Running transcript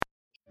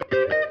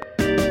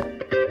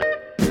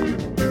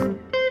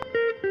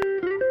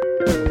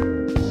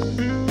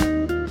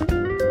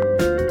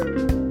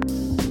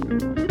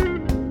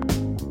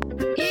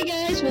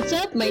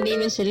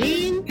name is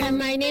Celine. And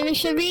my name is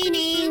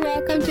Shavini.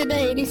 Welcome to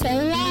the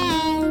 87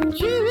 Lounge.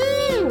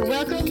 Woohoo!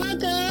 Welcome.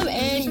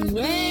 And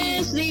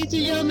yes, ladies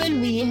and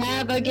gentlemen, we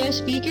have a guest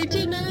speaker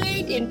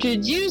tonight.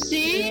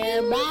 Introducing.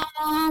 We're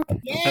back.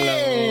 Yes.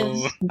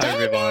 Hello. Hi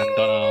everyone.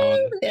 Donald.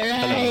 Right.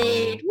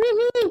 Hello.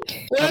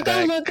 Woohoo!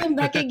 back. Welcome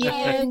back Our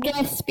again.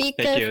 guest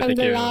speaker Thank you, from thank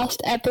the you.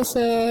 last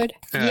episode.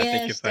 Thank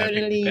Yes, you for having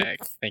totally. me back.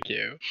 Thank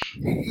you.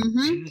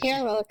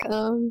 You're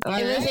welcome. All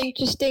It was right.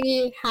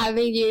 interesting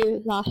having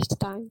you last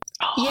time.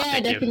 Oh, Yeah,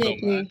 thank definitely.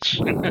 you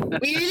so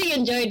much. We really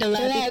enjoyed the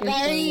last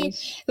Yeah,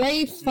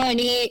 very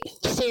funny,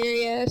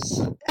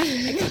 serious,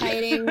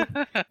 exciting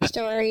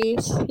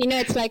stories. You know,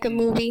 it's like a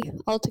movie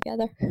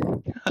altogether.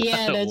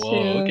 Yeah, that's Whoa,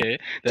 true. okay.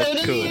 That's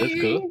Totally cool. That's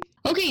agree. cool.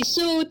 Okay,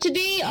 so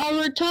today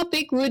our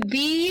topic would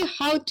be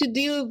how to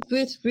deal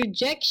with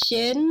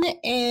rejection,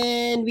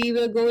 and we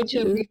will go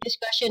into a brief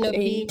discussion of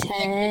being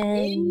rejected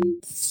in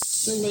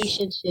Intense.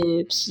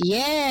 relationships.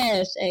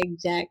 Yes,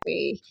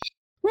 exactly.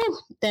 Whew,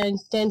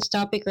 tense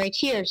topic right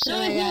here. So Oh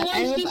my who God.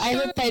 I wants to hope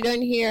start? I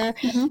don't hear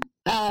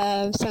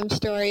Mhm. some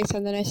stories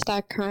and then I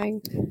start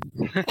crying.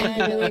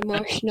 I'm really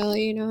emotional,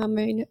 you know. I'm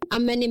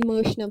an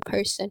emotional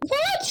person.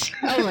 What?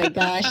 Oh my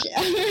gosh.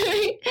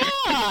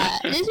 Yeah,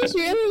 this is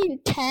really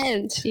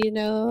intense, you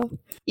know.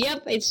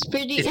 Yep, it's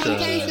pretty It's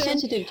very a-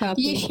 sensitive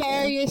topic. You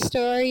share your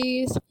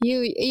stories.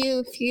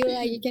 You feel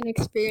like you can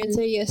experience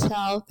it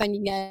yourself, and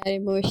you get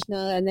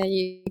emotional, and then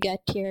you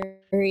get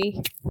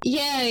teary.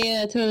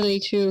 Yeah, totally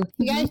true.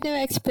 You guys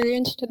never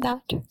experienced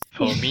that?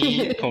 For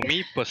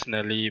me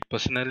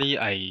personally,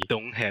 I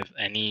don't have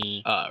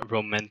any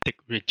romantic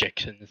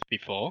rejections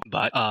before,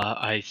 but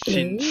I've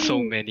seen so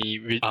many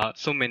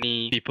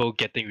people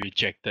getting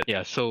rejected.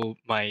 Yeah, so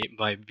my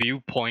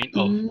viewpoint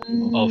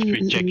of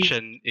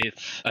rejection is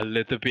a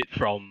little bit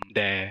from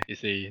there. You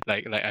see,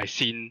 like I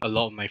seen a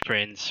lot of my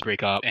friends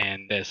break up,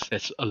 and there's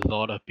a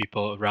lot of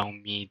people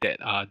around me that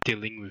are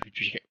dealing with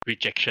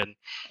rejection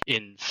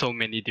in so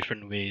many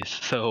different ways.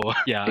 So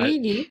yeah,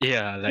 Really?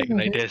 yeah, like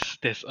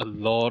there's a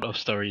lot of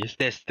stories.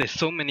 There's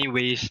so many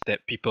ways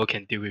that people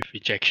can deal with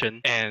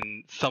rejection, and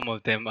some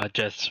of them are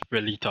just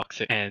really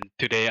toxic. And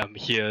today I'm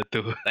here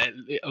to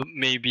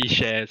maybe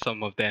share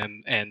some of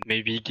them and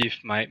maybe give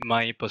my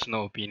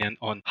personal opinion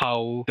on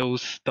how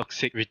those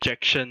toxic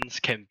rejections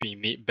can be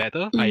made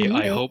better.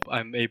 I hope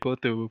I'm able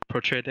to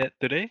portray that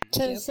today.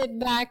 So Yep. sit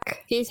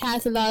back. He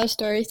has a lot of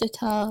stories to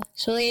tell.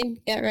 Celine,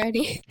 get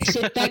ready.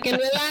 Sit back and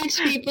relax,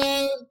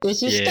 people.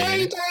 This is Yeah.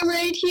 story time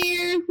right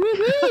here.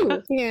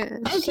 Woohoo! Yeah.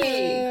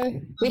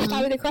 Okay. So we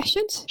start with the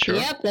questions. Sure.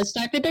 Yep, let's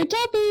start with our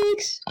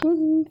topics.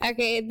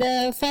 Okay,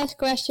 the first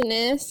question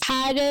is,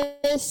 how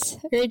does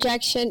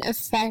rejection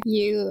affect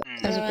you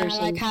As a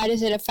person. Like, how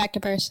does it affect a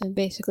person,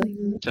 basically?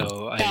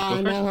 So I go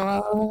first.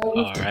 Donald.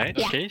 Alright,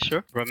 Yeah. okay,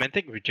 sure.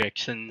 Romantic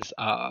rejections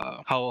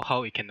are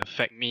how it can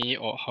affect me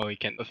or how it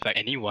can affect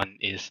anyone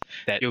is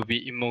that you'll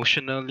be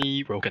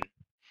emotionally broken.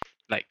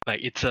 Like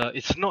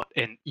it's not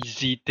an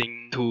easy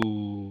thing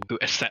to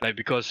accept, like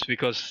because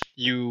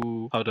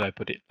you, how do I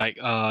put it, like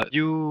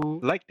you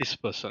like this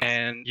person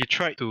and you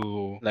try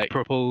to like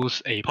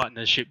propose a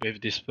partnership with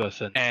this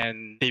person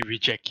and they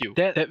reject you.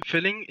 That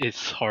feeling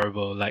is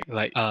horrible.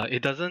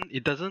 It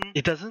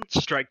doesn't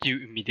strike you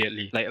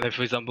immediately. Like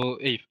for example,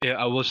 if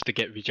I was to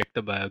get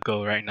rejected by a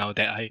girl right now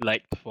that I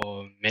liked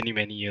for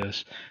many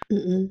years,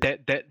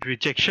 that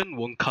rejection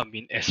won't come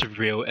in as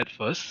real at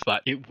first,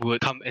 but it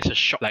would come as a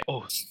shock. Like,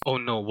 oh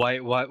no, why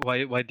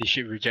did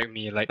she reject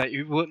me? Like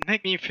it would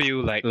make me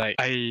feel like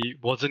I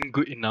wasn't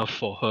good enough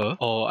for her,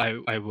 or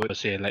I would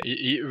say like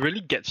it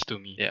really gets to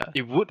me. Yeah,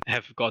 it would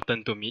have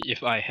gotten to me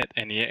if I had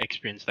any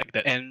experience like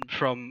that. And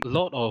from a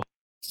lot of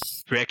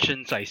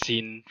reactions I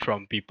seen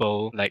from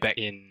people like back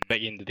in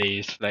the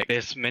days, like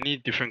there's many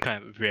different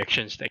kind of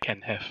reactions that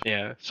can have.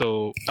 Yeah,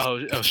 so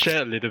I'll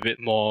share a little bit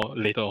more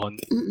later on.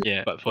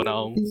 Yeah, but for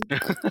now,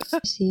 I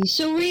see.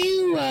 So were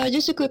you,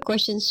 just a quick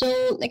question.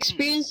 So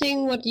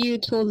experiencing what you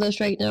told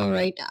us right now,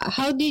 right?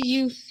 How did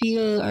you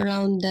feel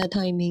around that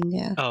timing?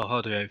 Yeah. oh,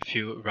 how do I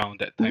feel around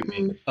that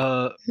timing?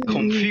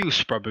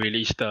 Confused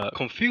probably is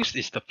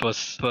the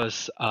first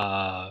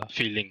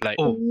feeling, like,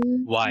 oh,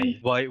 why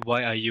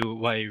are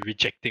you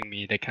rejecting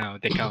me, that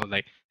kind of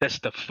like, that's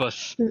the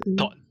first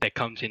thought that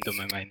comes into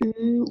my mind.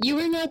 You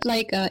were not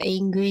like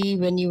angry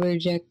when you were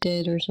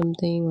rejected or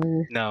something,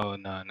 or No,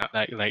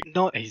 like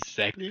not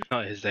exactly.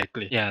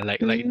 Yeah, like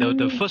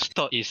the first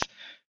thought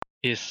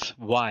is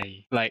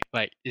why, like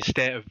is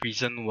there a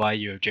reason why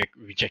you're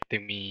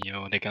rejecting me, you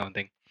know, that kind of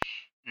thing.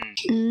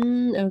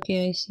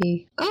 Okay, I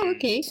see. Oh,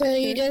 okay. So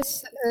you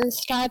just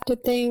start to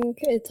think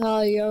it's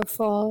all your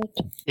fault.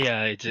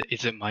 Yeah,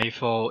 is it my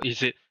fault?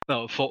 Is it,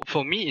 no,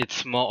 for me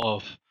it's more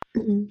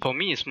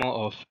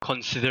of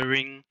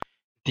considering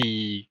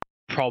the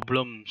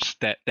problems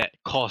that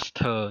caused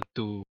her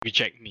to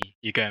reject me.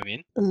 You get what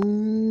I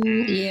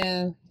mean?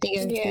 Yeah, think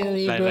I feel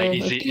you, Like bro.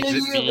 is it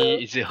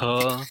me? Is it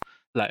her?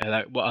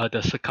 like what are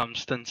the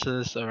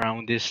circumstances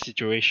around this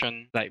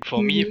situation. Like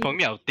for me,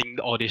 I'll think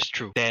all this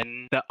through.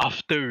 Then the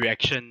after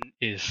reaction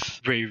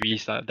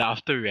varies. The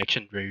after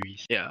reaction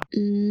varies. Yeah.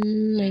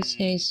 I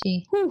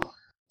see. Whew.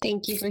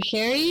 Thank you for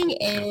sharing.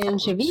 And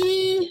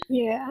Shavini?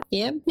 Yeah.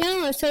 Yep.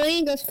 No,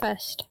 Celine goes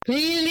first.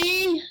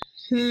 Really?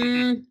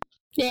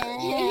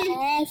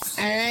 Yes.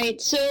 All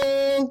right.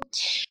 So,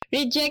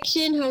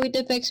 rejection, how it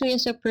affects me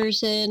as a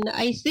person.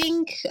 I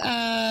think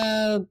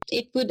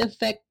it would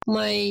affect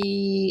my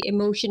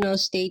emotional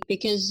state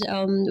because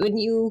when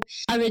you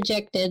are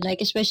rejected,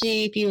 like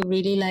especially if you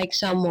really like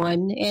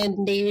someone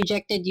and they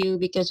rejected you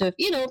because of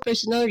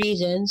personal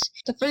reasons,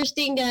 the first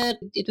thing that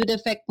it would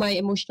affect my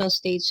emotional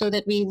state. So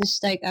that means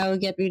like I will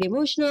get really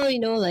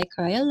emotional, like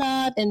cry a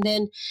lot, and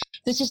then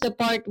this is the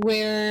part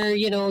where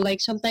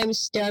like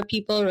sometimes there are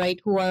people, right,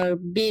 who are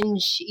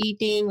binge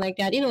eating like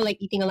that,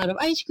 like eating a lot of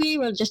ice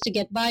cream or just to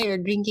get by, or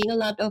drinking a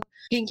lot of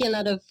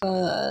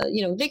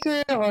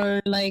liquor,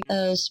 or like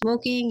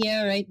smoking,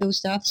 yeah, right, those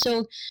stuff.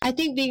 So I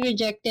think being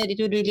rejected,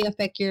 it would really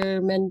affect your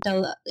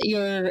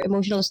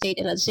emotional state,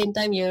 and at the same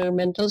time your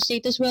mental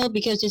state as well,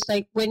 because it's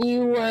like when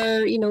you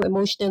are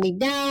emotionally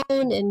down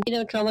and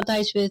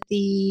traumatized with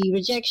the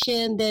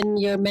rejection, then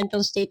your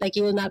mental state, like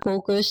you will not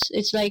focus.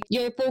 It's like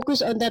you're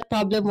focused on that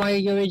problem while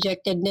you're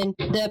rejected. Then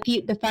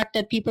the fact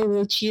that people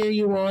will cheer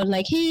you on,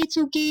 like, hey, it's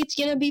okay, it's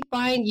gonna be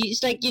fine.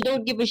 It's like you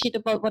don't give a shit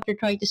about what they're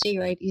trying to say,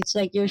 right? It's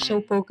like you're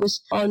so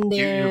focused on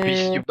their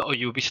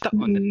You'll be stuck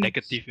on the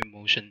negative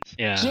emotions.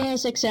 Yeah.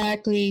 Yes,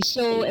 exactly.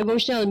 So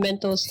emotional and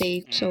mental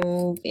state.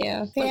 So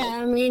yeah. Yeah,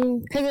 I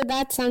mean, because of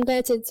that,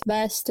 sometimes it's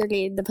best to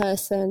leave the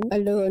person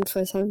alone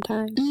for some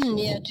time.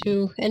 Yeah,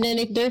 true. And then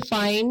if they're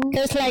fine,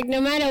 because like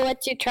no matter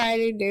what you try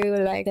to do,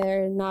 like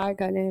they're not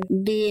gonna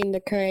be in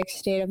the correct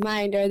state of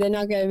mind, or they're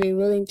not gonna be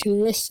willing to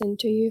listen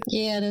to you.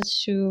 Yeah,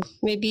 that's true.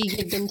 Maybe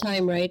give them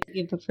time, right?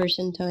 Give a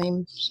person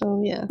time.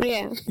 So yeah.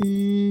 Yeah.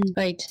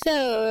 Right.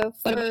 So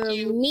What for about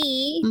you?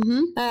 me,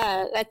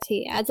 let's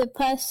see. As a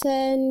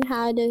person,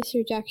 how does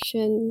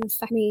rejection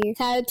affect me?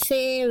 So I would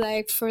say,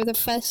 like, for the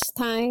first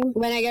time,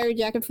 when I got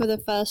rejected for the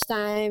first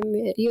time,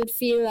 you'd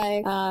feel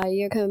like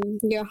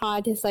your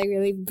heart is like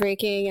really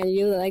breaking, and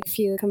you like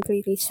feel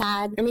completely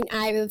sad. I mean,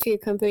 I will feel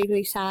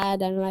completely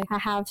sad, and like I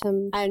have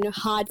some, I don't know,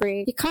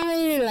 heartbreak. You can't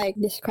really like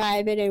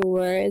describe it in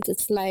words.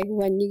 It's like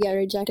when you get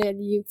rejected,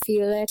 you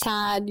feel it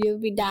sad, you'll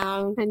be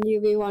down, and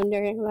you'll be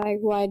wondering like,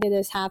 why did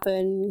this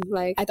happen?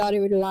 Like, I thought it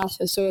would last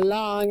for so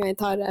long. I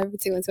thought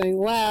everything was going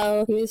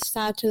well. You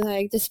start to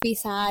like just be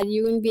sad.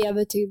 You won't be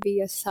able to be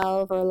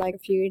yourself for like a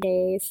few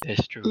days.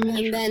 That's true.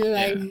 And then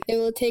like it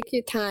will take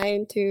you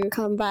time to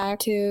come back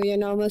to your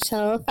normal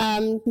self.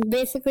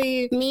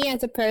 Basically, me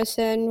as a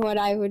person, what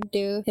I would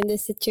do in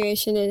this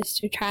situation is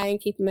to try and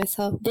keep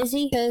myself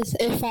busy, because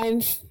if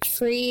I'm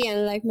free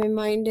and like my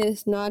mind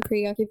is not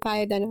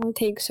preoccupied, then I'll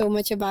think so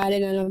much about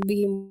it and I'll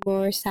be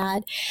more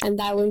sad, and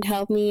that won't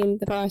help me in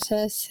the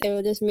process. It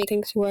will just make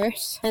things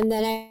worse. And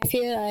then I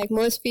feel like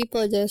most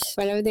people just,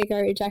 whenever they get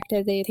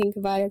rejected, they think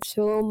about it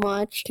so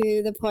much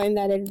to the point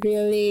that it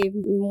really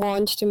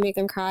wants to make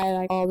them cry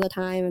like all the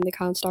time, and they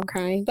can't stop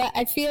crying. But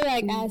I feel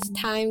like as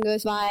time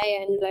goes by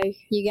and like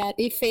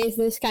you face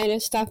this kind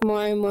of stuff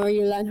more and more,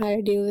 you learn how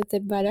to deal with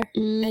it better,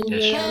 and you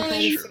learn how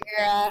to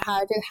figure out how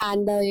to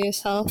handle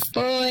yourself.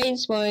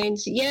 Points.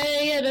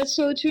 Yeah, that's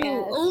so true.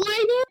 Yes. Oh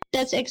my god,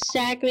 that's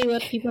exactly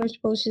what people are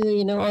supposed to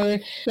do, or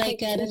like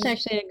that's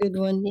actually a good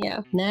one.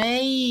 Yeah,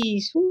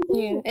 nice.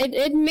 Yeah,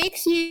 it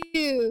makes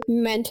you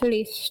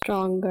mentally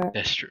stronger.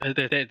 That's true.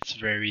 That's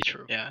very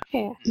true. Yeah.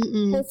 Yeah.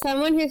 So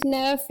someone who's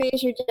never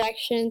faced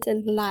rejections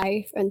in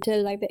life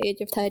until like the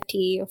age of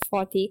 30 or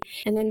 40,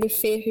 and then they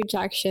face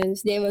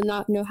rejections, they will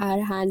not know how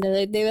to handle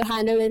it. They will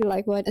handle it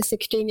like what a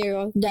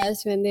 16-year-old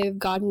does when they've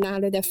gotten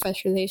out of their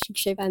first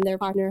relationship and their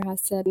partner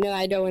has said, no,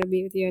 I don't want to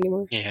be with you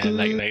anymore. Yeah,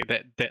 like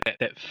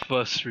that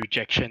first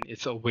rejection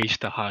is always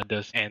the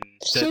hardest, and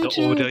So the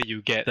true. older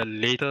you get, the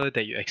later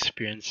that you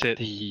experience it,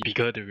 the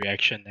bigger the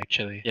reaction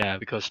actually. Yeah,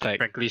 because like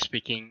frankly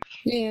speaking,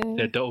 Yeah.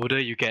 the older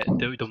you get,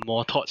 the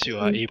more thoughts you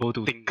are able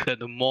to think,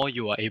 the more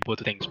you are able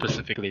to think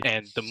specifically,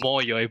 and the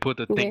more you're able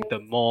to think, the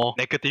more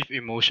negative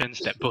emotions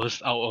that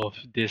burst out of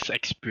this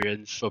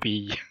experience will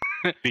be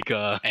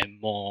bigger and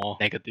more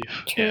negative.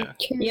 Yeah.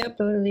 Yep,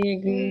 totally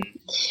agree.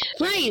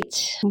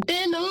 Right,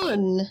 then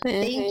on.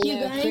 Thank you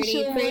guys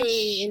pretty, so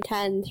pretty much.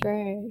 intense,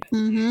 right?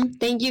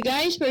 Thank you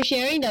guys for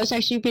sharing. That was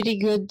actually pretty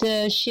good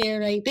share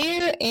right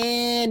there.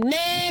 And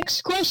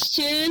next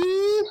question: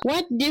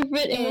 what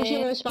different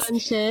emotional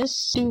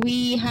responses do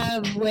we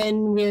have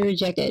when we're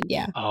rejected?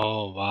 Yeah.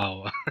 Oh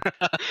wow.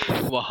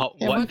 Wow,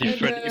 Yeah, what what are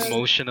different the-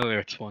 emotional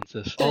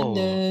responses? Dun, Oh.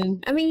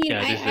 dun. I mean,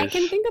 Yeah, this I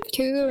can is- think of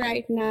two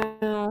right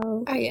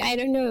now. I I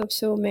don't know of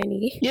so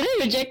many. You know,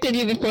 rejected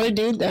you before,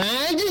 dude.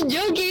 Just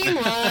joking.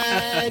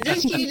 What?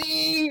 Just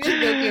kidding. Just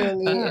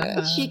joking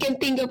only. She can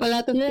think of a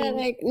lot of No, things.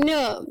 like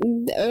no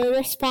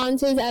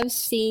responses I've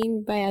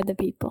seen by other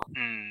people.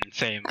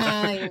 Same.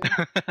 Yeah.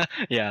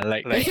 Yeah,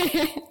 like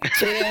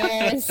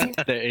Cheers.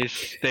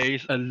 there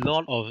is a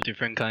lot of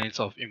different kinds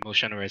of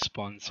emotional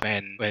response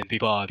when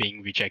people are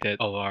being rejected,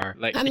 or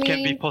like I it can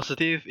be mean-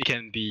 positive, it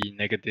can be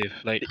negative.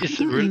 Like it's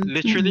Mm-mm,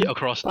 literally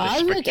across the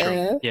spectrum.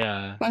 Positive.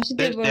 Yeah.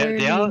 Positive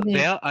or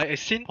There are I've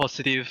seen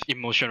positive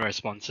emotional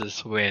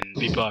responses when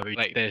people are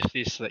like there's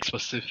this like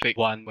specific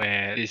one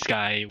where this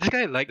guy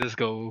liked this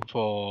girl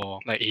for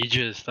like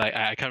ages. Like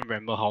I can't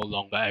remember how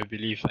long, but I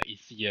believe like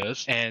it's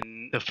years.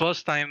 And the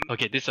first time,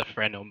 okay, this is a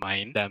friend of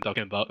mine that I'm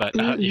talking about, but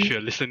if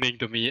you're listening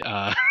to me,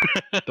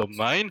 don't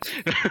mind.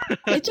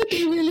 It's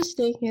okay, we're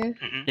listening. Yeah.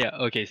 Mhm. Yeah,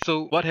 okay.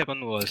 So what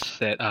happened was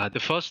that the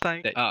first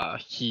time that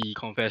he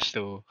confessed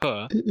to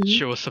her,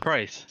 she was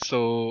surprised.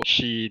 So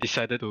she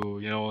decided to,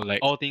 like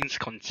all things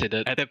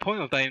considered. At that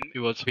point of time,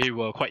 we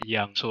were quite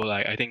young. So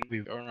like I think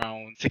we were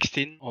around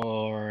 16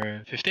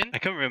 or 15. I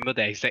can't remember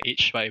the exact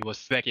age, but it was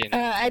back in.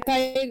 I thought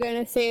you were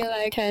gonna say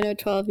like 10 or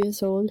 12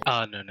 years old.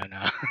 No.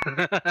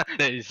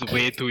 That is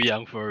way too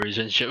young for a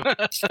relationship.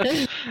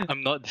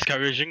 I'm not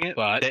discouraging it,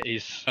 but that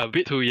is a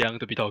bit too young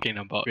to be talking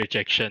about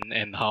rejection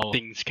and how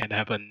things can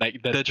happen.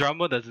 Like the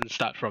drama doesn't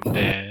start from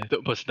there,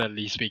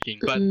 personally speaking.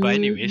 But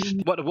anyways,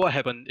 what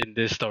happened in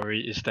this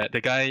story is that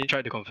the guy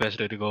tried to confess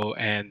to the girl,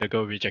 and the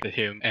girl rejected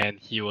him, and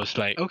he was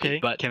like, okay,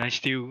 but can I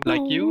still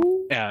like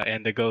you? Yeah,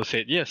 and the girl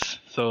said yes.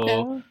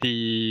 So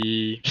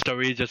the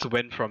story just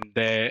went from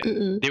there.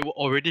 They were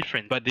already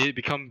friends, but they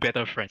become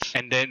better friends,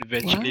 and then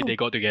eventually they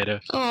got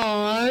together.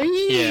 Aww.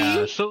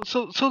 Yeah, so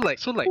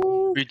like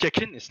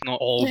rejection is not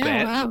all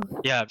bad.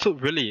 Wow. Yeah, so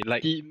really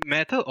like the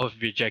matter of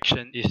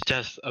rejection is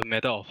just a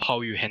matter of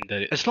how you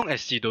handle it. As long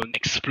as you don't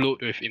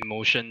explode with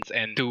emotions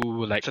and do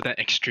like certain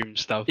extreme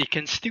stuff, it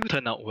can still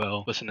turn out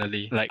well.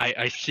 Personally, like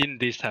I seen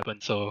this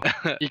happen, so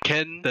it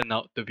can turn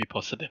out to be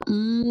positive.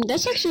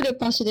 That's actually a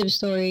positive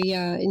story,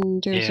 yeah,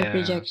 in terms of Yeah.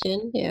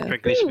 rejection. Yeah.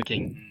 Frankly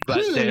speaking,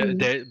 but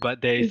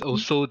there is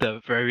also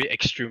the very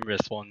extreme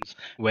response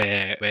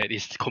where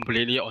it's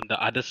completely on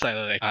the other side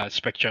of the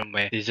spectrum,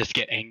 where they just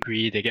get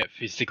angry, they get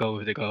physical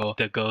with the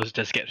girls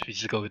just get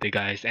physical with the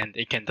guys, and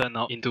it can turn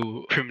out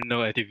into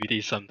criminal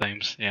activities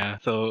sometimes. Yeah,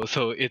 so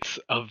it's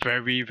a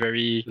very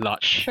very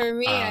large. For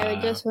me, I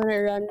would just want to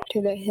run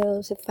to the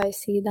hills if I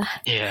see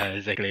that. Yeah,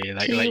 exactly.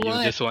 Like See you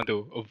what? just want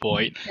to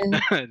avoid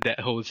that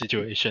whole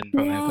situation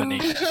from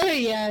happening.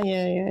 yeah.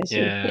 I see.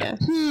 Yeah.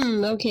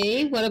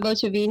 Okay. What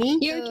about you, Vinny?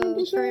 Your turn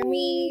to For share.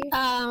 me,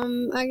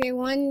 okay,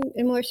 one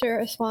emotional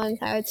response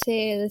I would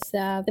say is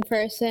the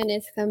person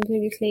is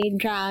completely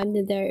drowned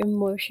in their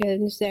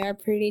emotions. They're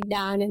pretty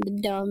down in the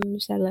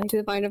dumps and like to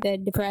the point of they're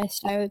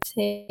depressed. I would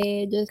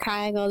say just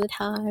crying all the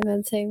time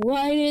and saying,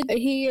 "Why did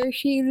he or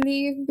she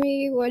leave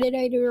me? What did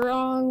I do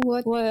wrong?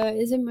 What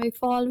is it my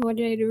fault? What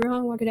did I do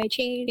wrong? What did I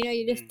change?"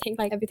 You just think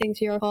like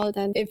everything's your fault,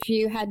 and if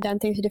you had done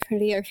things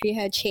differently or if you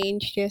had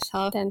changed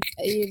yourself, then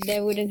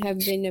there wouldn't have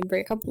been a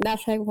breakup.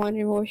 That's like one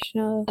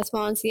emotional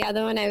response. The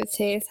other one I would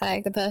say is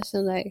like the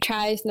person like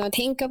tries not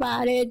to think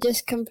about it,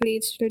 just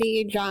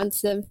completely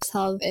drowns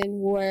themselves in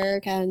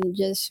work and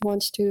just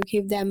wants to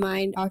keep their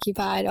mind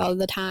occupied all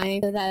the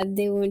time so that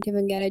they won't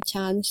even get a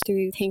chance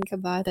to think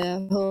about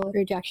the whole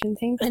rejection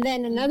thing. And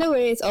then another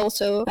way is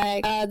also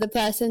like the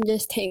person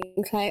just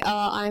thinks like,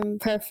 oh, I'm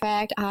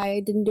perfect,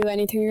 I didn't do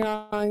anything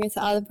wrong, it's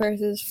the other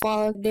person's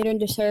fault, they don't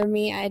deserve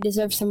me, I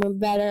deserve someone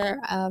better,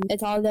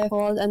 it's all their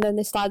fault. And then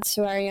they start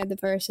swearing at the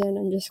person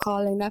and just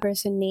calling that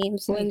person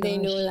names when they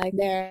know like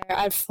they're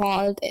at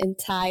fault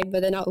inside,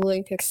 but they're not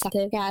willing to accept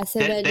it. Yeah, so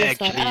they're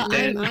just like, oh,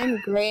 I'm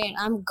great,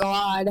 I'm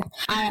God,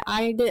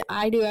 I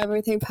do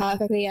everything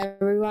perfectly,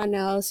 everyone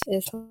else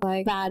is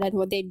like bad at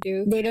what they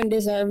do, they don't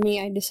deserve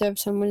me, I deserve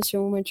someone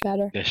so much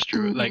better. That's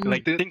true. Like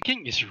the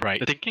thinking is right.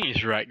 The thinking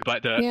is right,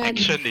 but the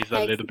action is a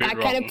like, little bit that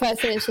wrong. kind of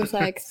person is just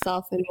like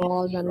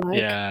self-involved and like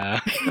Yeah.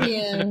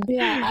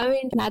 yeah, I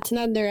mean that's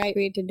not the right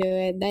way to do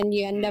it. Then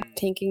you end up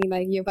thinking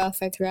like you're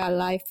perfect throughout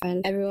life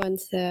and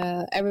everyone's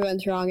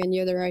wrong and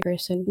you're the right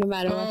person no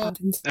matter what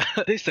happens.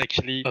 This is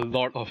actually a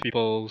lot of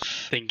people's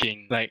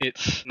thinking. Like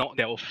it's not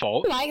their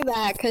fault. I like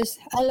that because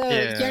hello,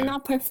 you're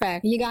not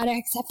perfect, you gotta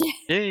accept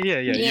it. Yeah.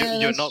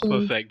 You're not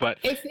perfect, but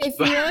if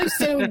you're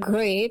so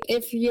great,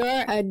 if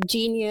you're a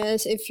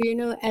genius, if you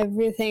know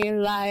everything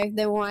in life,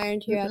 then why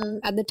aren't you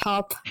at the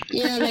top?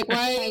 Yeah, like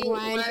why aren't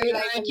you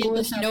like the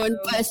most known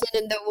person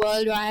in the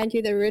world? Why aren't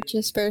you the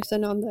richest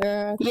person on the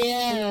earth?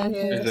 Yeah.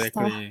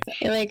 Exactly.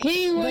 Like,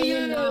 hey, But why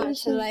you're not.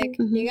 So like,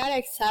 you gotta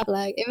accept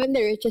like even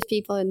the richest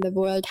people in the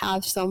world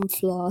have some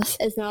flaws.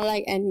 It's not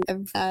like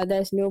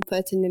there's no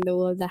person in the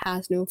world that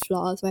has no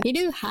flaws. But you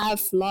do have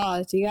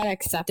flaws. You gotta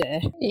accept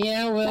it.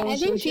 Yeah, well, I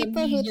think social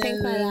people who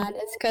think like media. that,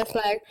 it's because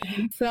like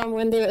from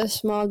when they were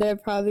small, they're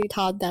probably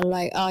taught that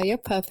like, oh, you're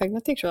perfect,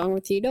 nothing's wrong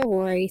with you. Don't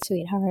worry,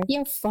 sweetheart,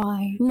 you're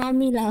fine.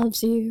 Mommy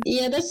loves you.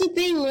 Yeah, that's the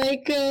thing.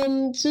 Like,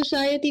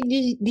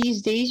 society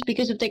these days,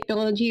 because of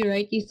technology,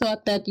 right? You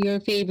thought that your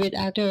favorite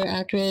actor or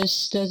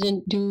actress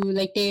doesn't do,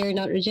 like, they are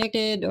not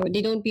rejected, or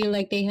they don't feel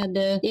like they had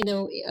the,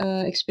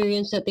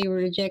 experience that they were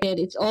rejected.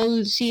 It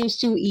all seems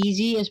too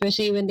easy,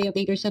 especially when they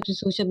update their stuff to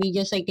social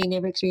media. It's like they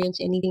never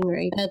experienced anything,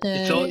 right? That,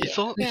 It's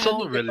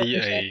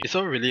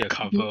all really a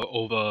cover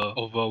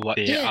over what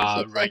they Yes,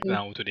 are right exactly.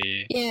 now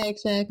today. Yeah,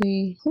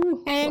 exactly.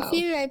 Whew, And I wow.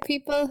 feel like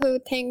people who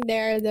think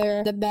they're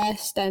the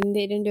best and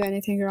they didn't do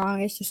anything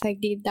wrong, it's just like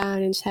deep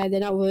down inside, they're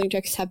not willing to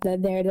accept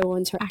that they're the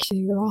ones who are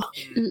actually wrong.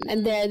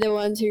 And they're the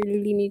ones who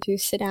really need to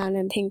sit down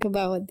and think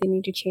about what they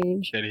need to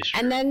change. That is true.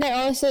 And then there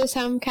are also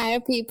some kind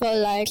of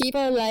people like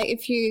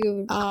if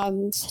you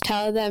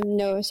tell them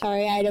no,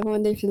 sorry, I don't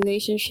want this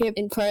relationship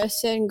in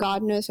person,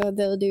 God knows what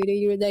they'll do to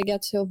you. They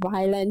get so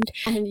violent,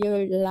 and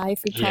your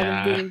life will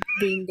probably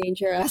be in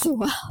danger as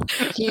well.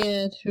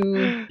 Yeah,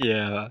 true.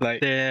 Yeah,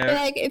 like they're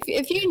Like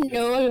if you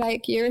know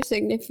like your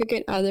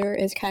significant other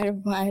is kind of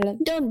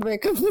violent, don't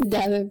break up with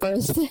that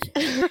person.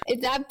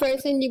 If that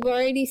person, you've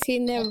already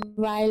seen their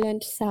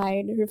violent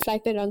side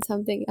reflected on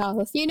something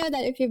else, you know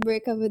that if you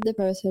break up with the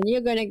person,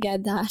 you're gonna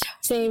get that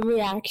same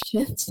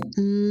reactions.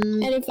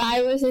 Mm, And if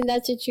I was in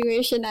that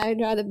situation, I'd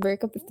rather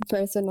break up with the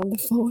person on the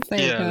phone. my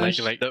yeah, gosh.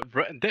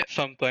 that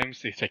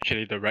sometimes is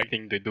actually the right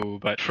thing to do,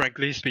 but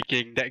frankly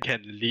speaking, that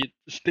can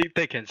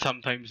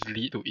sometimes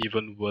lead to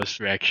even worse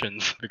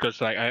reactions.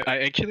 Because like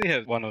I actually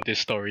have one of these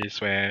stories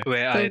where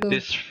I had Go.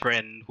 this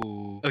friend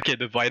who, okay,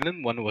 the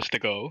violent one was the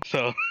girl.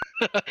 So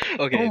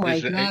okay, Oh my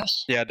this is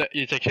gosh.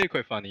 it's actually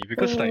quite funny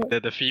because like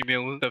the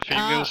female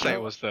side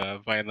Uh-oh. was the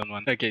violent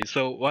one. Okay,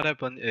 so what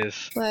happened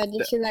is What,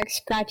 did she like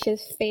scratch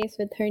his face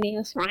with her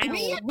nails?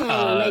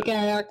 Like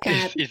a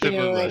cat. it's You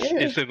know, even like, worse.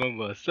 It's even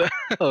worse.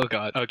 Oh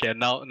god. Okay,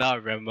 now I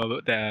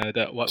remember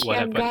the what She what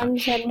had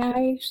happened. guns and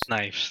knives.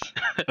 Knives.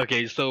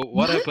 Okay, so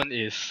what happened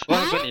is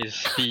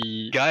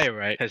the guy,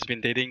 right, has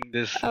been dating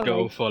this Oh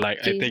girl my for like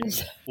I think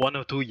Jesus. 1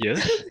 or 2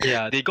 years.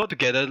 Yeah, they got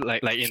together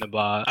like in a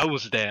bar. I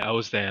was there.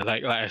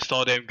 Like I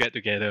saw them get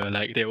together.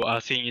 Like they were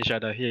asking each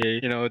other, hey,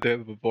 do you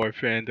have a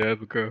boyfriend? Do you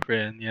have a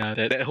girlfriend? Yeah,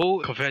 that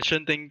whole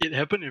confession thing, it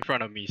happened in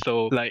front of me.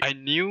 So like I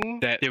knew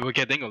that they were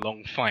getting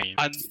along fine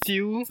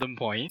until the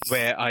point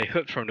where I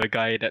heard from the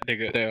guy that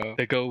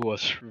the girl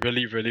was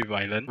really really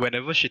violent.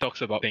 Whenever she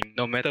talks about things,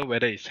 no matter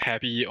whether it's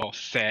happy or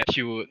sad,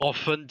 she would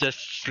often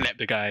just slap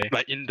the guy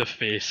like in the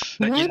face,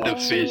 like in the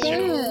What? face,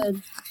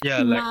 Bad.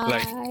 Yeah, like.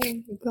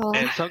 My God.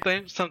 And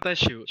sometimes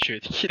she would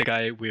hit the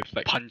guy with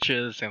like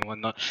punches and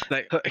whatnot.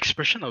 Like her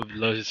expression of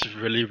love is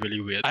really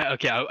really weird.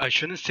 I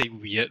shouldn't say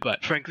weird,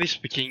 but frankly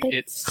speaking,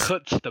 it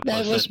hurts the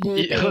That was person.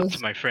 It brutal. hurts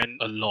my friend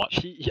a lot.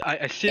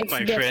 I seen It's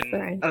my different.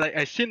 friend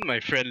I seen my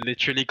friend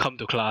literally come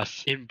to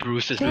class in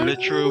bruises,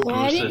 literal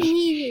Why didn't bruises.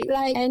 he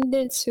like end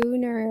it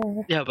sooner?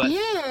 Yeah, but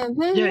Yeah,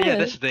 why yeah, not?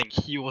 that's the thing.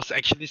 He was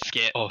actually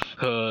scared of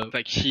her.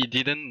 Like he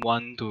didn't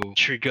want to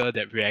trigger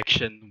that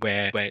reaction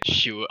where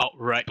she would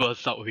outright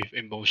burst out with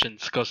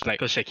emotions, cause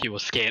he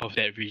was scared of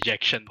that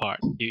rejection part.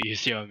 You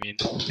see what I mean?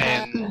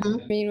 And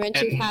I mean, when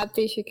she's and-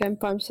 happy, she can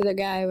punch to the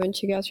guy. When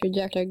she gets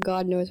rejected,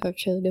 God knows what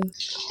she'll do.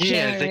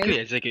 yeah, Yeah, right.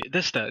 exactly.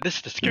 This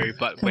is the scary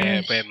part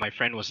where my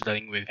friend was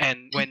dealing with.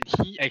 And when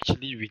he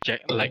actually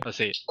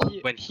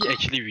when he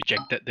actually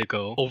rejected the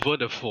girl over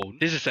the phone,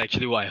 this is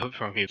actually what I heard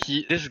from him.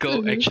 This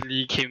girl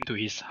actually came to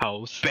his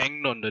house,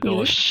 banged on the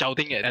door,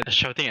 shouting at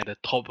the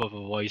top of her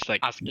voice, like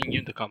asking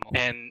him to come out.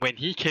 And when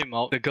he came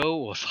out, the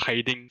girl was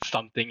hiding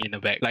something in the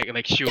bag. Like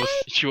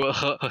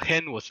her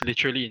hand was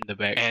literally in the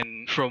bag.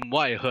 And from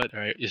what I heard,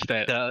 right, is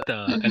that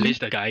the at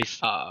least the guy's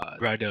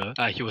brother,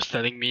 he was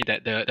telling me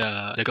that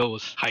the girl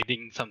was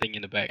hiding something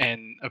in the bag.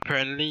 And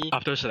apparently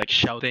after like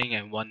shouting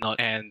and whatnot,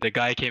 and the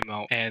guy came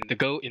out, and the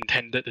girl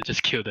intended to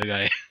just kill the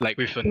guy like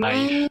with a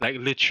knife. Like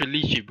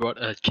literally, she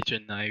brought a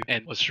kitchen knife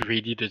and was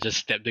ready to just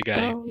stab the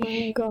guy. Oh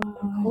my God.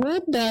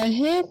 What the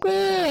heck?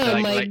 Oh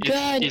my like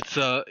god.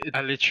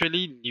 I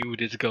literally knew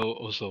this girl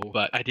also,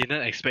 but I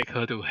didn't expect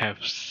her to have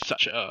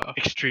such a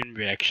extreme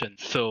reaction.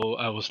 So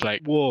I was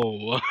like,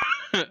 whoa,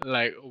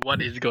 like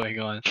what is going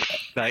on?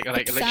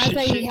 Sounds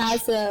like he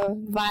has a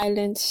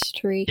violent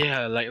streak.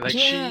 Yeah,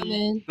 Yeah,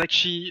 man.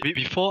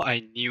 before I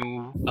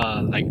knew,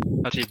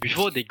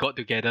 before they got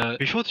together,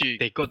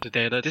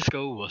 this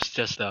girl was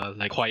just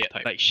like quiet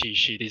type. Like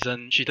she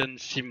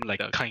didn't seem like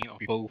a kind of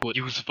people who would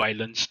use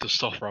violence to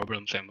solve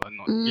problems and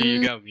whatnot.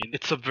 You get what I mean?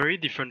 It's a very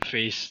different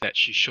face that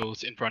she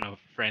shows in front of a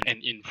friend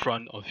and in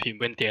front of him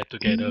when they are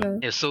together.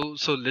 Yeah, so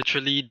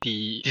literally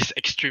these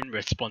extreme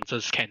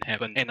responses can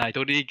happen, and I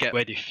totally get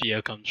where the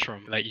fear comes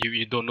from. Like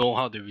you don't know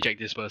how the reject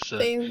this person,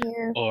 Same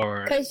here.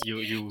 or 'Cause you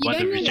you want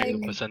to don't reject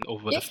like the person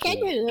over the your phone.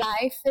 your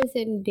life is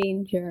in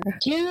danger.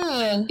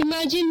 Yeah.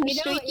 Imagine You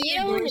straight don't to you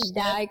your don't want to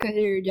doorstep. die because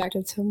you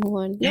rejected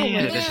someone. Yeah, No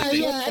yeah, one. that's the Yeah,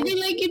 thing. yeah. I mean,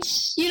 like,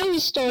 it's,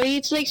 his story.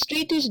 It's like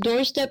straight to his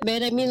doorstep,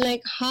 man. I mean,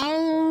 like,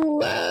 how,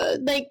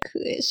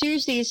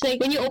 seriously, it's like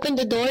when you open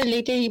the door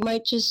later,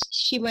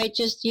 she might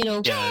just, Yeah,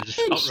 just charge,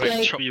 outright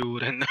like, chop you,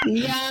 then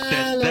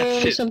yeah,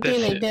 that's or it. something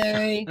That's like it. that,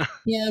 right?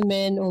 Yeah,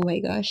 man. Oh my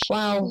gosh.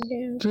 Wow.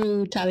 Yeah.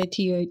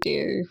 Brutality right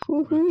there.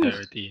 Woohoo.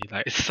 Brutality,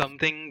 like it's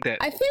something that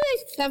I feel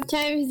like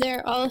sometimes there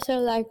are also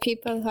like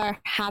people who are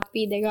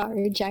happy they got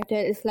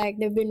rejected. It's like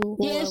they've been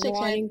Yes,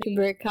 wanting to exactly.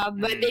 break up,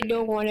 but they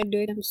don't want to do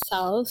it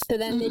themselves. So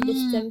then they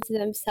distance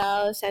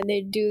themselves and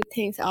they do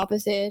things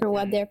opposite from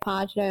what their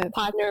partner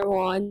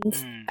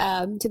wants.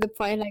 To the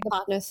point like the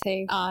partner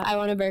saying, "I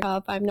want to break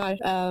up. I'm not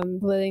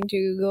willing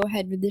to go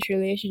ahead with this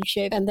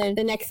relationship." And then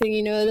the next thing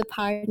you know, the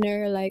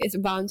partner like is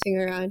bouncing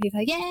around. He's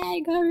like, "Yeah, I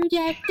got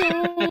rejected."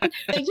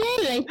 Like,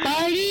 yeah, like,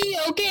 party.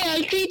 Okay,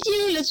 I'll treat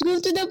you. Let's go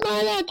to the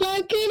bar.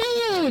 Clark,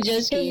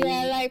 just kidding.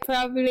 Yeah, like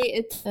probably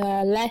it's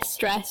a less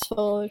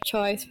stressful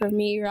choice for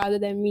me rather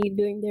than me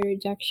doing the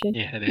rejection.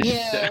 yeah, that's,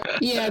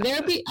 Yeah. There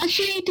are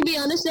actually, to be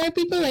honest, there are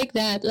people like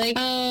that. Like,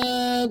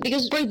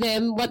 because for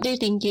them, what they're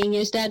thinking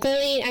is that,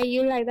 Celine, are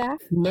you like that?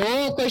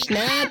 no, of course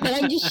not. But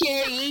I'm just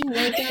sharing.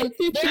 Like, there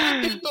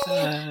are people.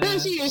 No,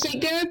 serious.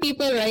 Like, there are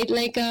people, right?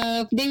 Like,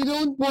 they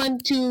don't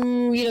want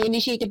to,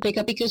 initiate a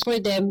breakup because for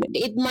them,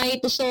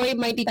 the story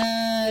might be,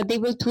 they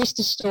will twist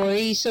the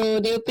story. So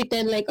they'll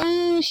pretend like,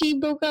 oh, she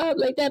broke up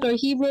like that, or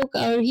he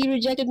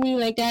rejected me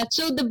like that.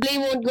 So the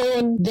blame won't go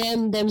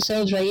on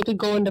themselves, right? It would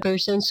go on the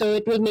person. So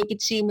it will make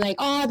it seem like,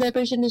 oh, that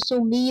person is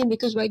so mean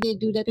because why they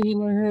do that to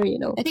him or her,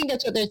 I think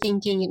that's what they're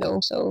thinking,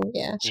 So,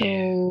 yeah.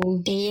 So,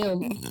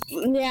 damn.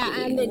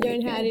 Yeah, and they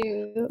don't have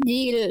to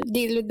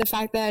deal with the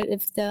fact that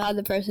if the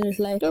other person is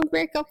like, don't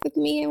break up with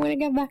me, I want to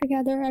get back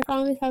together, I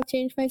promise I'll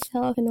change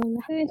myself and all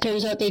that. It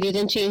turns out they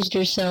didn't change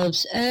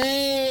themselves.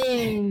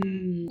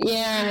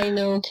 Yeah, I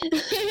know.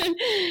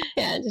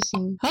 Yeah, just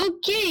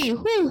okay.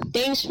 Whew.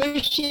 Thanks for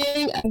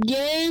sharing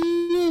again.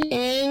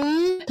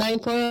 And time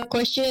for a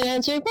question and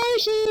answer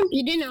portion.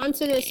 You didn't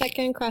answer the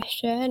second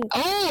question.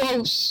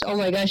 Oh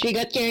my gosh, we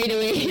got carried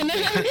away.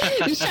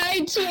 We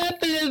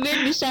sideswept a little bit.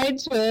 We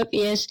sideswept,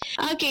 yes.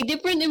 Okay,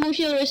 different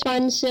emotional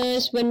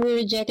responses when we're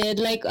rejected.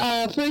 Like,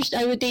 first,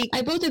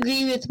 I both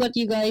agree with what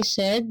you guys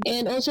said.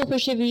 And also for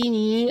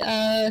Shavini,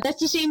 that's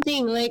the same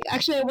thing. Like,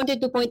 actually, I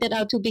wanted to point that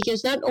out too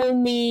because not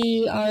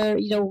only are,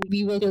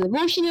 we will feel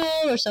emotional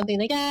or something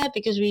like that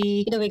because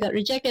we got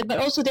rejected, but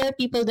also there are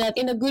people that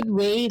in a good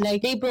way,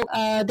 like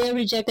they're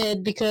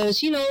rejected because,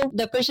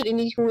 the person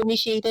who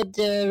initiated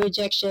the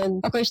rejection,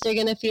 of course, they're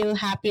gonna feel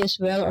happy as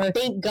well, or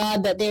thank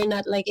God that they're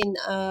not like in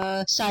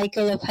a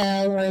cycle of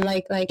hell or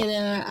like in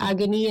a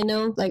agony,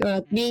 like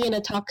or being in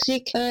a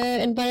toxic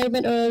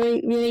environment or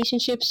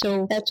relationship.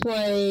 So that's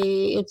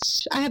why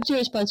I have two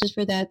responses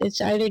for that.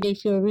 It's either they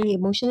feel really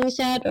emotionally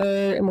sad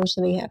or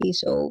emotionally happy.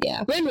 So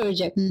yeah, when we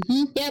reject.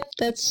 Yep,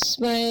 that's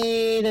my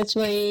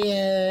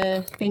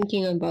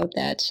thinking about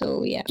that.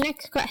 So yeah.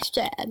 Next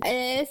question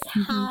is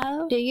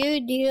how do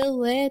you deal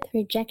with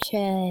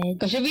rejection?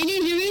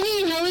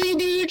 Shavini, how do you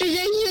deal with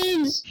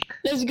rejections?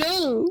 Let's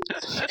go.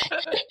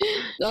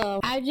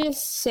 I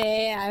just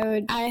say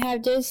I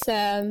have just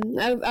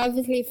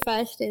obviously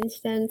first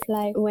instance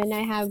like when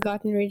I have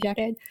gotten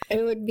rejected,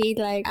 it would be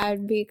like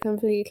I'd be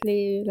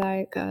completely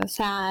like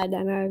sad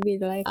and I would be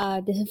like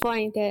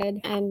disappointed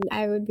and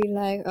I would be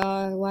like,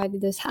 oh, why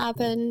did this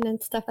happen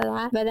and stuff like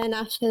that. But then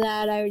after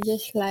that I would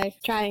just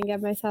like try and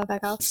get myself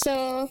back up.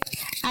 So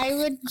I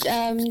would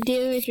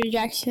deal with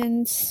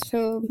rejections.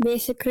 So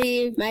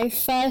basically my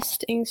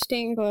first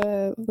instinct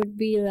would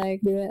be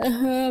like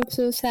I'm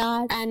so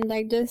sad and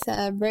like just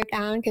break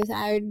down because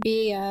I would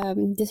be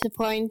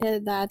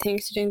disappointed that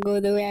things didn't go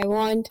the way I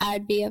want.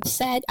 I'd be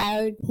upset.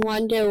 I would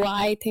wonder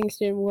why things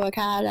didn't work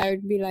out. I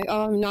would be like,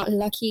 oh, I'm not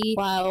lucky.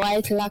 Wow, why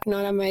is luck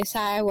not on my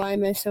side? Why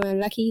am I so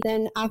unlucky?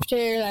 Then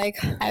after like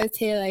I would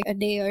say like a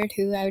day or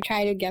two, I would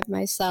try to get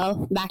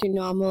myself back to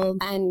normal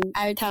and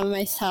I would tell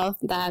myself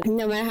that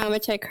no matter how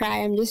much I cry,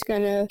 I'm just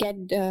gonna get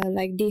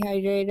like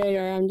dehydrated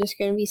or I'm just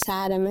gonna be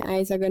sad and my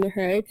eyes are gonna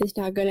hurt. It's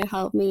not gonna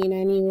help me in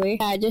any way.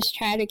 I just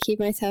try to keep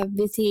myself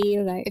busy.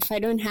 Like if I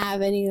don't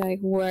have any like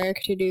work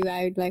to do,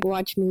 I would like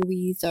watch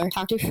movies or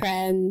talk to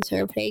friends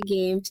or play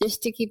games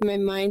just to keep my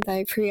mind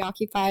like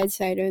preoccupied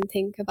so I don't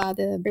think about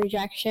the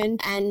rejection.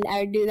 And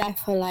I would do that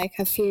for like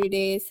a few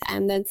days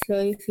and then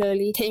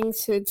slowly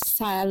things would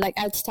start like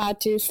I'd start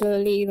to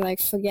slowly like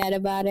forget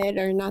about it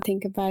or not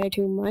think about it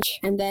too much.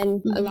 And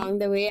then along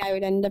the way I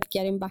would end up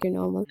getting back to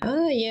normal.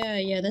 Oh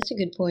yeah, that's a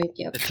good point.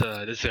 Yep.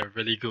 That's a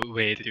really good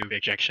way to do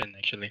rejection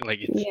actually. Like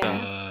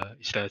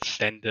it's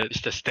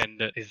the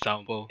standard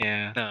example.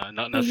 Yeah.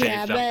 No, not say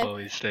Yeah, example,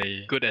 it's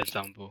a good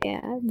example.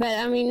 Yeah, but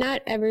I mean,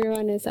 not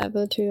everyone is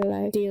able to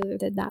like deal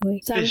with it that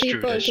way. Some That's true,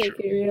 people that's take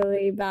true. it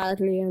really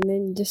badly and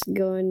then just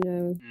go in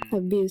the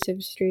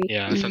abusive street.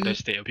 Yeah,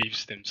 sometimes they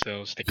abuse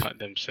themselves, they cut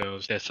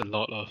themselves. There's a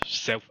lot of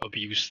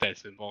self-abuse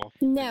that's involved.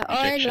 No, in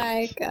or rejections.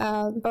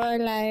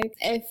 like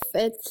if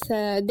it's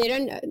they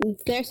don't.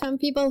 There's some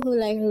people who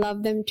like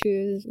love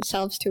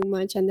themselves too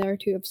much and they're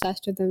too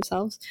obsessed with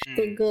themselves.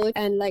 They go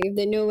and like if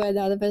they know where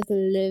the other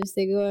person lives,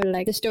 they go and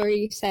like the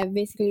story said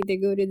basically they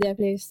go to their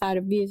place, start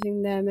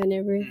abusing them and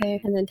everything,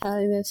 and then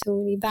telling them so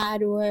many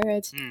bad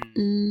words.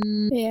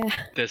 Yeah.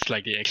 That's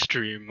like the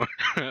extreme.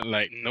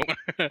 Like, no,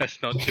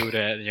 let's not do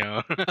that, you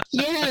know.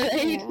 Yeah.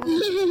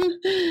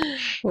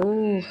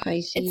 Oh, I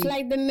see. It's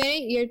like the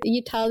minute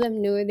you tell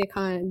them no,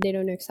 they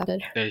don't accept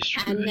it. That is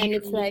true. And that's then true.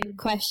 it's like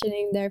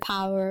questioning their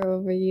power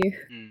over you.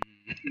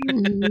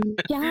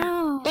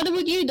 Yeah. What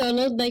about you,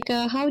 Donald? Like,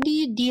 how do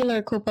you deal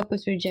or cope up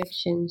with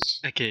rejections?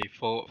 Okay,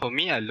 for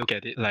me, I look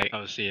at it like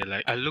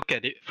I look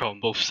at it from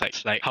both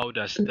sides. Like, how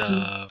does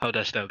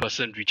the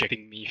person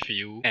rejecting me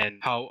feel, and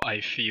how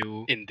I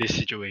feel in this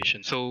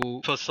situation.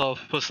 So first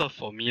off,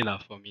 for me,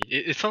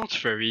 it sounds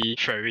very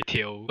fairy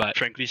tale, but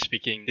frankly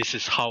speaking, this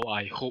is how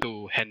I hope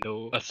to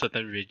handle a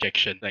certain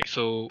rejection. Like,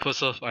 so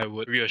first off, I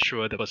would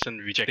reassure the person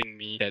rejecting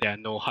me that there are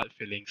no hard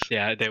feelings.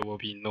 Yeah, there will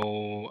be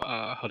no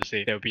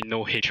there will be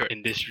no hatred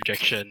in this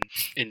rejection,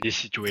 in this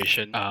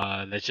situation.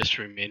 Let's just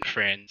remain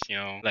friends, you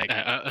know. Like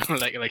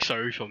like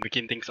sorry for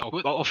making things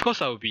awkward. Well, of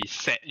course I will be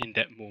sad in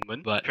that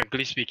moment, but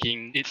frankly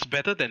speaking, it's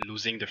better than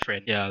losing the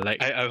friend. Yeah,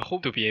 like I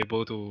hope to be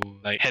able to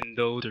like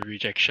handle the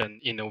rejection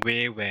in a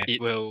way where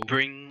it will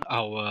bring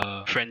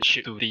our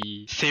friendship to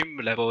the same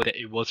level that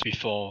it was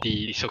before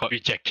the so-called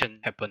rejection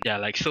happened. Yeah,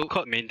 like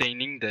so-called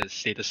maintaining the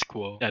status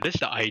quo. Yeah, that's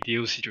the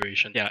ideal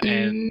situation. Yeah,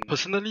 and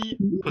personally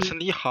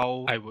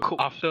how I would cope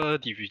after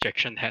the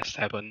rejection has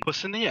happened.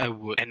 Personally, I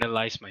would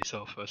analyze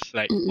myself first.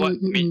 Like,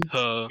 what made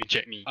her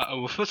reject me? I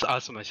will first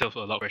ask myself a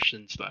lot of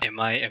questions. Like, am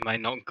I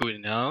not good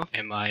enough?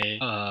 Am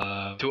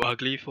I too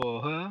ugly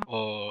for her?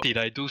 Or did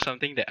I do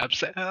something that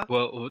upset her?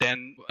 Well,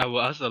 then I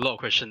will ask a lot of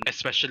questions,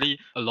 especially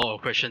a lot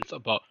of questions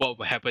about what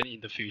will happen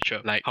in the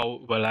future. Like, how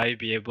will I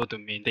be able to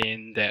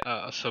maintain that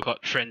so-called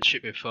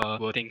friendship with her?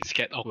 Will things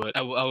get awkward?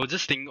 I will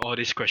just think all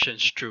these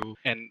questions through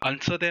and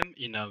answer them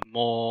in a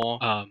more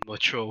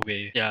mature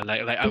way. Yeah,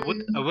 like I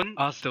wouldn't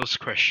ask those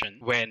questions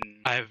when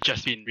I've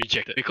just been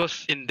rejected,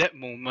 because in that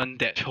moment,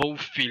 that whole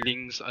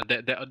feelings,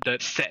 that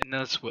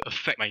sadness would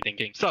affect my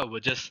thinking. So I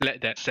would just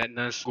let that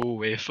sadness go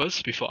away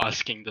first before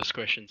asking those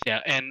questions.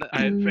 Yeah, and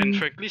and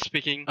frankly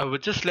speaking, I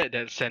would just let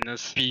that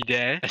sadness be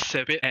there,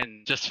 accept it,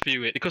 and just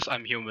feel it, because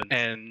I'm human,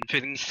 and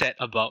feeling sad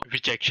about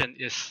rejection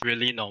is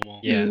really normal.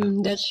 Yeah.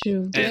 That's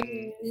true.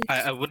 And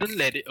I wouldn't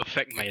let it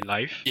affect my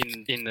life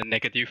in a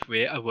negative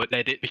way. I would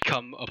let it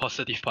become a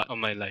positive part of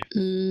my life.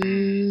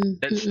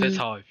 That's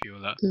how I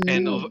feel.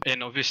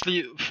 And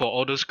obviously, for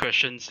all those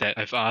questions that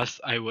I've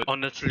asked, I would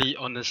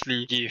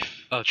honestly give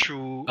a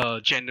true,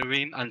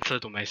 genuine answer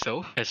to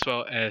myself, as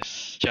well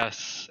as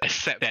just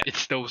accept that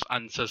it's those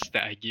answers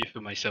that I give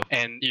to myself.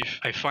 And if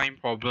I find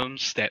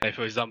problems that, like,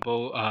 for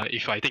example,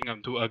 if I think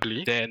I'm too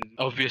ugly, then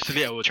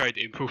obviously I will try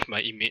to improve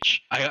my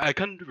image. I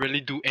can't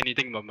really do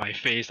anything but my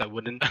face. I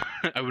wouldn't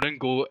I wouldn't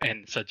go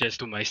and suggest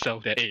to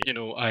myself that, hey, you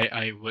know,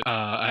 I would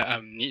I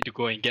need to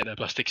go and get a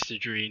plastic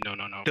surgery. No.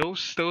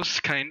 Those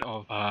kind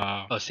of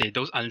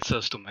those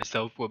answers to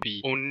myself will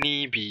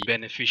only be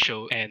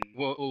beneficial, and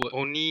will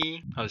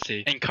only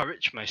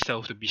encourage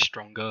myself to be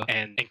stronger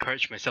and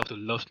encourage myself to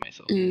love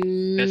myself.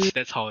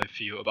 That's how I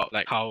feel about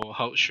like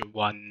how should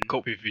one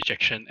cope with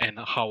rejection, and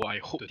how I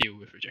hope to deal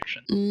with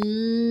rejection.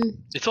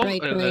 It's all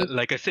right.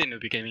 Like I said in the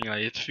beginning,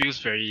 like, it feels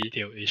very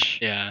detail-ish.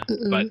 Yeah,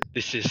 but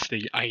this is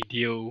the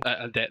ideal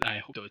that I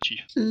hope to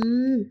achieve.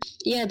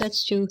 Yeah,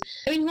 that's true.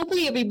 I mean,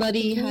 hopefully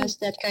everybody has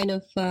that kind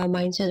of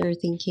mindset or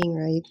thinking,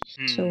 right?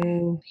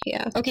 So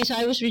yeah. Okay, so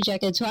I was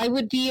rejected. So I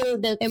would feel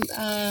that,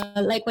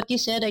 like what you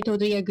said, I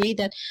totally agree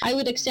that I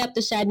would accept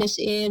the sadness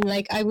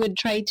like I would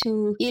try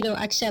to,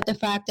 accept the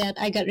fact that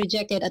I got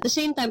rejected. At the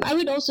same time, I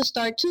would also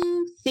start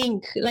to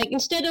think, like,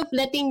 instead of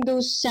letting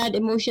those sad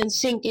emotions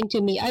sink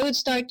into me, I would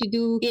start to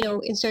do,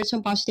 insert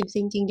some positive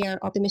thinking there,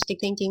 optimistic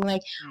thinking,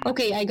 like,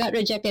 okay, I got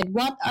rejected.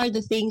 What are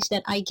the things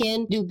that I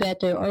can do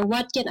better, or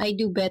what can I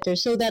do better,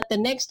 so that the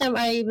next time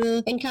I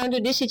will encounter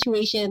this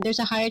situation, there's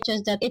a higher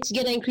chance that it's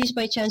gonna increase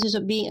my chances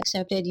of being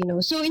accepted.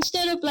 So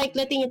instead of like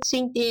letting it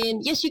sink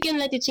in, yes, you can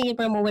let it sink in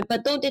for a moment,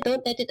 but don't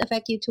let it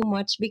affect you too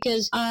much,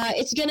 because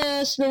it's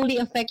gonna slowly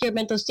affect your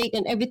mental state,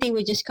 and everything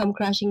will just come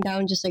crashing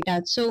down just like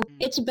that. So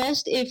it's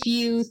best if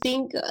you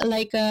think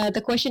like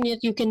the question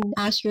that you can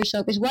ask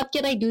yourself is, what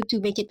can I do to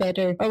make it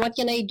better, or what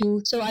can I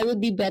do so I will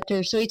be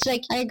better? So it's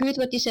like, I agree with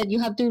what you said, you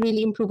have to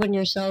really improve on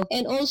yourself.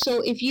 And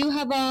also, if you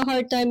have a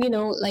hard time,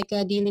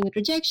 dealing with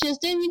rejections,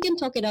 then you can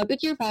talk it out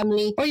with your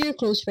family, family, or your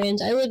close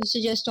friends, I would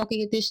suggest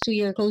talking this to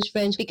your close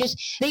friends because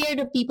they are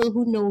the people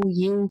who know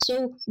you.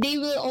 So they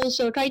will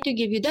also try to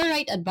give you the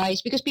right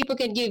advice because people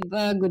can give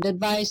good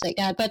advice like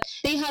that, but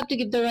they have to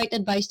give the right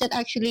advice that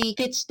actually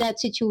fits that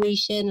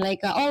situation. Like,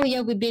 oh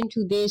yeah, we've been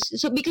through this.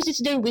 So because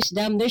it's their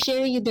wisdom, they're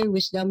sharing you their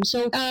wisdom.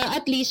 So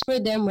at least for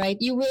them, right,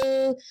 you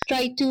will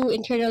try to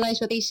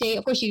internalize what they say.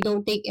 Of course, you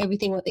don't take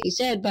everything what they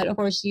said, but of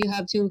course, you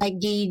have to like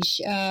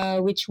gauge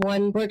which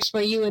one works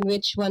for you and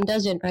which one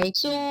doesn't, right?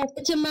 So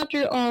it's a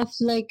matter of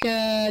like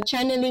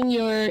channeling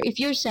your. If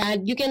you're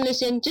sad, you can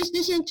just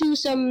listen to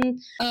some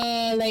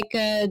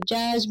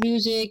jazz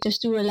music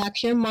just to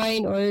relax your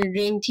mind, or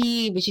drink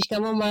tea, which is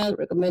chamomile.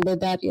 Recommended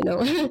that,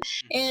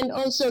 And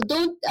also,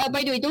 don't.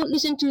 By the way, don't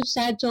listen to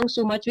sad songs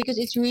so much because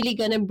it's really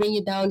gonna bring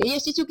you down.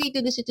 Yes, it's okay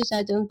to listen to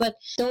sad songs, but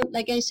don't,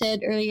 like I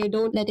said earlier,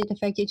 don't let it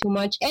affect you too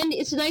much. And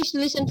it's nice to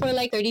listen for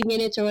like 30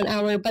 minutes or an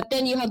hour, but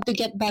then you have to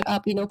get back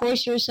up.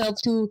 Force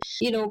yourself to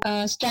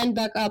stand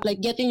back up,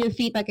 like getting your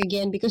feet back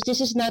again, because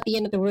this is not the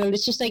end of the world.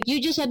 It's just like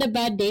you just had a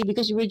bad day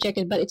because you were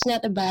rejected, but it's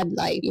not a bad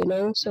life.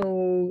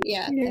 So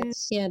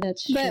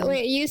that's But true.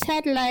 wait, you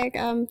said like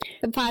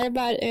the part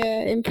about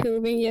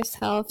improving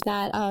yourself,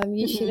 that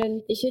you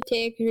should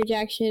take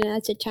rejection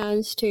as a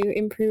chance to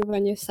improve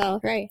on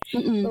yourself, right?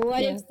 But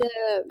what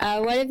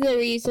if the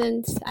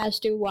reasons as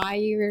to why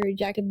you were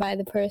rejected by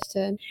the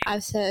person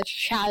are such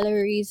shallow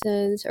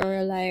reasons,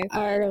 or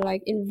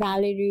like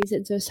invalid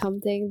reasons, or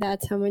something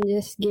that someone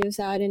just gives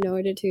out in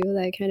order to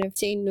like kind of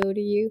say no to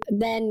you?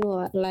 Then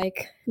what?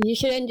 Like, you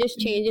shouldn't just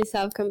change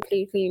yourself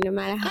completely, no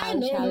matter how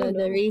shallow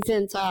the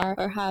reasons are,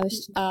 or how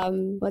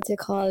what's it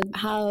called?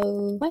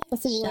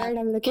 What's the word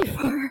I'm looking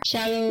for?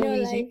 Shallow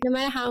reason. Like, no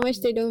matter how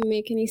much they don't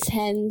make any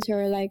sense,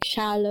 or like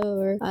shallow,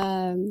 or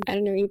I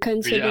don't know,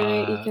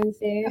 inconsiderate, you can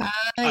say.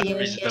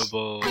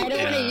 Unreasonable. I don't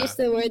want to use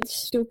the word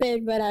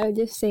stupid, but I'll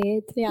just say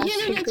it. Yeah,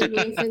 stupid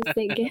reasons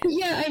they give.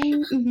 Yeah,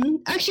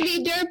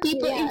 actually, there are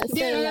people.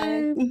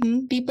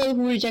 People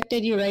who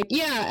rejected you, right?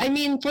 Yeah, I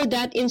mean, for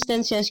that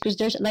instance, yes, because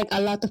there's like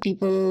a lot of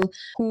people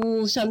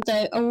who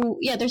sometimes. Oh,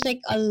 yeah, there's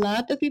like a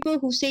lot of people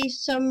who say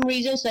some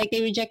reasons like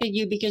they rejected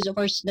you because, of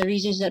course, the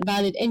reason is not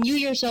valid, and you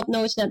yourself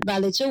know it's not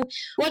valid. So,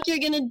 what you're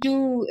gonna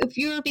do if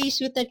you're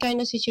faced with that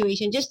kind of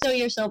situation? Just tell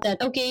yourself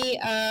that, okay,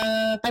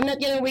 I'm not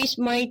gonna waste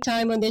my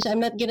time on this. I'm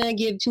not gonna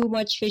give too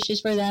much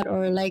fishes for that,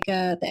 or like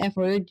the F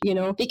word,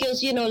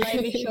 because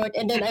life is short.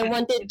 And then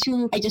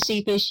I just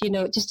say fish,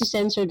 just to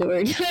censor the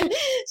word.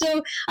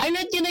 So I'm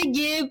not gonna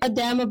give a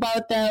damn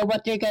about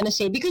what they're gonna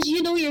say, because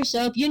you know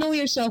yourself,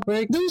 your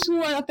self-worth. Those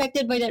who are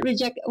affected by that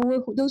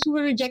those who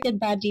were rejected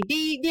badly,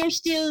 they're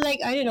still like,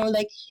 I don't know,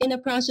 like in a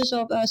process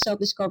of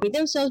self-discovery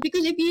themselves.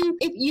 Because if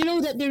you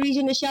know that the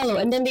reason is shallow,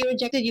 and then they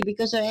rejected you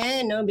because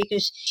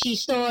because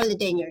she's tall and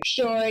then you're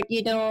short,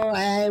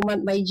 I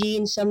want my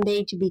jeans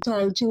someday to be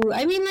tall too.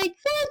 I mean, like,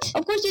 what?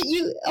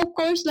 Of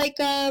course, like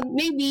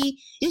maybe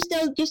just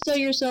tell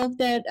yourself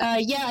that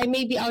I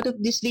may be out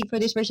of this league for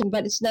this person,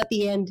 but it's not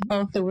the end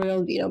of the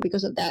world,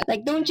 because of that.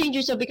 Like, don't change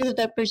yourself because of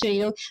that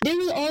person. There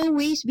will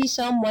always be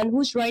someone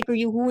who's right for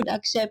you, who would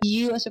accept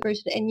you as a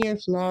person and your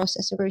flaws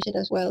as a person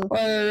as well. Or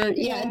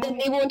and then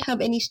they won't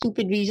have any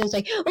stupid reasons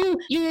like, oh,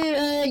 you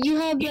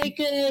have like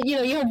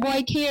you have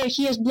white hair,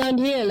 she has blonde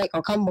hair. Like,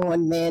 oh, come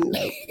on, man.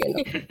 Like,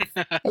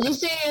 I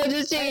just say,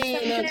 just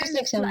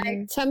example.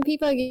 Like, some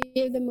people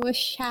give the most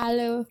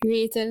shallow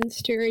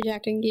reasons to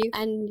rejecting you,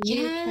 and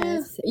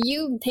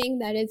you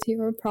think that it's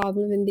your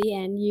problem. In the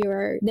end,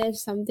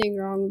 there's something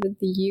wrong with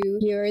you.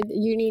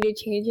 You need to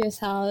change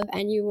yourself,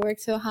 and you work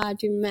so hard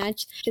to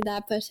match to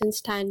that person's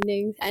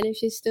standings. And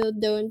if you still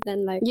don't,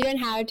 then like, you don't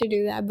have to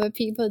do that. But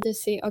people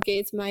just say, okay,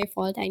 it's my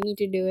fault, I need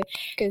to do it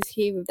because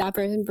that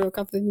person broke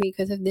up with me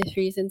because of this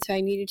reason, so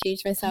I need to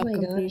change myself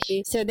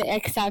completely. So they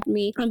accept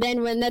me. And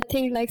then when that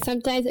thing, like,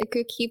 sometimes it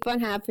could keep on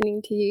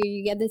happening to you,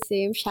 you get the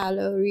same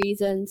shallow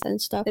reasons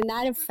and stuff, and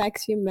that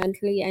affects you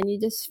mentally, and you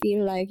just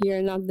feel like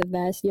you're not the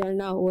best, you're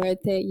not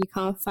worth it, you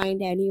can't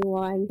find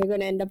anyone, you're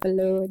gonna end up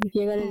alone,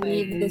 you're gonna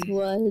leave this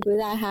world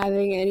without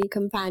having any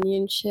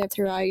companionship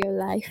throughout your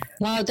life.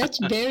 Wow, that's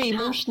very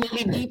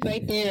emotionally deep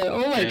right there.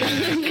 Oh my god.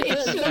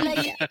 It's so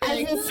like,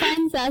 as a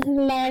sense, as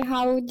like,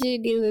 how would you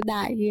deal with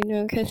that,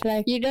 because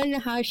like, you don't know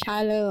how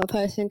shallow a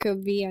person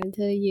could be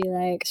until you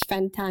like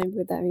spend time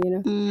with them,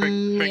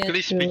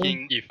 Frankly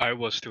speaking, if I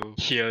was to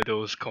hear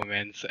those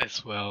comments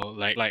as well,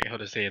 like how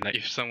to say, like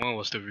if someone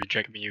was to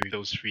reject me with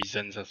those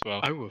reasons as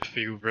well, I would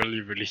feel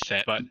really, really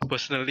sad. But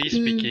personally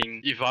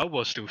speaking, if I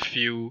was to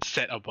feel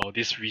sad about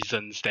these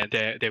reasons, then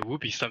there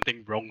would be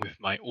something wrong with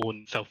my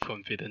own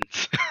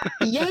self-confidence.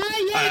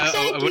 Exactly.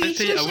 I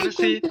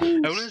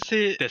wouldn't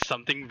say there's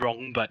something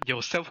wrong, but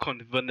your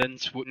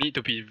self-confidence would need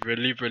to be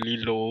really, really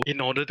low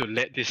in order to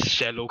let this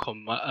shallow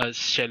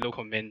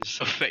comments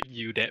affect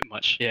you that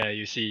much. Yeah,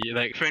 you see,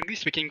 like, frankly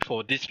speaking,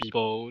 for these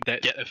people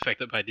that get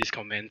affected by these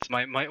comments,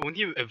 my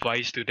only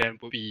advice to them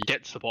would be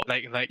get support.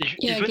 Like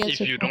if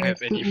you don't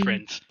have any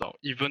friends, or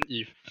even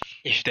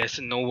if there's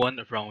no one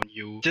around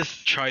you,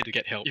 just try to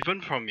get help.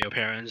 Even from your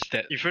parents,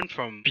 even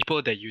from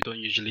people that you don't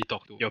usually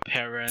talk to, your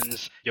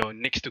parents, your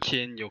next to kin,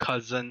 guardian, your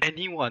cousin,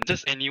 anyone,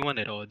 just anyone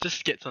at all,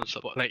 just get some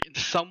support. Like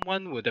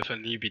someone will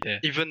definitely be there,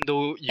 even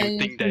though you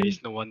think there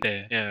is no one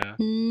there. Yeah.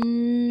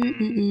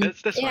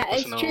 That's my Yeah,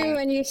 it's personal true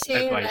when you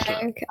say advice, lah.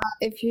 like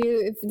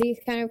if these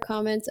kind of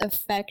comments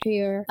affect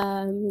your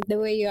the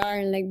way you are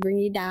and like bring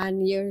you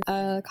down, your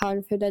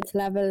confidence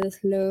level is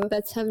low.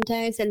 But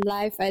sometimes in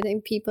life, I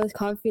think people's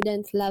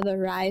confidence level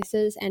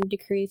rises and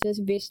decreases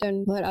based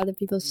on what other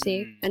people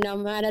say. And no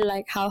matter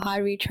like how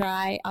hard we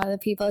try, other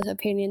people's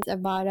opinions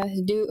about us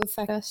do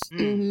affect us.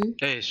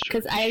 That is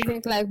true. Because I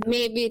think like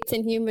maybe it's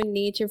in human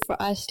nature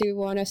for us to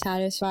want to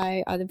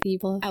satisfy other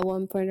people at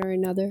one point or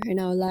another in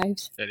our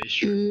lives. That is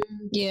true.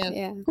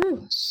 Yeah.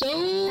 Ooh, so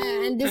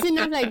And this is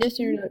not like just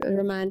in a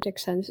romantic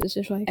sense. It's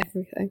just like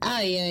everything.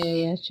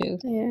 yeah, true.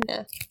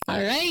 Yeah.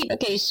 All right.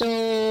 Okay,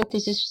 so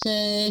this is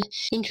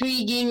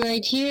intriguing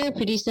right here.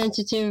 Pretty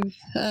sensitive.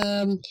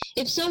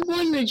 If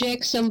someone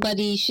rejects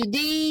somebody, should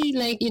they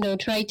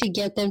try to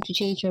get them to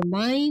change their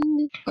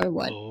mind or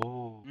what?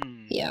 Oh.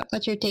 Yeah.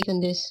 What's your take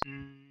on this?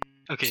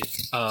 Okay,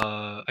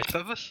 I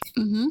start first.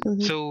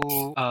 So,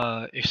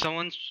 if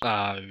someone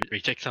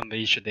rejects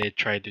somebody, should they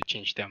try to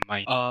change their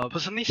mind?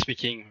 Personally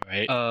speaking,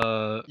 right?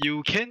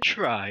 You can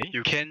try,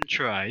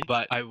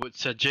 but I would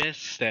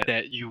suggest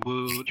that you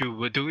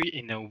will do it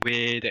in a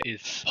way that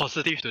is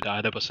positive to the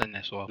other person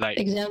as well. Like,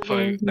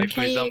 for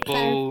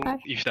example,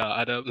 if the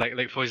other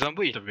like for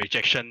example, if the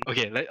rejection.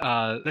 Okay,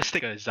 let's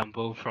take an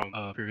example from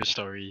a previous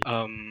story.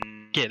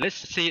 Okay, let's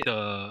say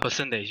the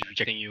person that is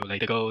rejecting you,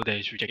 like the girl that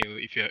is rejecting you,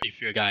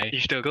 if you're a guy,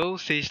 if the girl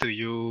says to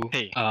you,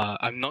 hey,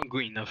 I'm not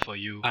good enough for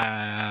you,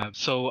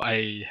 so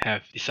I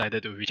have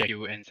decided to reject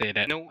you and say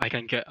that no, I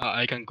can't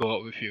go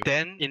out with you.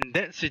 Then in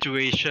that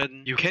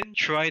situation, you can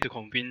try to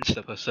convince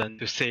the person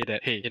to say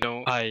that, hey,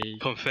 I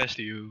confess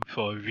to you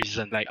for a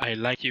reason. Like I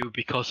like you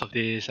because of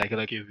this, I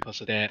like you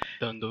because of that.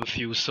 Don't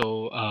feel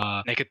so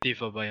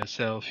negative about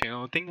yourself.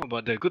 Think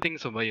about the good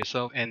things about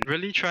yourself and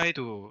really try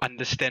to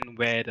understand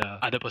where the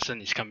other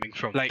person is coming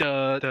from. Like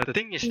the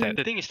thing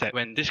is that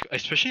when this,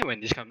 especially when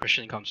this kind of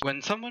question comes,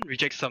 when someone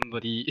rejects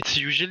somebody, it's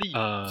usually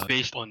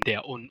based on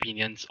their own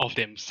opinions of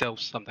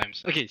themselves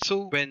sometimes. Okay,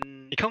 so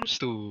when it comes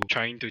to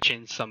trying to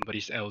change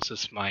somebody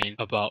else's mind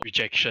about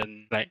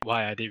rejection, like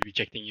why are they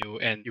rejecting you,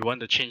 and you want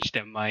to change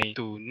their mind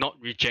to not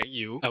reject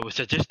you, I would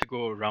suggest to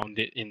go around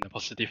it in a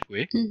positive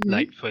way.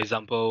 Like for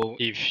example,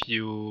 if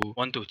you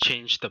want to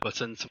change the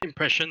person's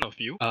impression of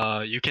you,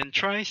 you can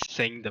try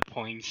saying the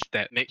points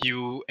that make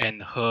you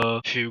and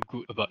her feel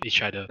good about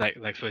each other.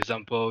 Like for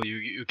example,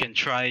 you can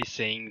try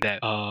saying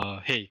that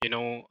hey,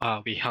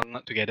 we hung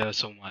out together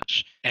so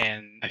much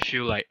and I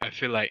feel like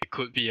it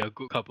could be a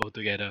good couple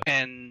together.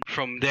 And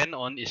from then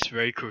on, it's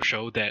very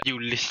crucial that you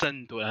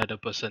listen to the other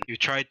person. You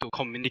try to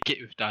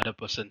communicate with the other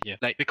person here.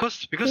 Like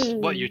because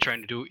what you're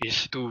trying to do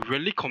is to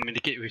really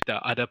communicate with the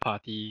other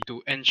party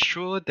to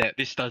ensure that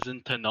this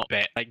doesn't turn out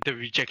bad. Like the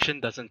rejection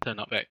doesn't turn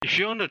out bad. If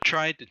you want to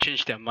try to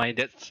change their mind,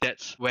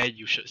 that's where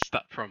you should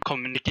start from.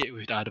 Communicate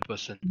with the other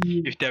person.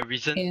 If their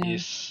reason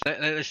is,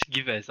 let's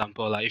give an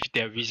example. Like if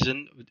their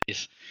reason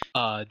is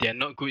they're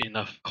not good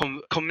enough,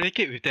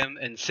 communicate with them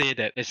and say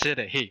that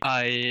hey,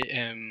 I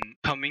am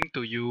coming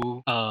to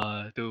you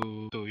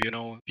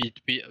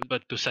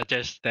to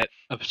suggest that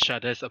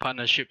a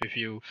partnership with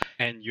you,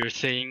 and you're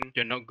saying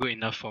you're not good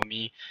enough for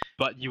me,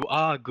 but you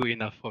are good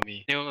enough for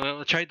me.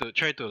 Try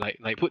to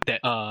like put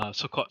that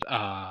so-called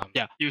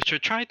you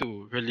should try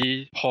to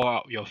really pour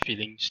out your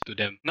feelings to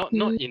them, not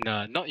in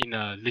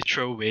a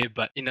literal way,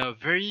 but in a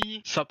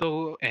very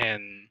subtle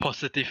and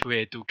positive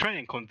way, to try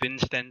and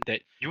convince them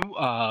that you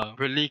are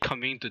really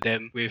coming to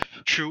them with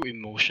true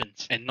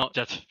emotions and not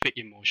just fake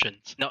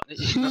emotions.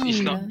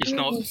 It's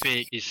not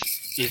fake.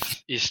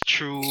 It's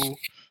true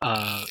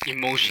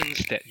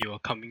emotions that you are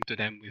coming to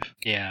them with.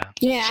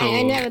 So,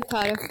 I never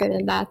thought of it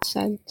in that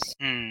sense.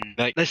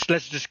 Like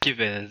let's just give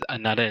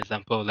another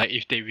example. Like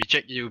if they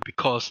reject you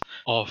because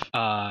of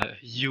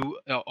you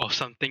or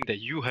something that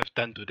you have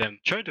done to them,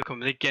 try to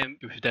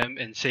communicate with them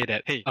and say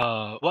that, hey,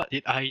 what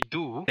did I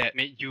do that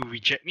made you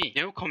reject me?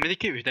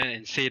 Communicate with them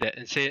and say that,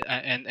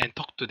 and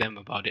talk to them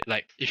about it.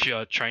 Like if you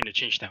are trying to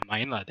change their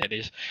mind, that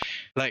is,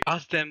 like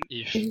ask them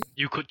if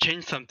you could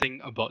change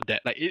something about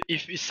that. Like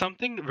if it's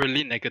something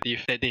really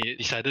negative that they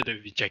decided to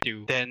reject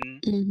you,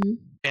 then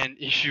and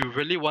if you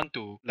really want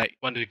to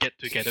get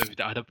together with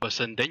the other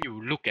person, then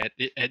you look at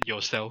it at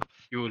yourself.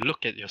 You will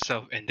look at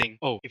yourself and think,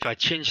 oh, if I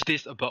change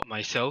this about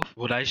myself,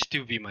 would I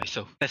still be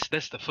myself?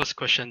 That's the first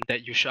question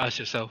that you should ask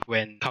yourself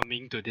when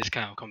coming to this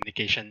kind of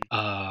communication.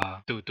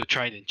 To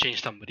try and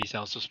change somebody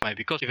else's mind,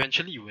 because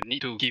eventually you will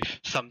need to give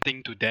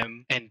something to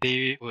them, and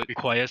they will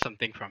require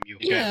something from you.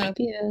 Yeah,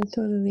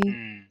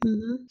 totally.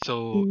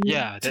 So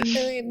that's.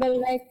 But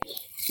like,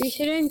 you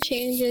shouldn't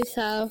change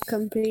yourself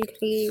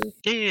completely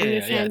Yeah, in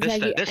the yeah. sense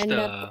that you That's end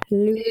the up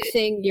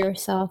losing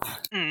yourself.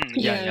 yeah,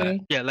 Yeah,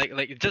 right. yeah. Like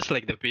just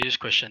like the previous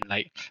question,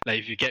 like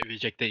if you get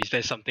rejected, is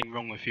there something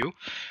wrong with you?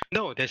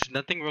 No, there's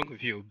nothing wrong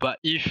with you. But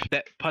if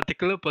that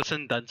particular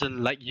person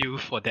doesn't like you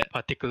for that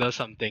particular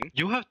something,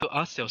 you have to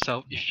ask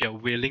yourself if you're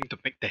willing to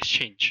make that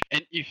change.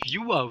 And if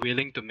you are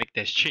willing to make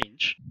that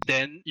change,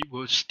 then it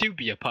will still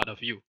be a part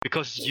of you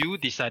because you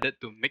decided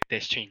to make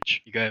that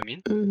change. You get what I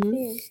mean? Mm-hmm.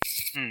 Yeah.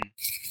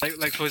 Mm.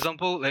 Like for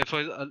example,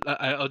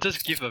 I'll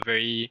just give a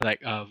very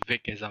like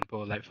vague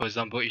example. Like for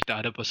example, if the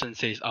other person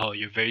says, "Oh,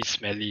 you're very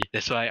smelly,"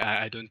 that's why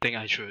I don't think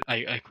I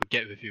could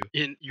get with you.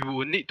 And you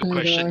will need to Oh my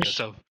question gosh.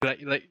 yourself.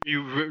 Like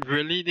you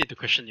really need to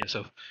question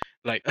yourself.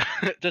 Like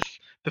just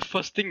the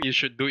first thing you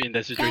should do in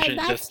that situation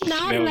is just That's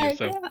not smell like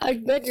yourself. a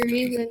good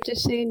reason to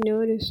say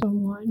no to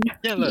someone.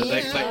 Yeah,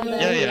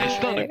 Yeah,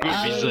 it's not a good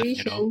reason,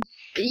 you know.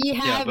 You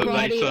Yeah, have but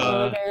like body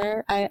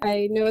odor.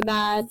 I know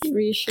that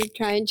we should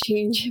try and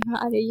change your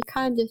body. You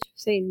can't just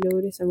say no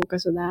to someone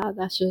because of that.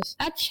 That's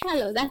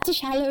shallow. That's a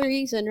shallow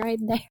reason right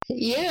there.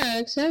 Yeah,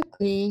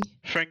 exactly.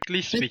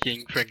 frankly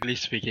speaking,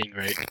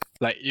 right?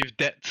 Like if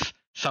that's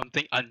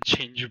something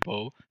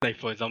unchangeable, like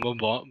for example,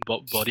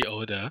 body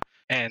odor,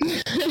 and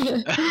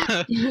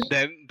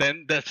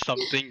then that's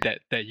something that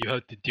you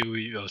have to deal with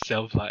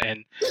yourself,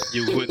 and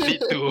you would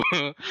need to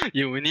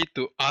you will need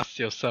to ask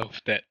yourself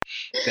that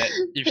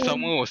if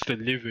someone was to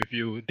live with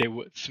you, they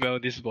would smell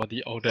this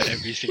body odor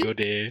every single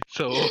day.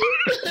 So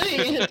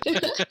Yeah,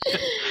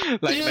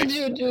 like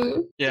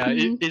true. yeah,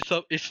 Mhm.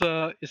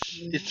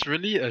 it's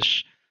really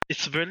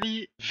it's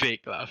really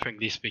vague,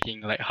 frankly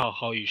speaking, like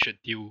how you should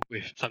deal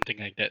with something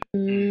like that.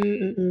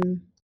 Mm-mm.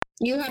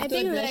 You have I to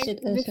think address like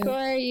it as a.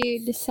 before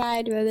you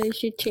decide whether you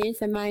should change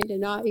their mind or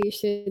not, you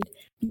should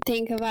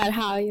think about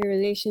how your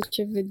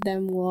relationship with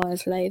them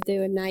was. Like if they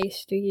were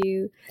nice to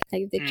you,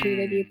 like if they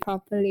treated you Mm.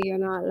 properly or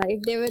not. Like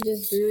if they were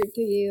just rude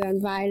to you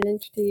and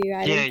violent to you,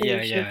 I Yeah, don't think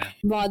yeah, you should yeah.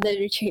 bother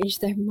to change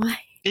their mind.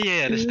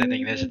 Yeah, that's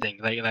the thing.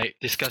 Like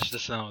discuss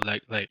this now.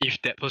 Like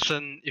if that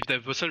person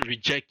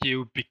reject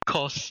you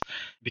because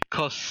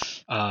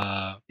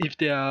if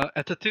their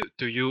attitude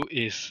to you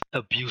is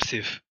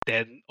abusive,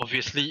 then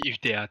obviously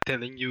if they are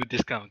telling you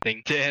this kind of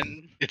thing,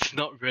 then it's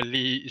not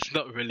really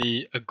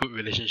a good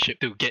relationship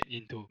to get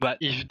into. But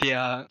if they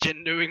are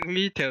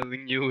genuinely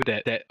telling you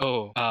that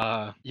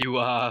you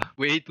are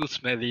way too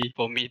smelly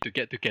for me to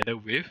get together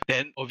with,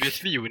 then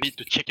obviously you will need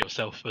to check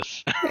yourself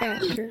first. Yeah,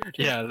 true.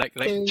 Yeah, like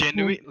True,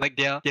 genuine, like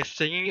they're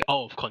saying it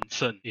out of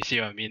concern. You see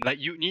what I mean? Like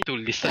you need to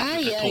listen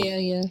to the Yeah,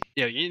 tone. yeah.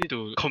 Yeah, you need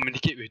to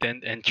communicate with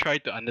them and try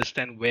to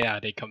understand where are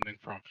they coming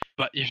from.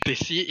 But if they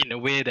see it in a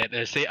way that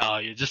they say,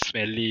 you're just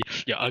smelly,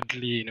 you're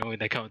ugly,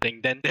 that kind of thing,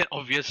 then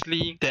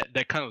obviously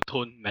that kind of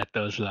tone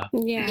matters, lah.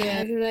 Yeah,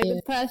 Yeah, like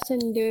the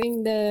person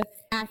doing the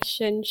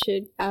action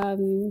should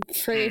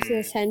phrase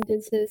the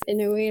sentences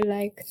in a way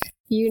like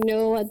you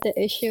know what the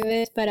issue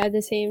is, but at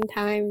the same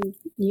time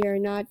you're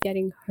not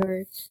getting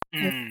hurt.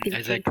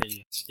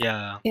 Exactly.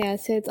 Yeah. Yeah,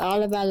 so it's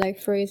all about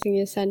like phrasing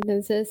your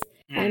sentences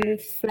and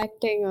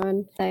reflecting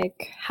on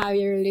like how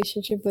your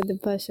relationship with the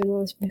person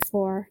was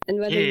before and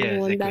whether Yeah, you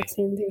want that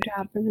exactly. same thing to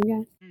happen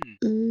again.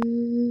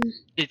 Mm.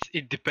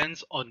 It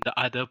depends on the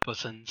other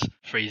person's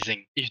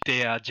phrasing. If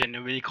they are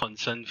genuinely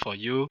concerned for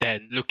you,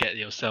 then look at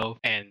yourself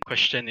and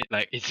question it.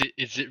 Like, is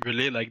it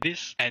really like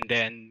this? And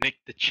then make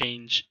the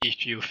change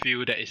if you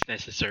feel that it's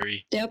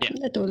necessary. Yep,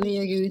 Yeah. I totally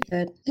agree with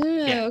that.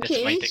 Yeah, that's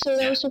my Okay, take. so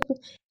that Yeah. was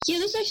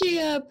that's actually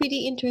a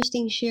pretty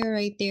interesting share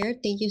right there.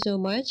 Thank you so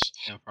much.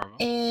 No problem.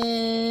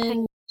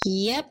 And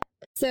yep.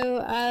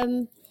 So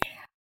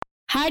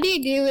how do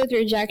you deal with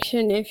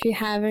rejection if you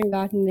haven't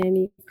gotten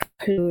any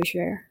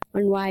closure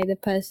on why the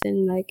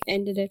person like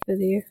ended it with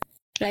you?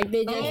 Like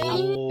they just up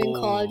and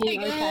called you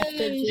or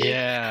texted you,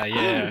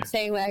 Yeah.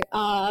 saying like,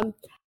 I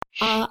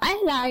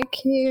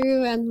like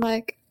you and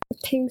like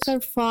things are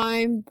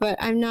fine, but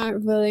I'm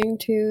not willing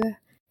to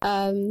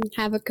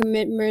have a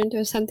commitment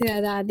or something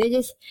like that. They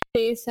just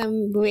say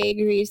some vague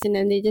reason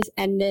and they just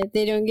end it.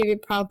 They don't give you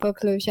proper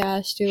closure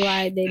as to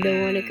why they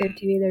don't want to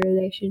continue the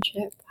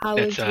relationship. How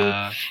would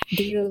That's you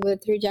deal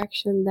with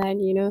rejection then,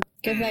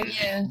 because like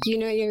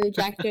you're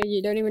rejected,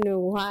 you don't even know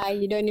why,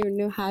 you don't even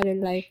know how to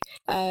like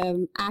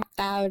act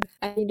out,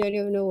 and you don't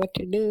even know what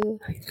to do.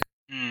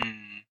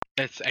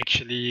 That's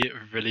actually a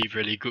really,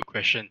 really good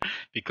question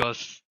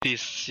because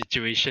this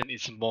situation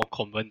is more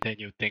common than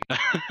you think.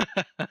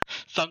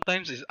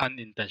 Sometimes it's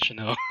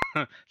unintentional,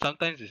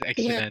 sometimes it's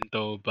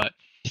accidental, but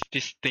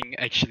this thing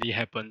actually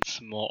happens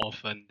more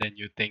often than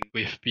you think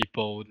with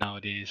people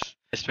nowadays,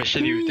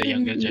 especially with the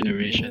younger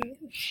generation.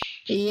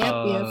 Yep.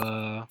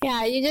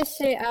 Yeah, you just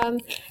say,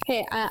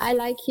 hey, I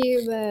like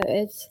you, but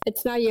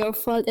it's not your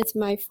fault, it's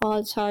my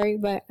fault. Sorry,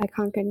 but I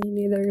can't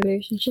continue the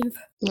relationship.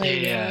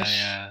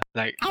 Yeah.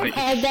 Like I've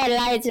heard that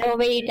line so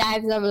many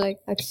times. I'm like,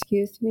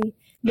 excuse me,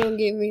 don't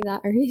give me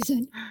that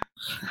reason.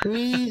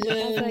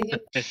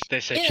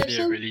 that's actually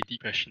a really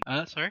deep question.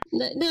 Sorry?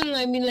 No,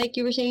 I mean like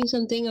you were saying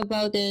something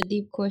about the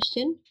deep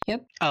question.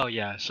 Yep. Oh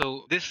yeah,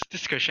 so this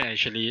question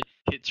actually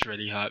hits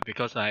really hard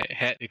because I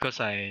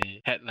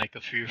had like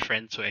a few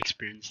friends who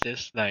experienced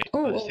this. Like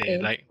how Oh, to say,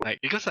 okay. like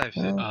because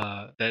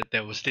Wow. that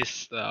there was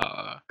this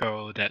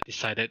girl that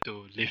decided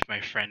to leave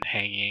my friend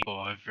hanging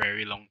for a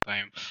very long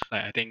time.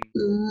 Like I think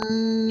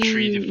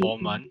 3 to 4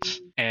 Mm. months,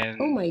 Oh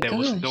and my there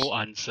was gosh. no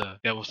answer.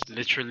 There was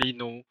literally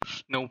no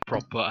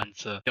proper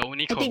answer. The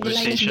only I think the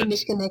line has been conversation.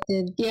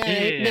 disconnected. Yeah, Yeah,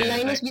 right. The yeah,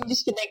 line has like been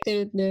disconnected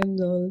with them,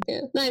 though.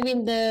 Yeah. No, I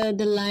mean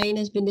the line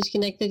has been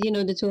disconnected. You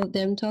know, the two of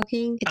them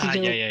talking. It's a yeah,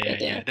 joke, yeah, yeah,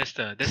 but yeah. yeah.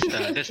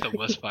 That's the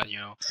worst part, you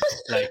know.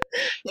 Like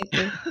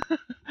Okay.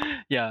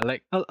 yeah,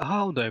 like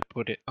how do I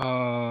put it?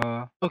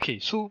 Okay,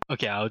 so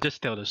okay, I'll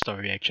just tell the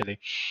story actually.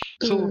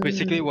 So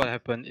basically, Mm. what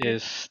happened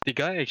is the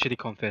guy actually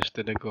confessed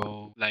to the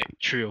girl like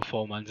 3 or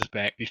 4 months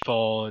back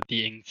before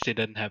the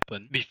incident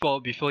happened.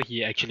 Before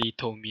he actually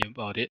told me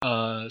about it.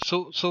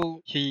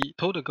 So he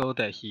told the girl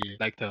that he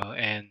liked her,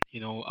 and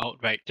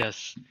outright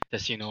just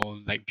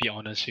like be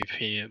honest with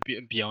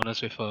be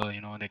honest with her,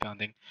 that kind of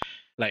thing,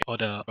 like all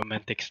the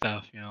romantic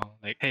stuff,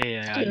 like hey,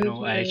 I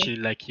Okay. actually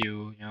like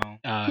you,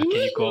 can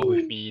you go out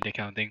with me, that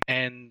kind of thing.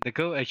 And the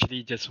girl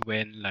actually just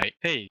went like,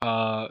 hey,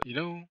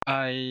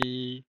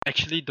 I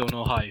actually don't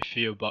know how I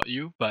feel about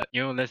you, but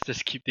let's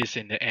just keep this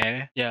in the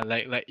air. Yeah,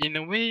 like in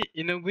a way,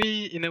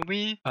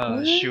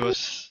 she What?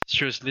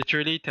 was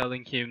literally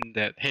telling him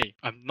that, hey,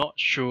 I'm not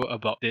sure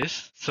about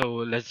this, so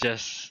let's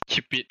just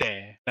keep it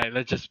there. Like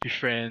let's just be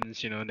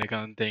friends, that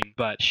kind of thing.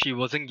 But she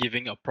wasn't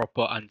giving a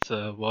proper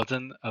answer,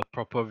 wasn't a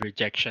proper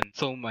rejection.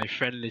 So my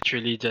friend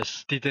literally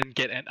just didn't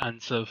get an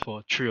answer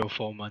for 3 or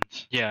 4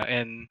 months. Yeah,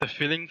 and the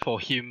feeling for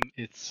him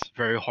is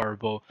very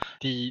horrible.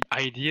 The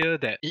idea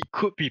that it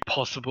could be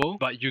possible,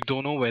 but you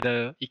don't know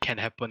whether it can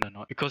happen or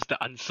not because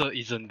the answer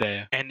isn't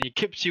there. And it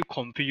keeps you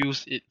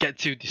confused, it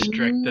gets you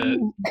distracted,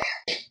 Mm.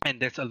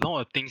 and there's a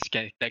lot of things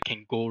that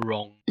can go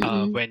wrong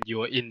Mm. when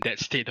you're in that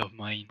state of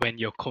mind, when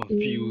you're Mm.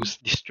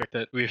 confused,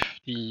 distracted with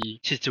the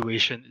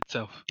situation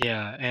itself.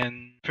 Yeah,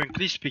 and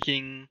frankly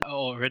speaking,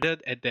 or rather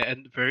at the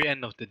very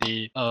end of the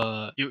day,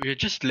 you're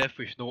just left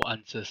with no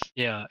answers.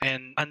 Yeah,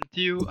 and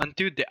until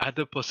the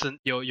other person,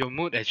 your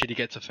mood actually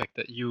gets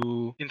affected.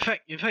 In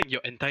fact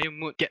your entire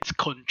mood gets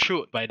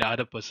controlled by the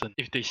other person.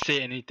 If they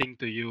say anything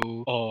to you,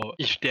 or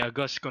if they are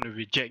just gonna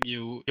reject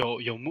you,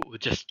 your mood will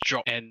just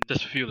drop and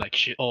just feel like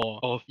shit.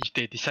 Or if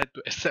they decide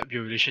to accept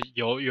your relation,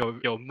 your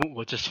mood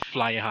will just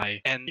fly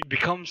high, and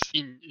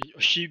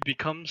she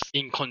becomes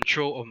in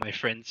control of my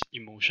friend's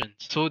emotions.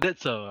 So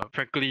that's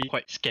frankly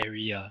quite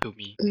scary to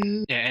me.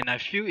 Mm. Yeah, and I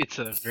feel it's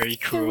a very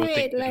So cruel thing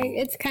wait, to like do.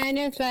 it's kind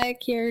of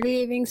like you're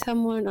leaving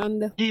someone on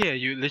the Yeah,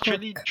 you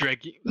literally hook,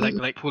 dragging Mm.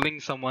 like pulling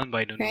someone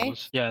by the right?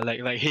 nose. Yeah, like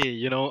hey,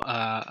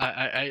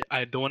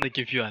 I don't want to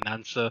give you an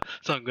answer,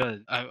 so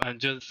I'm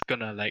just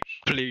gonna like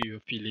play with your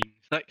feelings.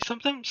 Like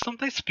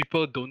sometimes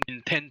people don't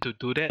intend to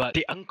do that, but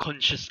they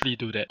unconsciously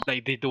do that.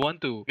 Like they don't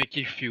want to make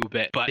you feel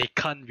bad, but they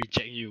can't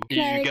reject you.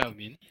 You get what I Like,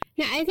 mean?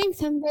 yeah, I think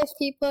sometimes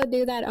people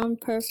do that on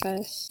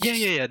purpose.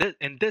 Yeah.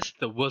 That's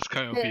the worst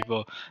kind of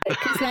people.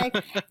 Because like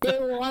they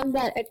want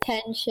that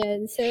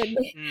attention, so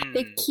they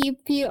Hmm.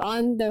 keep you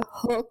on the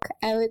hook,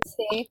 I would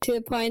say, to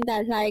the point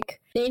that like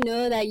they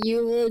know that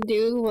you will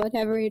do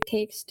whatever it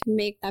takes to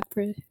make that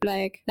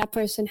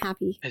person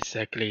happy,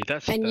 Exactly.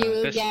 and you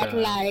will get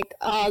like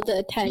all the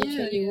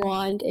attention Yeah, you yeah.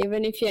 want,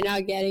 even if you're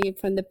not getting it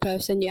from the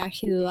person you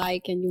actually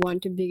like and you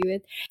want to be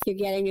with. You're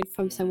getting it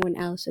from Mm. someone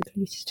else at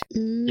least.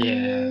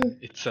 Yeah, Mm.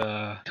 it's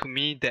to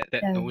me that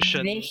The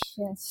notion,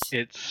 vicious.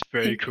 it's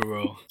very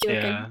cruel. Joking.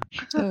 Yeah.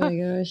 Oh my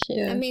gosh. I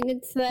Yeah. mean,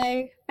 it's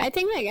like, I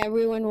think like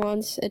everyone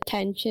wants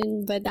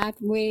attention, but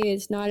that way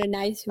is not a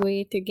nice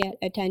way to get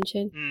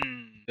attention.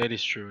 That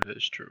is true. That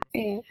is true.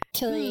 Yeah. Hmm.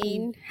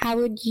 Celine, how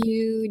would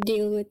you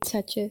deal with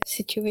such a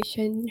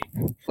situation?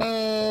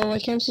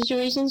 What kind of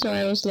situation? Sorry,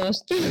 I was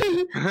lost.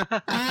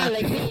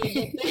 Like being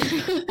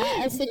rejected.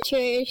 A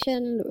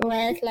situation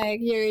where like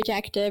you're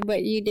rejected,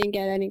 but you didn't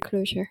get any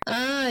closure.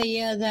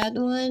 Yeah, that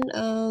one.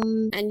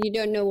 And you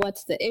don't know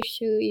what's the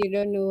issue, you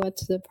don't know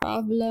what's the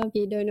problem,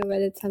 you don't know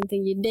whether it's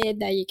something you did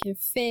that you can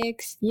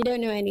fix, you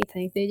don't know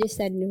anything. They just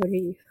said no to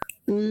you.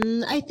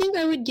 I think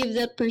I would give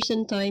that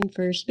person time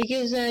first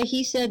because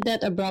he said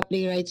that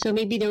abruptly, right? So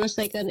maybe there was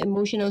like an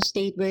emotional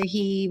state where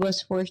he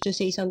was forced to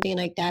say something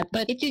like that.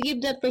 But if you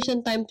give that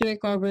person time to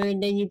recover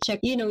and then you check,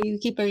 you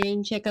keep a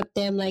rain check up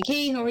them like,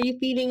 hey, how are you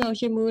feeling?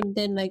 How's your mood?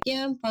 Then like,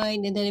 yeah, I'm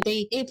fine. And then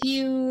if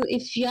you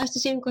ask the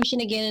same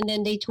question again and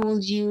then they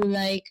told you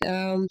like,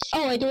 oh,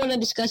 I don't want to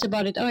discuss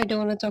about it. Oh, I don't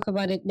want to talk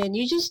about it. Then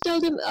you just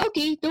tell them,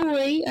 okay, don't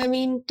worry. I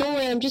mean, don't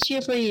worry. I'm just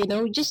here for you.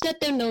 Just let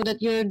them know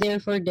that you're there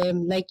for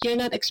them. Like you're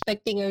not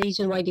expecting a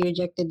reason why they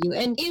rejected you.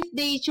 And if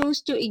they chose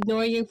to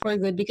ignore you for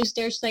good, because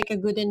there's like a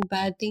good and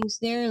bad things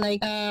there.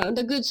 Like on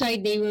the good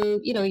side, they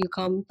will,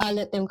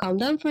 let them calm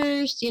down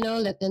first.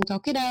 Let them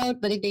talk it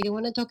out. But if they don't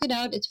want to talk it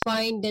out, it's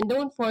fine. Then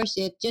don't force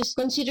it. Just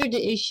consider the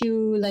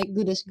issue like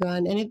good as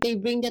gone. And if they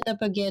bring that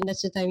up again,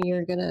 that's the time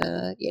you're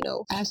gonna,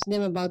 ask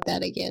them about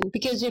that again.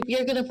 Because if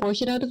you're gonna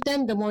force it out of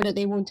them, the more that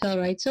they won't tell,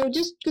 right? So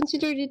just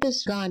consider it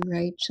as gone,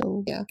 right?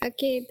 So yeah.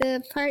 Okay,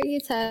 the part you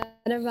said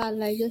about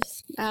like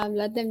just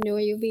let them know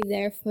you'll be be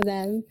there for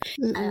them.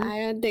 Mm-mm. I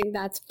don't think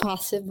that's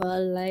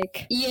possible.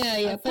 Like,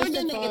 Yeah, for first the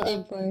of all,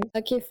 negative part.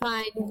 okay,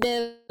 fine.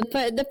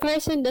 The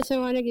person doesn't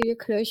want to give you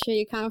closure.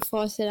 You can't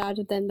force it out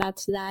of them.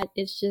 That's that.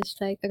 It's just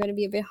like gonna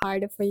be a bit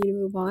harder for you to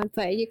move on.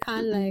 But you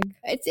can't like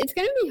it's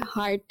gonna be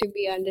hard to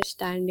be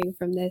understanding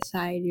from their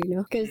side, you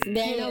know, because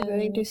they're not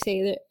willing to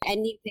say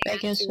anything I as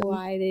guess to so.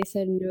 why they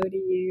said no to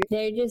you.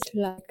 They're just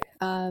like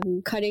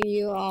cutting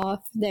you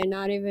off. They're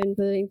not even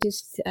willing to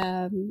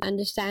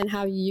understand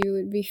how you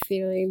would be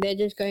feeling. They're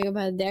just going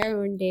about their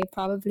own day,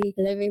 probably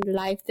living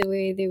life the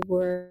way they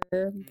were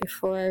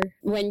before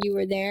when you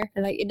were there.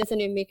 Like, it doesn't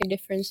even make a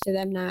difference to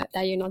them now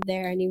that you're not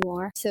there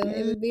anymore. So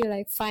it would be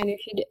like fine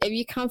if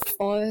you can't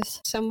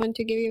force someone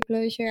to give you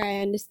closure.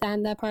 I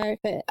understand that part,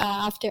 but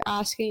after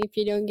asking, if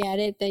you don't get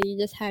it, then you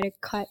just had to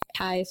cut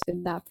ties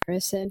with that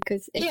person.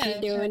 Because if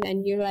you don't,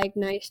 and you're like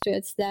nice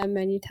towards them,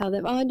 and you tell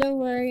them, "Oh, don't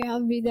worry,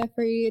 I'll be there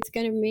for you," it's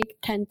gonna make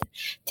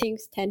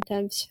things 10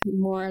 times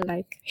more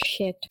like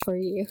shit for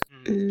you.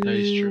 That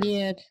is true.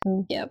 Yeah,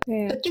 true. Yep.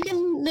 Yeah. But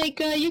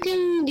you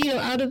can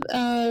out of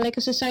like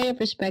a societal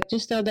perspective,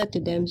 just tell that to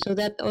them so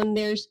that on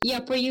theirs,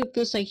 for you it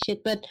feels like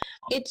shit, but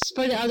it's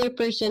for the other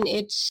person,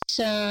 it's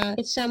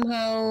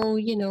somehow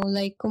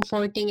like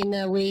comforting in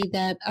a way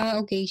that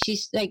okay,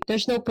 she's like,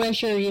 there's no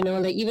pressure,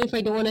 like even if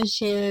I don't want to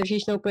share,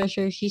 she's no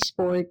pressure, she's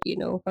sport,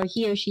 or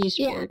he or she is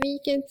sport. Yeah, you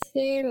can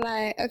say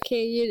like,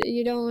 okay,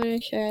 you don't want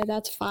to share,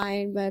 that's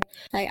fine, but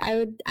like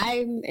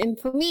and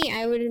for me,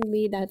 I wouldn't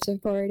be that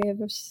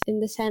supportive in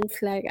the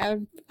sense like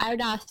I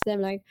would ask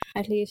them like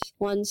at least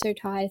once or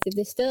twice. If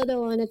they still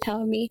don't want to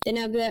tell me, then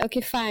I'll be like,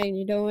 okay, fine,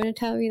 you don't want to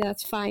tell me,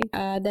 that's fine.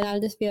 Then I'll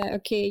just be like,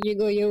 okay, you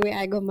go your way,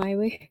 I go my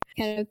way,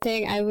 kind of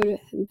thing.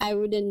 I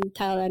wouldn't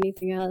tell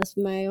anything else.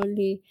 My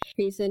only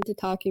reason to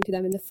talking to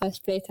them in the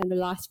first place and the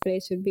last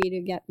place would be to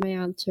get my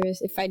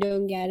answers. If I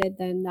don't get it,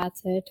 then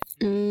that's it.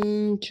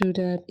 True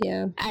that.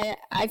 Yeah.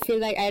 I feel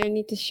like I don't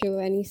need to show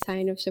any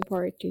sign of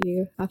support to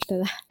you after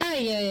that.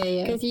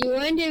 Yeah. Because you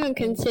won't even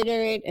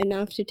consider it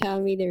enough to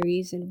tell me the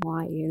reason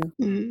why,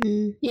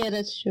 Yeah,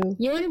 that's true.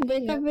 You want to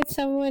break up with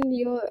someone,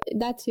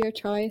 that's your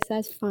choice.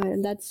 That's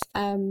fine. That's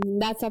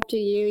up to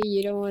you.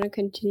 You don't want to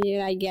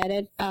continue. I get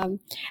it.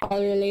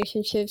 All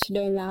relationships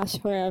don't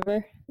last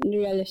forever. The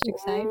realistic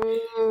side,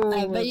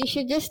 but you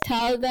should just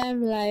tell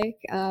them like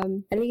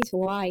at least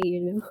why,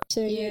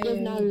 so you're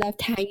just not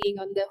left hanging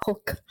on the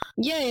hook.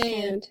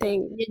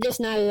 Thing. You're just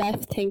not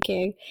left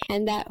thinking,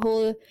 and that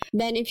whole,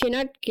 then if you're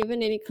not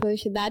given any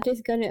closure, that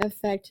is going to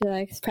affect your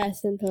like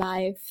present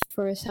life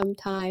for some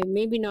time,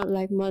 maybe not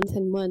like months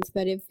and months,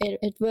 but if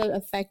it will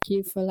affect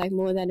you for like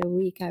more than a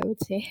week, I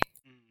would say.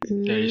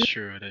 That is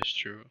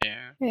true.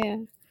 Yeah.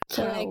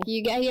 So like,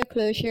 you get your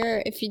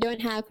closure. If you don't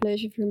have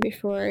closure from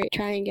before,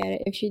 try and get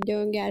it. If you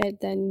don't get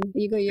it, then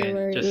you go your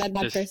way. Let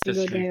that person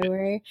go their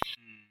way.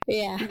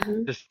 Yeah.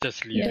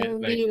 Just leave it. Don't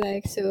be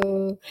like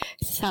so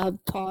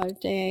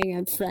supporting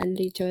and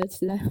friendly towards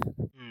them.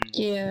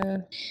 Yeah.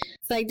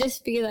 Like,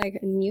 just be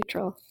like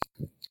neutral.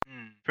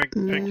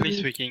 Frankly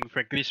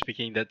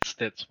speaking,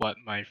 that's what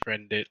my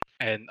friend did,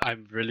 and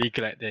I'm really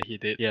glad that he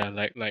did. Yeah,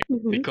 like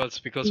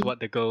because what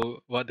the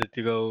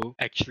girl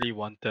actually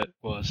wanted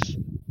was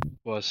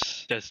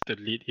just to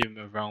lead him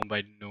around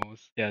by the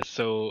nose. Yeah,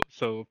 so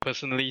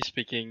personally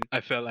speaking, I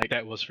felt like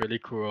that was really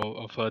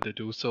cruel of her to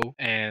do so,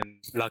 and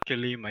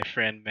luckily my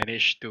friend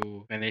managed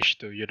to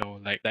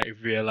like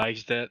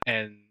realize that,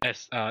 and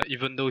as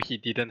even though he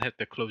didn't have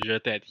the closure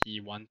that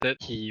he wanted,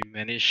 he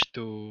managed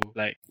to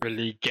like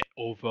really get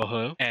over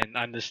her and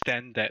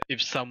understand that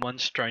if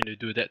someone's trying to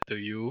do that to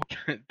you,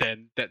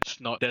 then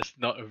that's not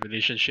a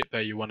relationship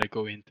that you want to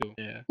go into.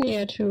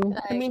 Yeah, true.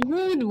 I mean,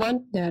 who would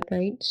want that,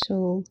 right?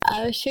 So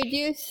should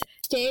you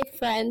stay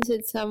friends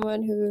with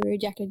someone who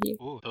rejected you?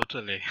 Oh,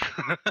 totally.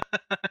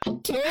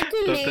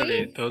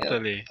 Totally.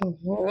 Totally.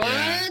 what?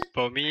 Yeah.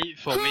 For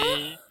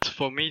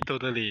me,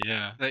 totally.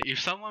 Yeah. Like, if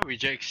someone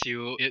rejects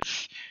you,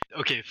 it's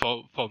okay.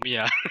 For me,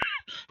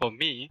 for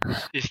me,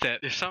 is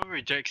that if someone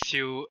rejects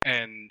you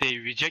and they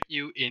reject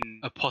you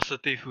in a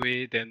positive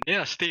way, then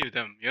stay with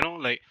them.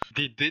 Like,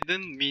 they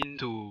didn't mean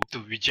to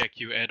reject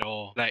you at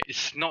all. Like,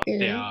 it's not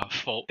their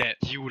fault that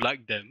you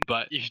like them.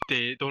 But if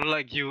they don't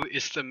like you,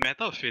 it's a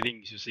matter of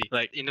feelings. You see,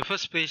 like, in the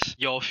first place,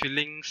 your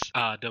feelings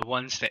are the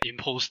ones that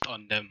imposed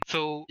on them.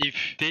 So if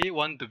they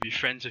want to be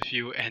friends with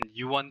you and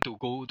you want to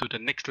go to the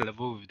next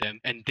level with them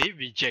and they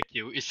reject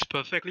you, it's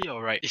perfectly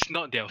alright. It's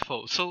not their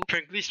fault. So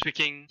frankly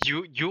speaking,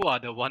 you are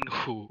the one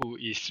who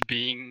is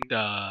being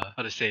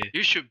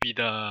you should be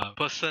the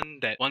person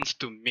that wants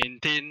to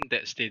maintain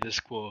that status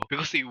quo,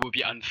 because it would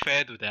be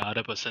unfair to the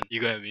other person.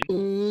 You get what I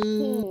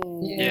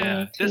mean?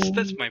 Yeah, that's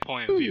true. my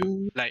point of view.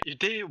 Hmm. Like if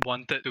they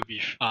wanted to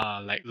be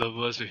like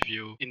lovers with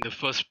you in the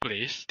first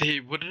place, they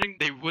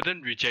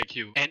wouldn't reject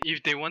you. And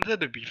if they wanted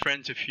to be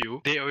friends with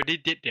you, they already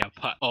did their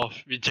part of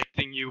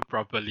rejecting you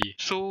properly.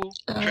 So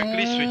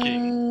frankly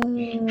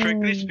speaking,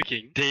 frankly Ah.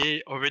 speaking,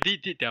 they already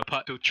did their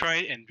part to try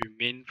and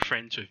remain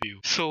friends with you.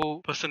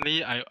 So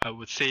personally, I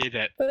would say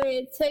that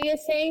Wait, so you're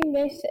saying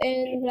this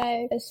in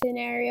like a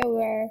scenario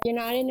where you're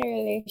not in a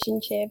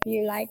relationship,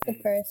 you like the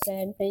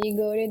person, and you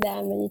go to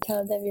them and you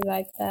tell them you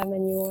like them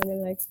and you want to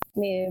like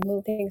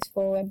move things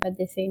forward, but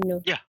they say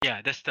no.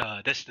 yeah, that's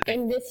the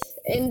thing.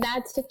 In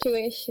that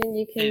situation,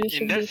 you In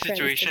should that be friends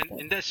with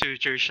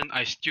situation, them.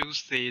 I still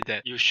say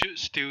that you should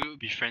still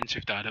be friends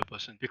with the other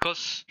person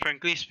because,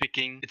 frankly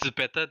speaking, it's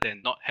better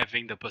than not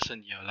having the person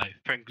in your life.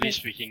 Frankly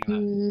speaking,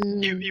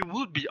 it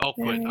would be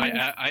awkward.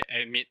 I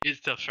admit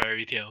it's a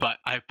fairy tale, but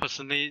I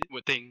personally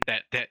would think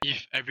that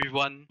if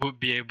everyone would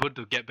be able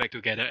to get back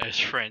together as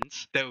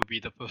friends, that would be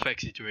the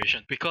perfect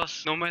situation.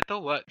 Because no matter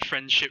what,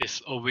 friendship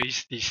is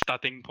always the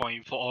starting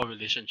point for all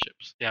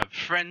relationships. Yeah,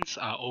 friends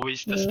are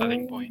always the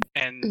starting point,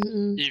 and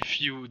Mm-mm.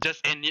 if you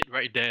just end it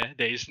right there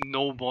is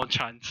no more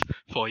chance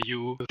for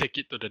you to take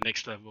it to the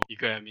next level. You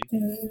get what I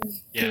mean?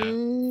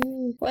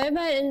 Yeah. What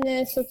about in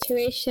the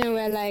situation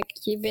where like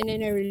you've been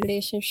in a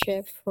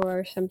relationship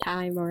for some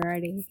time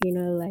already,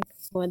 like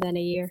more than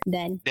a year?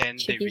 Then Then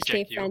they should you stay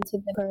reject you. friends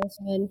with the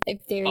person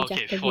if they Okay,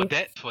 rejected for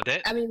you?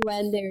 that, I mean,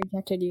 when they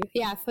rejected you.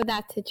 Yeah, for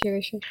that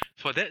situation.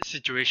 for that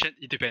situation,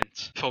 it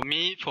depends. For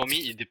me,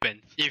 it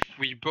depends. If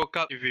we broke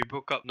up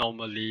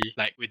normally,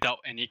 like without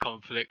any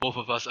conflict, both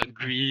of us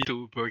agree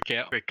to break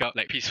up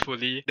like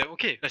peacefully, then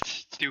okay,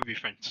 let's still be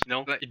friends.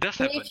 Like it does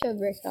happen. Mutual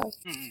breakup.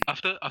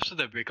 After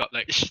the breakup,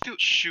 like it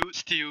should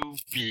still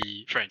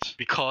be friends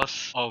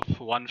because of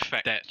one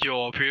fact that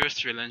your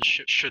previous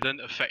relationship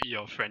shouldn't affect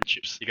your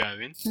friendships. You get what I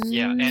mean?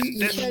 Yeah, and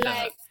that's So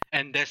like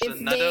there's if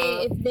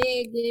another.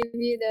 they gave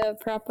you the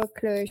proper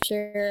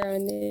closure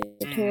and they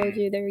told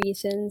you the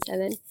reasons and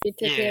then you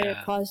took it in a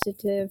Yeah.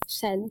 positive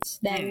sense,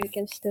 then you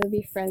can still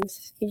be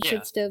friends. You Yeah.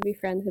 should still be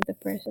friends with the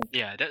person.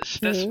 Yeah,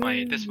 that's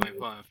my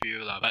point of view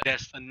lah. But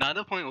there's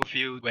another point of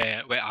view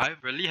where I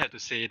really have to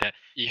say that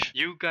if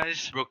you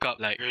guys broke up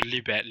like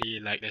really badly,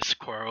 like there's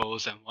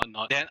quarrels and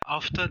whatnot, then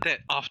after that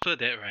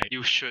right,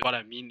 you should. What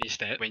I mean is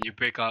that when you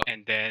break up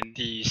and then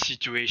the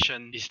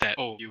situation is that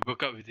you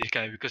broke up with this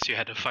guy because you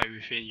had a fight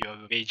with him, you have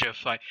a major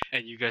fight,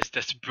 and you guys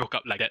just broke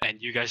up like that,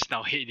 and you guys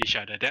now hate each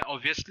other, then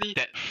obviously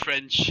that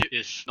friendship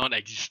is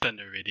non-existent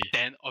already.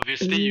 Then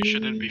obviously you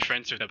shouldn't be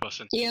friends with that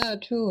person. Yeah,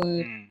 true.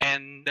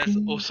 And there's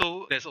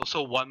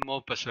also one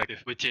more perspective,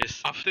 which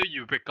is after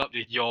you break up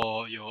with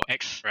your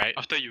ex, right?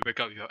 After you break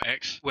up with your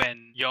ex,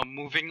 when you're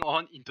moving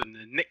on into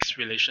the next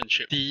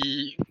relationship,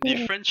 the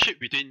friendship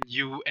between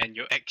you and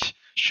your ex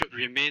should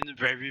remain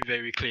very,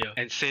 very clear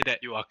and say that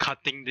you are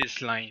cutting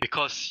this line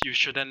because you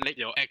shouldn't let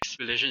your ex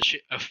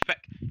relationship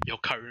affect your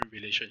current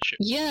relationship.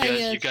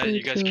 Yeah, you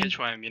guys true. catch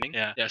what I'm meaning?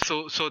 Yeah.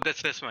 So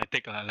that's my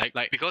take lah.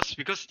 Like because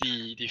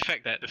the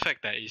fact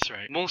that is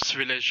right, most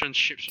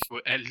relationships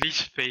will at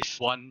least face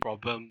one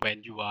problem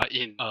when you are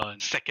in a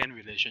second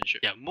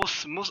relationship. Yeah,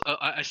 most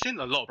I've seen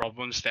a lot of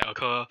problems that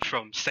occur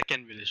from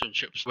second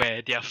relationships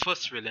where their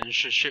first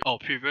relationship or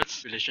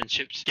previous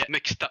relationships get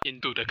mixed up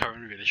into the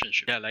current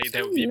relationship. Yeah, like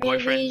there will be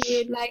boyfriends. Maybe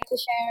you'd like to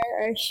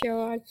share a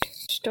short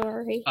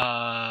story.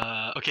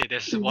 Okay,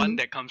 there's one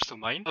that comes to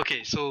mind.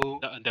 Okay, so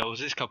there was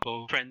this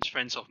couple,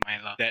 friends of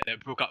mine lah, that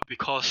broke up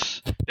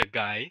because the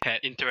guy had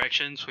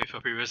interactions with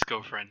a previous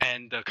girlfriend,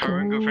 and the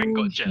current girlfriend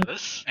got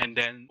jealous, and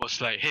then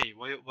was like, hey,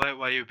 why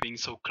are you being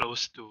so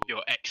close to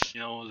your ex?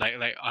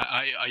 Like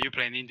are you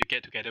planning to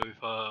get together with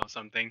her or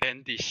something?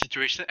 Then the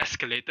situation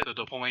escalated to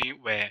the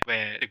point where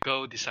the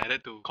girl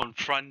decided to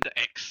confront the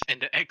ex,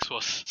 and the ex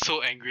was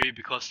so angry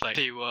because like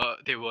they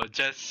were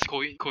just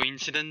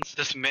coincidence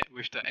just met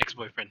with the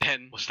ex-boyfriend,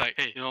 then was like,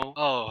 hey, how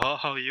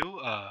are you?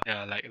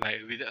 Yeah,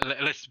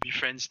 let's be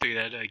friends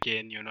together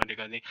again, they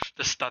kind of thing.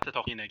 Just started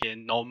talking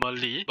again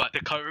normally, but the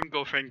current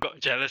girlfriend got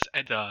jealous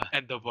at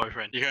the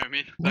boyfriend. You know what I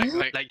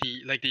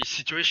mean? Like the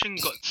situation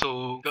got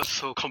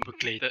so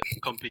complicated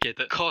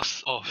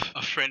because of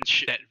a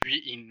friendship that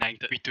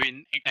reignited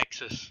between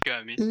exes. You know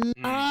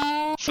what I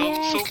mean?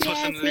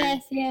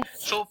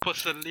 So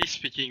personally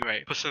speaking,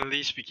 right?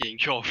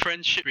 Your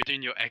friendship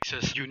between your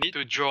exes, you need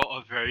to draw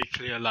a very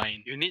clear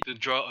line. You need to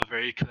draw a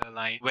very clear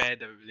line where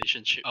the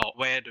relationship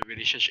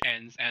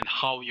ends and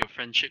how your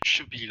friendship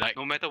should be like.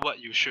 No matter what,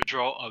 you should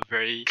draw a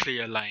very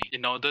clear line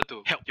in order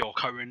to help your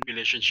current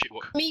relationship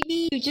work.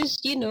 Maybe you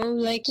just,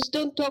 just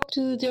don't talk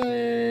to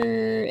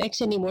your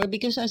ex anymore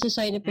because as a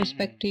sign of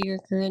respect to your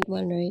current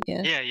one, right?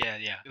 Yeah.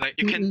 Yeah. Like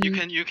you can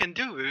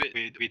deal with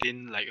it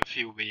within like a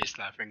few ways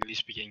lah, frankly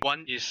speaking.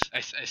 One is,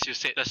 as as you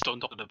said, just don't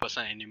talk to the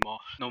person anymore.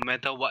 No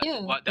matter what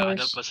Yeah, what of the other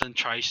course. person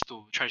tries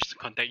to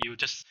contact you,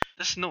 just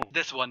no.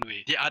 That's one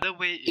way. The other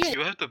way is Yeah.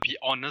 you have to be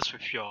honest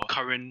with your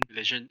current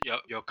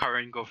your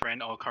current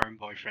girlfriend or current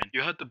boyfriend.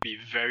 You have to be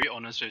very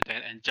honest with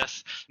them and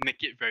just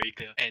make it very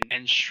clear and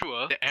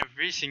ensure that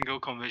every single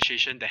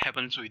conversation that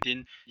happens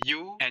within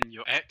you and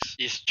your ex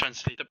is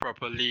translated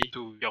properly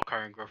to your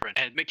current girlfriend,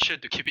 and make sure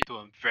to keep it to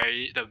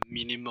the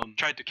minimum.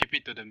 Try to keep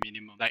it to the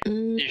minimum. Like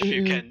if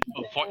you can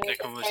avoid that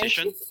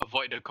conversation,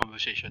 avoid the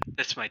conversation.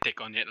 That's my take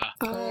on it lah.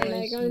 Or I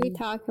like only see.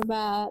 talk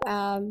about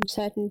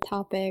certain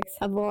topics,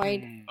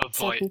 avoid Avoid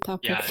certain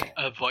topics.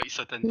 avoid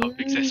certain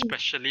topics, Mm.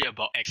 especially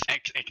about ex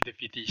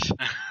activities.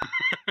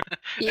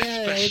 Yeah,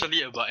 right.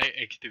 Especially about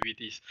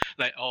activities.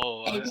 Like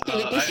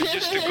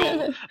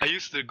Activities. I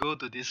used to go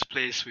to this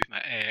place with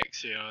my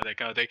ex, that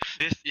kind of thing.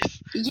 This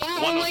is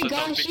Yeah, one oh of my the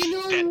gosh, topics you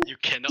know. that you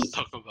cannot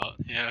talk about.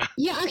 Yeah.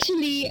 Yeah,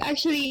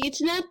 actually,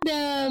 it's not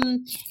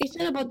it's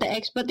not about the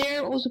ex, but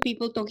there are also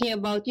people talking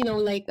about,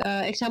 like,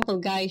 example,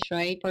 guys,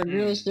 right, or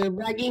girls. They're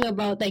bragging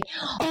about, like,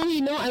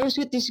 oh, I was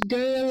with this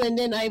girl, and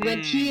then I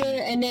went here,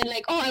 and then,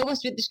 like, oh, I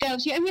was with this guy. I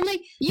was here. I mean,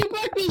 like, you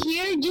brought me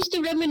here just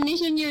to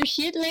reminisce on your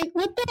shit. Like,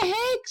 what the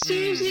heck?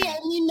 Seriously, I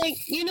mean, like,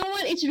 you know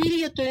what? It's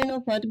really a turn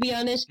off. To be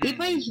honest, if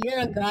I hear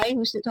a guy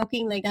who's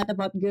talking like that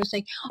about girls,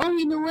 like, oh,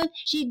 you know what?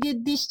 She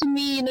did this to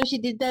me. She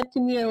did that to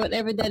me, or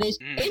whatever that is.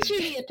 It's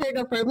really a turn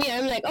off for me.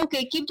 I'm like,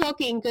 okay, keep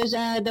talking, because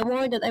the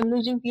more that I'm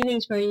losing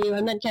feelings for you,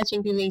 I'm not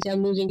catching feelings,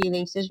 I'm losing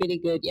feelings. That's really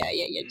good. Yeah.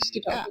 Just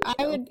keep talking.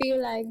 I would be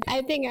like,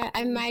 I think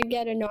I might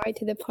get annoyed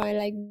to the point,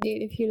 like,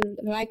 dude, if you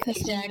like her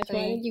so much,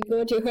 why don't you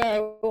go to her?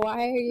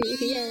 Why are you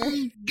here?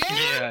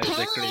 Yeah,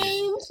 exactly.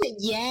 Points.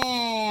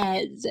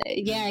 Yes.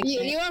 Yeah,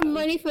 exactly. You want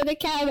money for the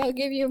cab? I'll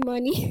give you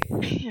money.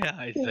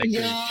 Yeah, exactly.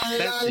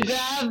 Yeah,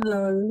 grab,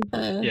 lol.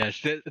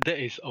 Yes, that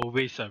is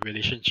always a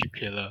relationship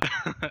killer.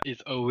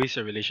 It's always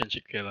a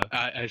relationship killer.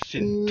 I've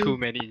seen too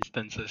many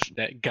instances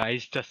that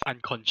guys just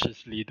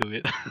unconsciously do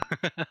it.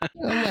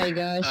 Oh my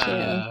gosh,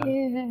 yeah.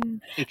 Yeah.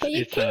 But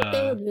you It's think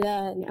they would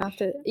learn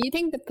after? You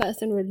think the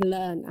person would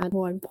learn at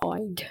one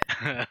point?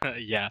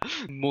 yeah,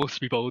 most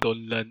people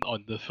don't learn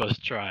on the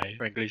first try,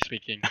 frankly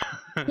speaking.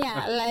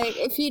 Yeah, like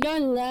if you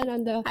don't learn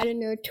on the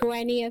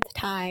 20th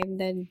time,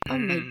 then oh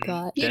my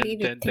god, you need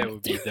to then that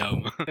would be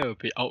dumb. That would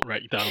be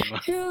outright dumb.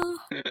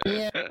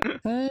 Yeah.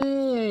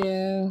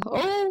 Yeah.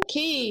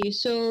 Okay,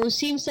 so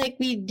seems like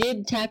we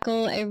did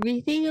tackle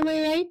everything. Am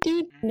I right,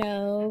 dude?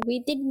 No, we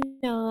did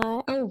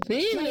not. Oh,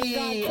 really?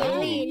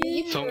 Celine,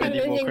 you So keep on many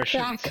more losing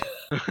questions. track.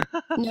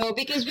 No,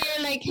 because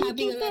we're like You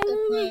having a keep lot on of.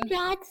 losing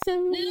track,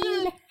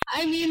 Celine.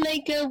 I mean,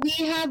 like, we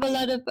have a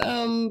lot of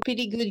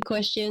pretty good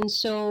questions.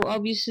 So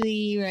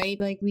obviously, right,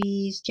 like,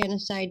 we kind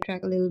of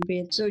sidetrack a little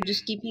bit. So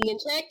just keeping in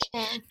check.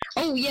 Yeah.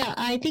 Oh yeah,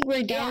 I think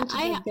we're down to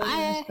I- the very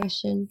last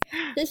question.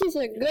 This is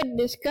a good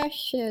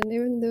discussion,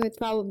 even though it's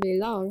probably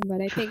long,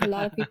 but I think a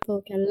lot of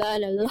people can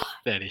learn a lot.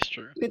 That is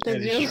true. With the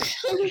That is jokes.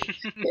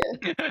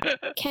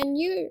 true. Can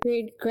you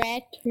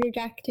regret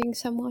rejecting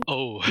someone?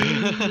 Oh.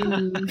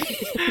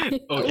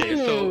 Mm. Okay,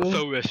 Ooh.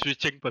 so we're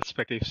switching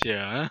perspectives here.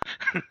 Huh?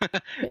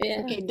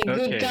 Yeah. Okay, the good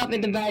Okay. cop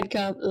and the bad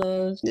cop.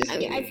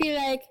 I feel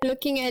like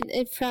looking at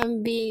it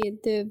from the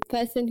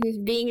person who's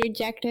being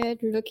rejected,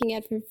 looking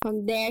at it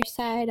from their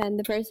side, and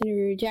the person who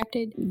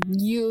rejected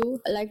you,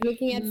 like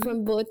looking at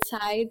from both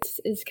sides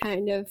is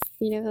kind of,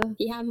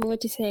 you have more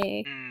to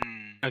say.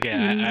 Okay,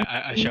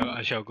 I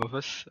shall go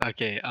first.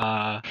 Okay,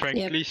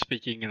 frankly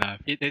speaking,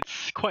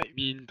 it's quite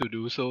mean to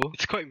do so.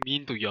 It's quite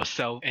mean to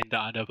yourself and the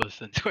other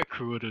person. It's quite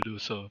cruel to do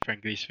so,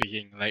 frankly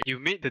speaking. Like, you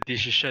made the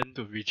decision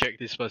to reject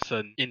this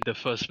person in the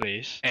first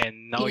place,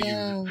 and now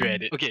you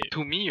regret it. Okay,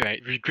 to me,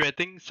 right,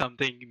 regretting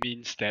something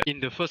means that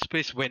in the first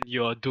place, when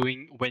you're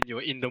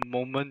in the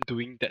moment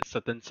doing that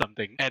certain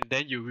something, and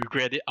then you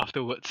regret it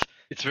afterwards,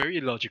 it's very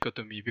illogical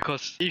to me,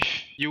 because if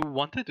you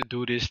wanted to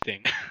do this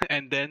thing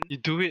and then you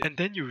do it and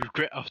then you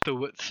regret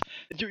afterwards,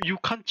 you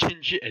can't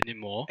change it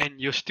anymore, and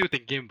you're still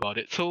thinking about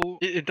it, so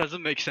it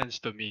doesn't make sense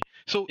to me.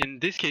 So in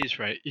this case,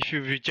 right, if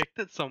you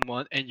rejected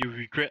someone and you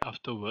regret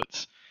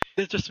afterwards,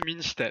 that just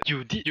means that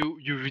you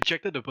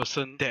rejected the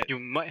person that you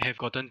might have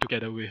gotten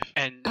together with,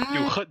 and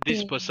you hurt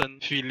this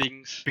person's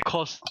feelings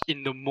because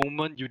in the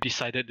moment you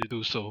decided to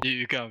do so.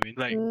 You get what I mean?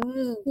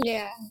 Like,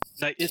 Yeah.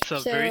 like it's a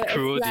So very it's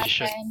cruel like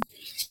decision. an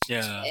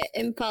Yeah.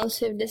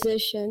 impulsive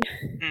decision.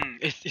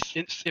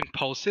 It's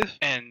impulsive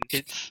and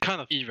it's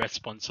kind of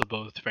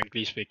irresponsible,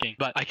 frankly speaking.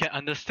 But I can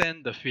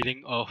understand the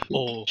feeling of,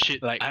 oh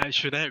shit, like I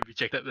shouldn't have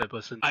rejected that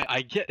person.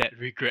 I get that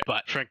regret,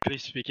 but frankly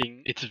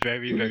speaking, it's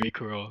very, very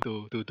cruel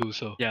to do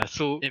so. Yeah,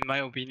 so in my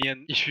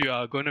opinion, if you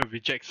are gonna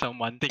reject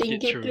someone, think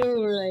it through.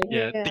 Right?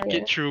 Yeah, think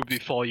it through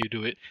before you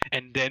do it,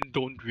 and then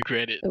don't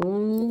regret it.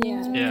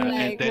 Yeah, Yeah, and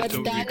like then what's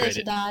don't done regret is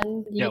it.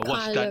 done. Yeah, You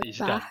what's can't done look is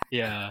back. done.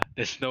 Yeah,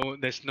 there's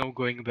no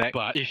going back.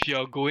 But if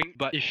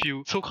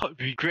you so-called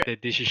regret the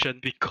decision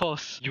decision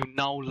because you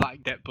now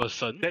like that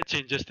person, that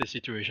changes the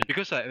situation.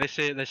 Because like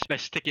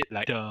let's take it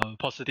like the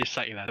positive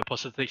side, like the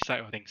positive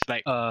side of things.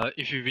 Like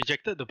if you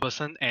rejected the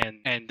person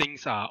and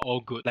things are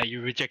all good, like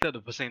you rejected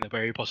the person in a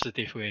very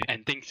positive way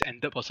and things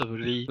ended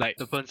positively, like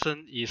the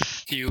person is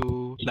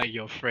still like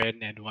your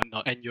friend and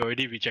whatnot, and you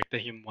already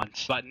rejected him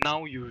once, but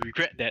now you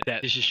regret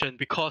that decision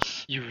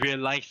because you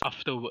realize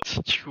afterwards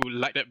you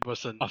like that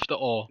person after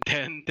all,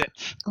 then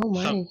that's Oh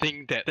my.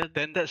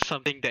 that's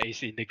something that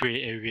is in the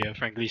gray area,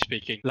 frankly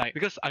speaking. Like,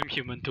 because I'm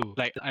human too,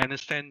 like I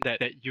understand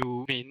that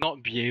you may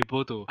not be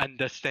able to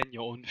understand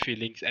your own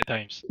feelings at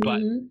times,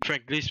 but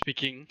frankly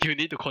speaking, you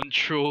need to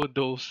control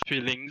those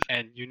feelings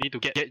and you need to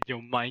get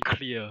your mind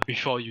clear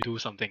before you do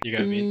something. You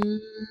get what I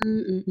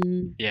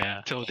mean?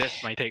 Yeah, so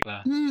that's my take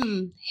lah.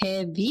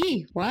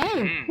 Heavy. Wow.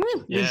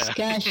 Woo, Yeah.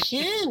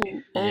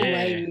 discussion. Oh Yeah.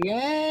 my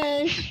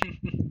gosh.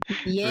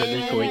 Yeah.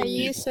 Really What going are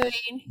you deep.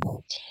 saying?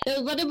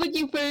 What about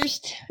you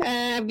first?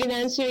 I've been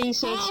answering,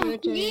 so it's your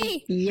turn.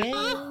 Me?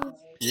 Yeah.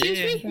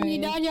 Excuse me, Right.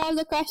 you dodge all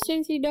the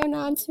questions, you don't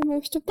answer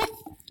most of them.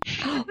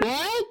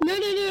 What?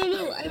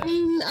 No. I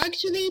mean,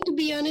 actually, to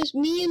be honest,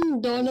 me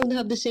and Donald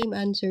have the same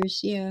answers.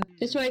 Yeah.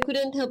 That's why I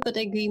couldn't help but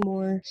agree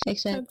more. I think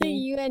Exactly.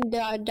 you and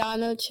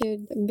Donald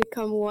should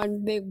become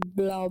one big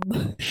blob.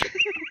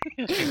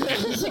 You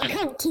should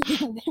come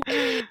together.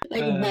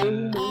 Like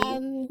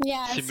one.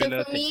 Yeah, so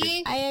Similar for me,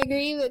 thinking. I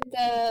agree with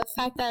the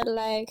fact that,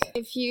 like,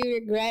 if you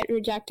regret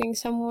rejecting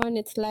someone,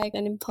 it's like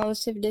an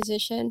impulsive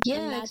decision. Yeah,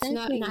 and that's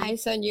exactly. not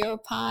nice on your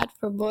part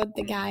for both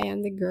the guy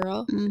and the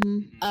girl.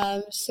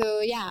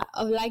 So yeah,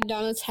 like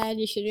Donald said,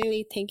 you should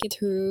really think it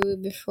through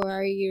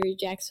before you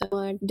reject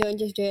someone. Don't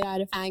just do it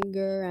out of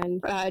anger,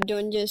 and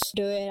don't just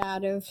do it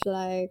out of,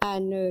 like, I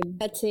don't know,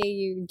 let's say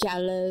you're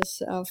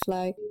jealous of,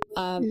 like,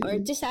 or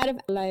just out of,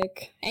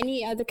 like,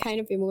 any other kind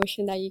of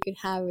emotion that you could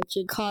have which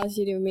would cause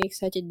you to make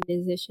such a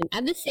decision.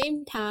 At the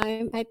same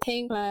time, I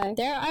think, like,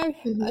 there are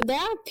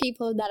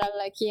people that are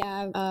like,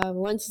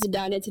 once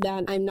it's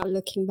done, I'm not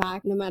looking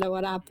back no matter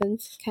what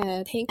happens,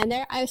 kind of thing. And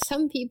there are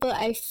some people,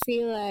 I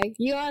feel like,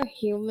 you are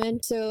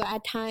human, so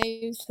at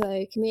times,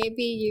 like,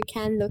 maybe you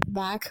can look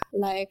back,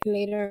 like,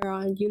 later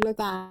on, you look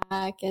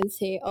back and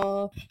say,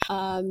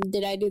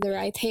 did I do the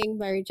right thing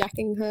by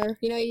rejecting her?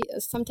 You know,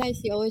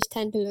 sometimes you always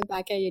tend to look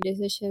back at your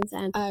decisions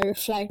and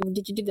reflect,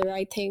 did you do the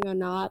right thing or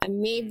not? And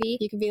maybe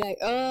you could be like,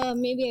 oh,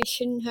 maybe I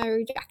shouldn't have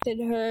rejected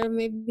her,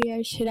 maybe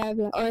I should have,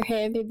 like, or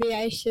him, maybe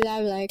I should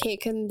have, like,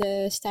 taken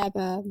the step,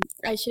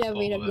 I should have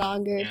waited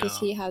longer to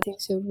see how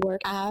things would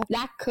work out.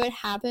 That could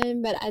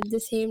happen, but at the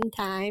same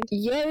time,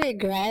 your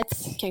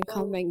regrets can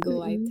come and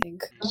go, I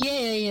think.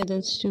 Yeah,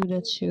 that's true.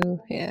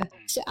 Yeah.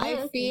 So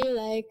I feel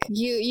like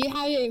you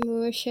have your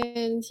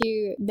emotions,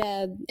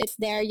 it's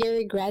there. Your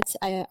regrets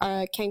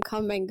can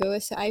come and go.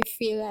 So I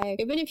feel like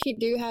even if you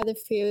do have the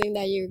feeling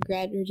that you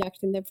regret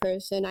rejecting the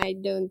person, I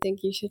don't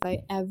think you should,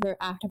 like, ever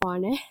act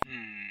upon it.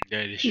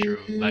 That is true.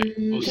 Like,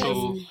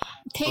 also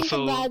Think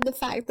about the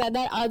fact that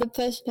that other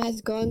person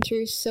has gone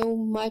through so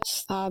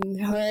much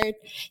hurt,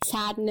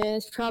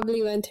 sadness,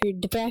 probably went through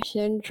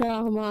depression,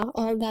 trauma,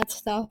 all that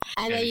stuff,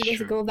 and then you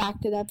just go back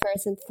to that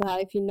person's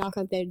life. You knock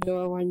on their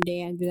door one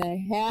day and be like,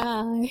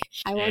 "Yeah,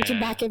 I want you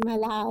back in my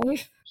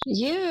life."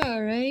 Yeah,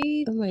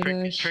 right? Oh my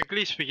gosh.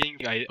 Frankly speaking,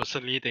 I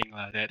personally think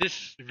that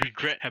this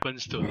regret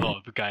happens to a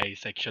lot of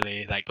guys,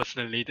 actually. Like,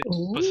 personally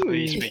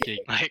speaking,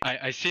 like,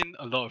 I seen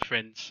a lot of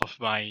friends of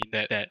mine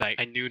that like,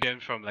 I knew them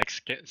from, like,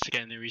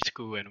 secondary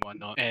school and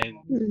whatnot,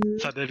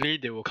 and suddenly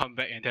they will come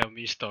back and tell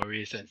me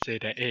stories and say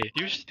that, hey,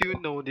 do you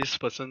still know this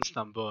person's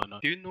number or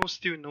not? Do you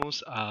still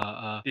knows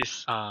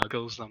this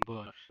girl's number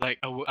or not? Like,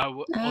 I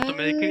would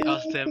automatically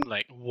ask them,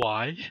 like,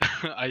 why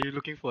are you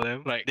looking for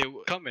them? Like, they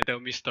would come and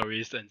tell me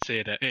stories and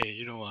say that,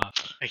 hey,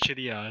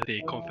 actually,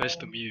 they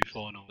confessed to me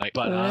before, no, like,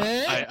 but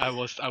I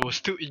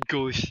was too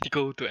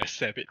egoistical to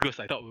accept it because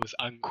I thought it was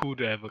uncool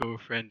to have a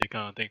girlfriend, that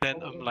kind of thing.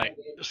 Then I'm like,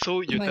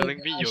 so you're telling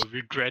me you're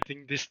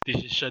regretting this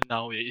decision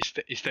now? Is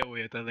that what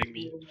you're telling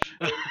me?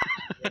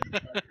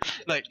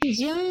 Like,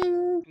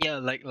 yeah,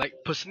 like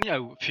personally, I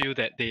would feel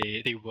that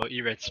they were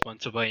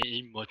irresponsible and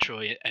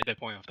immature at that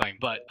point of time.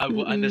 But I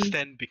would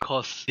understand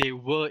because they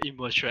were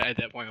immature at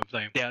that point of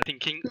time. Their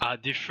thinking are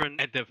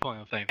different at that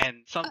point of time, and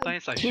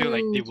sometimes I feel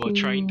like they were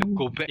trying to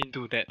go back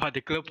into that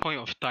particular point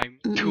of time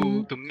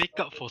to make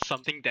up for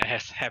something that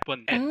has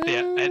happened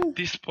at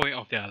this point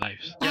of their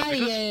lives.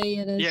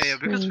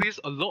 Because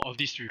a lot of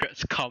these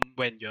regrets come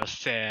when you're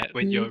sad,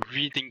 when you're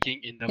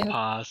rethinking in the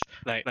past,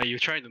 like you're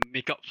trying to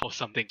make up for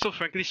something. So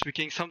frankly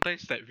speaking,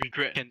 sometimes that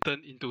regret can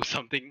turn into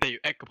something that you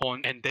act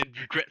upon and then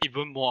regret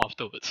even more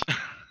afterwards.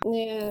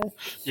 Yeah,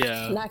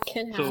 that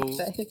can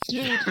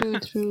happen.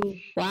 True.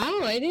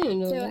 Wow, I didn't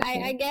know. So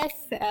I guess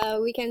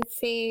we can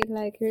say,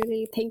 like,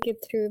 really think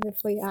it through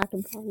before you act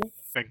upon it.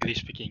 Frankly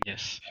speaking,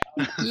 yes.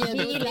 Yeah,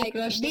 be like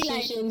a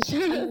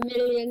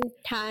million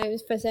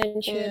times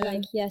percent sure,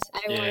 like, yes,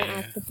 I want to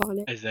act upon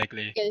it.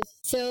 Exactly.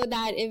 So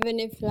that even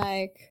if,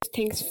 like,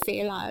 things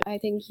fail out, I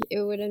think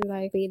it wouldn't,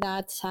 like, be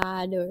that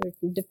sad or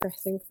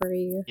depressing for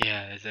you.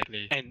 Yeah,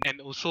 exactly. And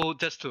also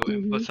just to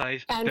Mhm.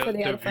 emphasize And for the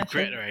the other regret,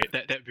 person. right?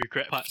 That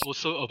regret part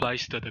also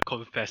applies to the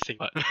confessing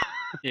part.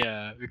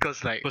 Yeah,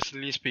 because like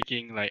personally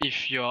speaking, like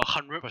if you're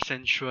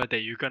 100% sure that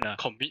you're gonna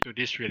commit to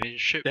this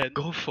relationship, then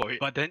go for it.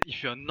 But then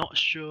if you're not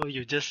sure,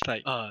 you just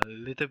like a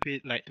little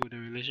bit like to the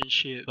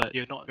relationship, but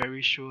you're not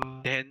very sure,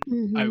 then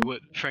I Mhm.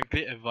 would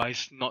frankly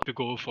advise not to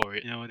go for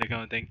it. You know, that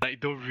kind of thing. Like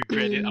don't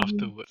regret it Mhm.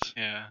 afterwards.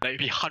 Yeah. Like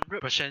be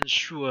 100%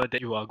 sure that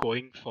you are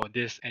going for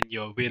this and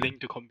you're willing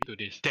to commit to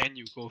this, then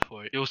you go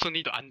for it. You also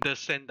need to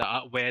understand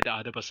where the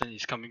other person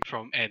is coming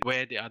from and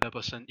where the other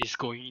person is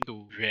going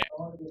to react.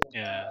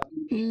 Yeah.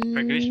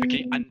 Frankly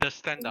speaking, Mm.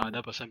 understand the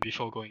other person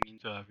before going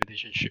into a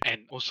relationship.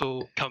 And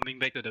also coming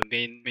back to the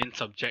main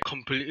subject,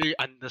 completely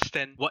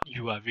understand what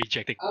you are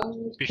rejecting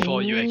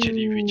before you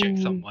actually reject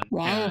Oh. someone.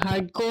 Wow, Yeah.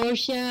 hardcore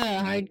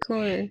siya.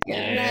 Hardcore.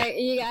 Yeah. Like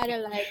you gotta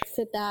like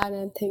sit down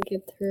and think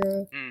it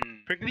through.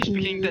 Frankly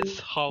speaking,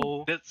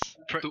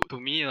 Mm. to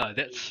me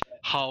that's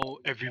how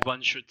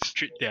everyone should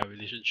treat their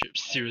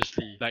relationships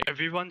seriously. Like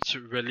everyone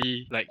should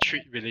really like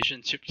treat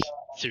relationships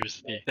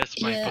seriously. That's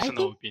my Yeah, I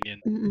personal think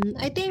opinion.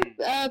 I think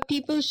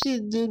people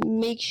should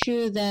make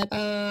sure that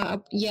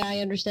yeah, I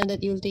understand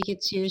that you'll take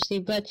it seriously,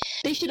 but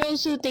they should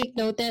also take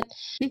note that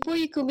before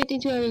you commit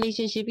into a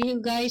relationship,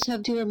 you guys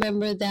have to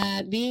remember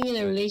that being in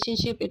a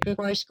relationship, it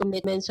requires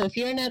commitment. So if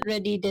you're not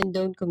ready, then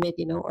don't commit,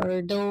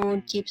 or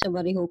don't keep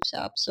somebody hopes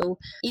up. So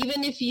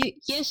even if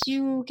yes,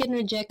 you can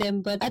reject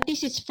them, but at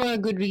least it's for a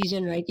good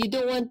reason, right? You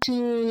don't want to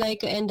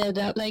like end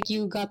up like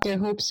you got their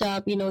hopes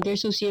up, they're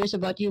so serious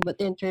about you, but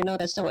then turn out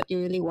that's not what you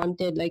really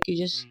wanted. Like you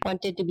just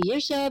wanted to be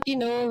yourself,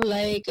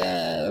 like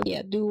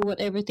yeah, do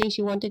whatever things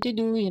you wanted to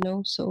do,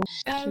 So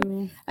Um,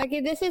 true.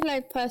 okay, this is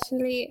like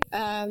personally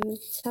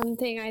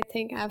something I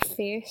think I've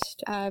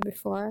faced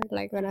before,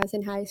 like when I was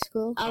in high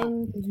school.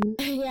 Mhm.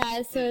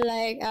 Yeah, so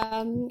like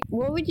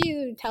what would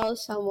you tell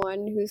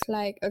someone who's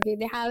like, okay,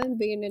 they haven't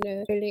been in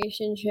a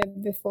relationship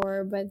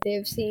before, but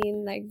they've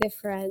seen like their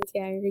friends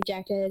getting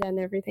rejected and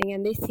everything,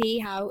 and they see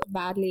how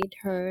badly it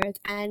hurts.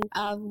 And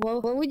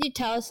what would you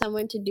tell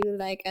someone to do?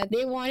 Like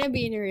they want to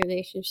be in a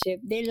relationship,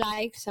 they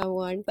like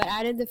someone, but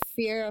out of the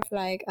fear of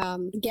like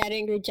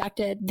getting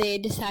rejected, they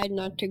decide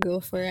not to go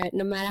for it,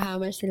 no matter how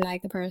much they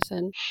like the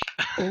person.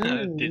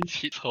 Oh, This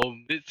hits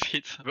home. This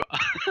hits.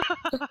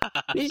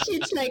 this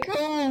is like,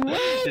 oh,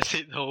 what? This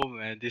hit home,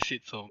 man. This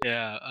hits home.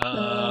 Yeah.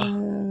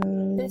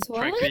 This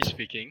Frankly what?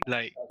 speaking,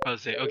 like I'll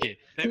say, okay,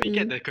 let me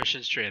get Mm-mm. the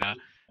question straight.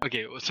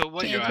 Okay, so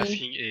what Okay, you're okay.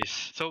 asking is,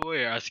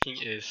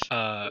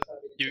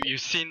 you've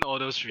seen all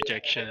those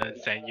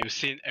rejections and you've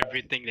seen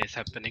everything that's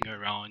happening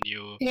around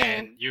you, Yeah.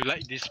 and you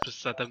like this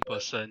certain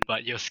person,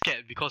 but you're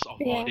scared because of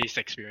all Yeah. these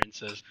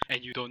experiences,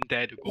 and you don't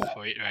dare to go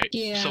for it, right?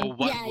 Yeah. So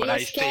what Yeah, would you're I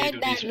say scared to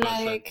that this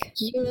person? like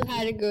you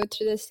had to go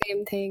through the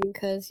same thing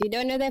because you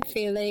don't know their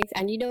feelings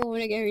and you don't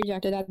want to get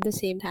rejected at the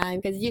same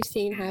time because you've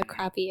seen how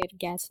crappy it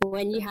gets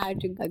when you had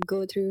to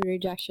go through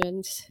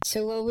rejections.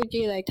 So what would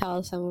you like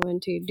tell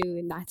someone to do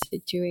in that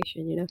situation?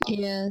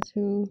 Yeah,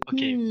 true.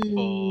 Okay,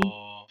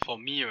 for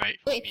me, right?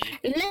 For Wait,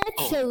 me, let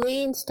oh,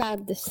 Celine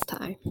start this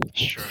time.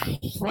 sure,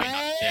 why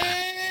not?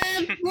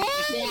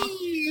 Yeah.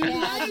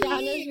 Yeah,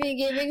 Donna's been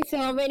giving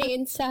so many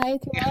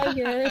insights. All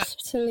yours,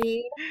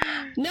 Celine.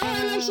 No,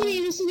 I'm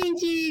actually listening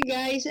to you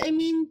guys. I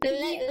mean,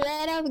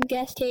 Let our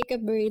guest take a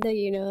breather,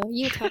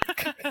 You talk.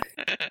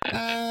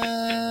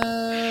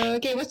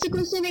 okay, what's the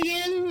question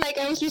again? Like,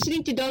 I was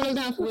listening to Donald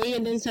halfway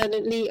and then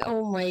suddenly,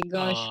 oh my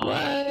gosh,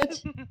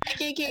 what?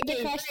 Okay, okay, The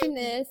okay. question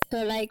is,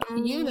 so like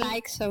you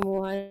like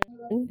someone,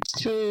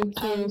 True,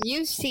 true.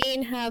 you've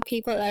seen how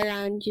people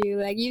around you,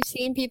 like you've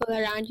seen people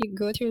around you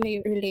go through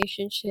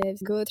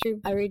relationships, go through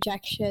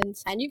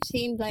rejections, and you've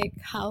seen like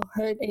how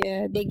hurt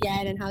they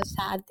get and how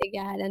sad they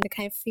get and the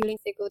kind of feelings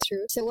they go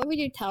through. So what would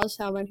you tell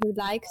someone who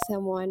likes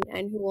someone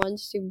and who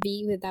wants to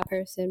be with that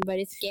person but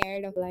is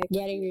scared of like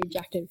getting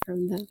rejected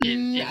from them?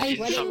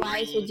 What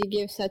advice would you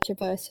give such a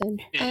person?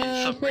 In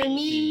For summary,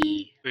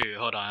 me, wait,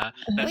 hold on.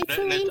 Wait,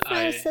 Celine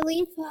first,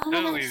 Celine first.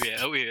 No,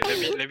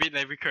 wait.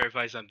 Let me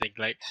clarify something.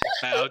 Like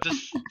I'll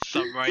just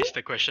summarize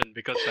the question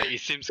because like it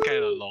seems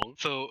kind of long.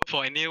 So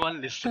for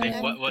anyone listening,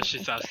 what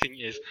she's asking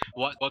is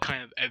what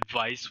kind of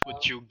advice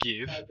would you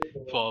give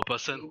for a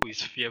person who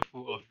is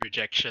fearful of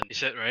rejection?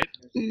 Is that right?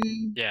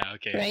 Yeah.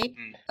 Okay. right?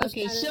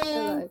 Okay,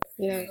 so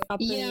yeah,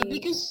 Properly.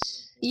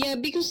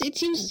 because it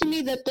seems to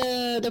me that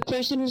the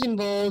person who's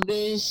involved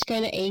is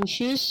kind of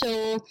anxious.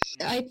 So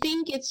I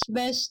think it's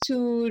best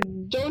to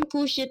don't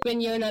push it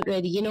when you're not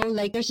ready.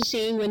 Like there's a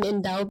saying, when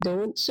in doubt,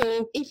 don't.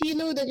 So if you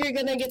know that you're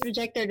gonna get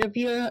rejected,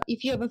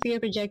 if you have a fear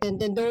of rejection,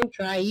 then don't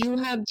try. You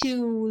have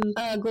to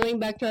going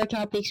back to our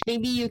topics.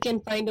 Maybe you can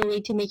find a way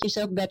to make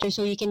yourself better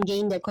so you can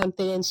gain that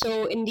confidence.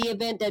 So in the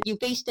event that you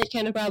face that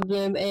kind of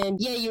problem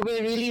and yeah, you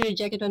were really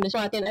rejected on the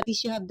spot, then at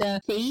least you have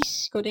the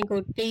face, quote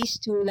unquote, face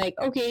to like,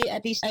 okay,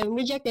 at least I'm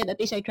rejected. rejected, at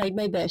least I tried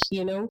my best,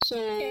 you know? So,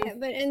 Yeah,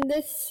 but in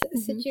this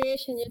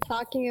situation, you're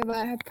talking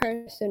about a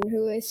person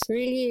who is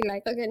really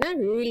like, okay, not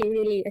really,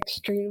 really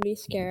extremely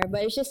scared,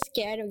 but it's just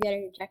scared of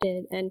getting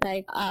rejected. And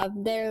like,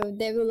 there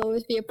will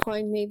always be a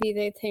point, maybe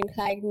they think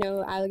like,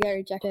 no, I'll get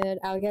rejected,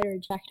 I'll get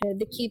rejected.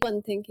 They keep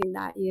on thinking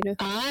that, you know.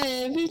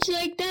 if it's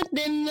like that,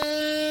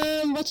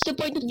 then what's the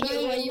point of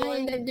trying? You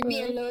want them to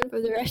be alone for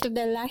the rest of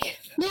their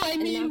life. No, I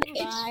And mean, not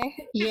it's try.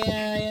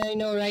 yeah, I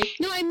know, right?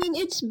 No, I mean,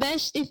 it's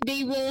best if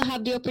they will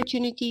have the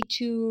opportunity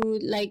to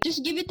like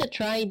just give it a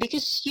try,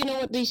 because you know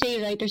what they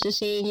say, right? There's a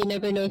saying, you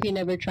never know if you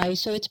never try.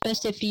 So it's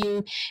best if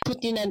you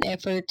put in an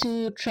effort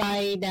to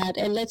try that,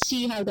 and let's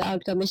see how the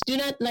outcome is. Do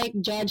not like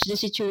judge the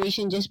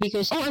situation just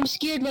because, oh, I'm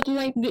scared, what will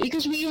I do?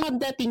 Because we have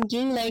that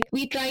thinking, like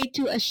we try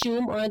to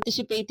assume or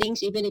anticipate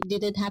things even if it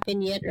didn't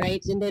happen yet,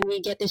 right? And then we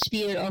get this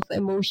fear of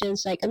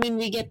emotions, like I mean,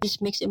 we get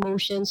this mixed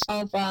emotions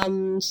of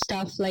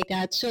stuff like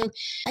that. So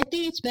I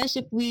think it's best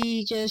if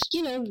we just,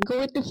 you know, go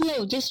with the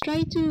flow. Just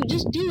try to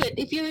just do it.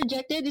 If you're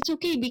rejected, it's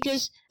okay,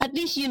 because at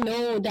least you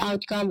know the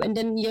outcome, and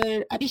then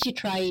at least you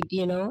tried,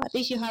 you know. At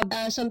least you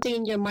have something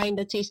in your mind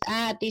that says,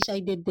 at least I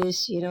did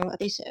this, you know.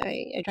 At least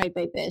I tried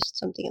my best,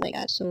 something like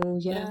that. So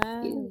yeah.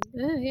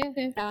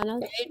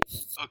 Donald. Right?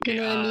 Okay.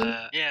 You know what I mean?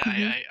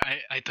 Yeah.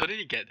 I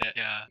totally get that.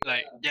 Yeah.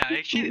 Like, yeah. I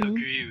actually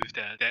agree with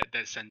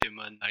that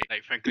sentiment.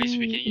 Like, frankly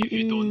speaking, if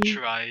you don't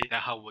try, then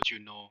how would you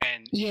know?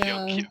 And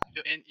Yeah.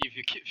 if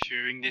you keep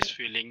fearing this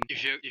feeling,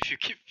 if you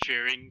keep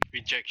fearing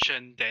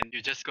rejection, then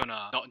you're just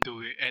gonna not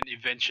do it and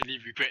eventually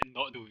regret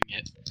not doing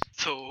it.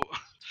 So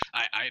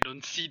I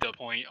don't see the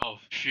point of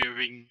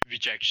fearing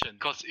rejection,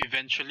 because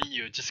eventually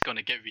you're just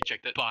gonna get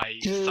rejected by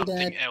True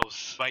something that.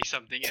 else.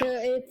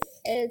 So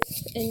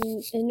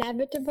it's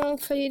inevitable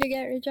for you to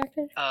get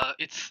rejected.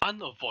 It's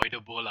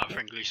unavoidable,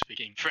 frankly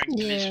speaking.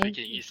 Frankly Yeah.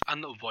 speaking, it's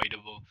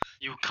unavoidable.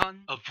 You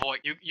can't avoid,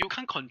 you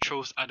can't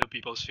control other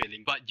people's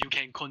feelings, but you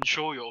can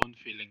control your own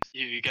feelings.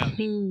 You get what I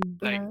mean?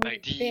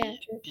 Like Yeah,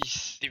 true.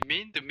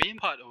 the main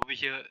part over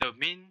here, the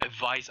main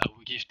advice I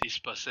would give this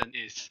person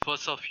is,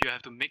 first off, you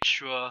have to make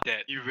sure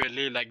that you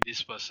really like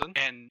this person,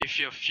 and if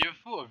you're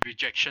fearful of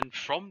rejection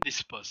from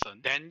this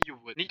person, then you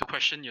would need to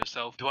question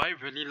yourself, do I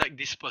really like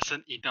this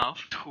person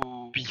enough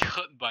to be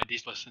hurt by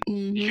this person?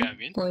 You get what I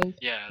mean? Point.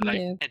 Yeah,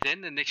 and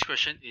then the next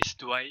question is,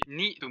 do I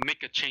need to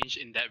make a change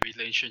in that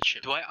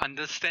relationship? Do I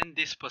understand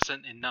this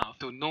person enough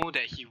to know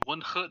that he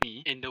won't hurt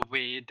me in the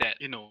way that,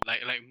 you know,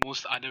 like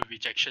most other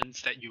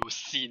rejections that you've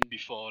seen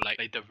before, like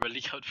the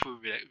really hurtful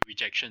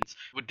rejections?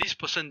 Would this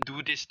person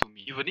do this to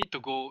me? You will need to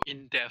go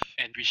in depth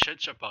and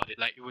research about it.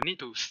 Like, you will need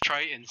to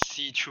try and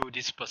see through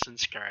this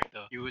person's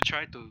character. You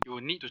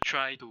will need to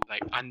try to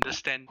like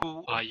understand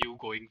who are you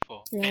going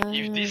for. And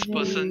if this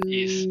person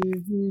is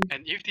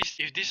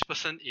if this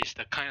person is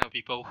the kind of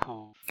people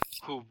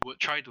who would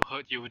try to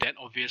hurt you, then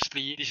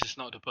obviously this is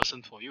not the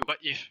person for you. But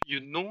if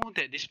you know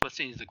that this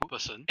person is a good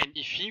person, and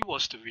if he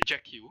was to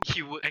reject you,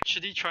 he would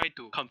actually try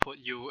to comfort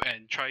you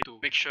and try to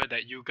make sure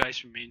that you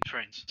guys remain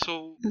friends.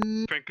 So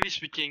frankly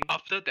speaking,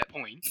 after that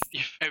point,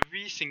 if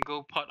every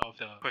single part of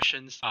the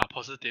questions are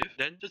positive,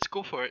 then just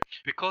go for it.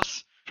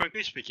 Because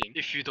frankly speaking,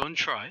 if you don't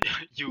try,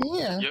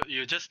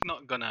 you're just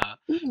not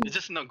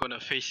gonna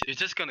face it. You're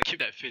just gonna keep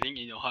that feeling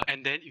in your heart,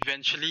 and then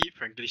eventually,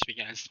 frankly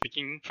speaking, I'm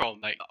speaking from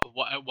like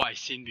what I've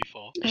seen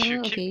before. If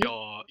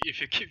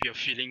you keep your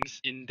feelings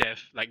in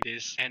depth like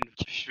this and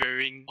keep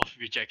fearing of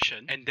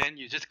rejection, and then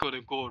you're just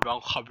gonna go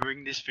around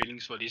harboring these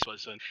feelings for this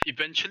person,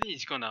 eventually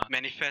it's gonna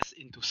manifest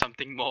into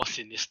something more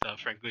sinister.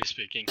 Frankly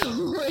speaking.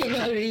 Oh my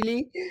god,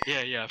 really?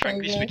 Yeah.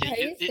 Frankly speaking, Are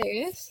you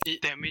serious?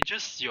 it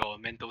damages your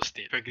mental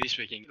state. Frankly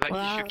speaking, like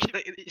Wow. if you keep,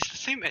 like, it's the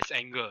same as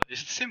anger.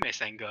 It's the same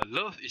as anger.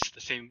 Love is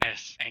the same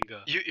as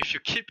anger. If you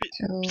keep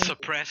it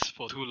suppressed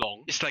for too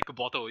long, it's like a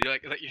bottle. You're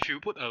like if you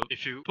put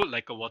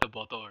like a water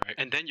bottle, right,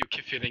 and then you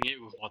keep filling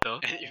it with water,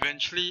 and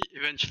eventually,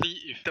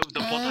 if the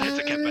bottle has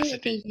a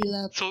capacity,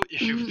 so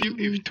if you fill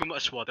it with too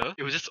much water,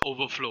 it will just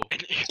overflow.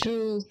 And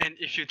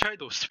if you try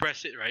to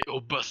suppress it, right, it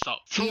will burst out.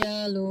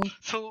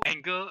 So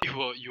anger, you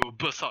will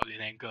burst out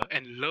in anger,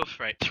 and love,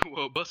 right, you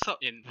will burst out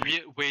in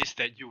weird ways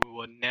that you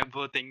will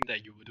never think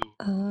that you would do.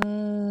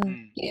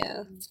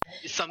 Yeah.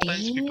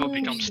 Sometimes people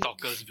become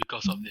stalkers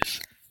because of this.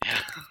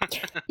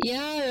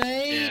 Yeah,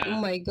 right? Yeah. Oh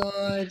my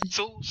god.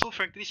 So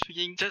frankly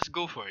speaking, just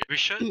go for it.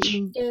 Research.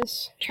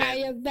 Just try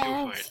your Go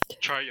for best.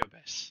 it. Try your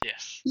best.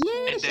 Yes.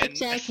 Yes, And then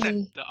exactly.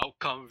 accept the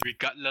outcome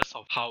regardless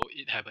of how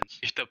it happens.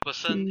 If the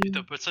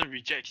person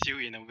rejects you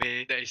in a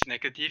way that is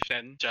negative,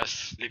 then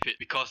just leave it,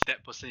 because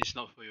that person is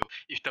not for you.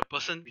 If the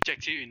person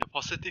rejects you in a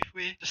positive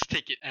way, just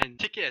take it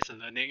as a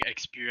learning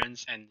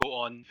experience and go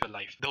on with your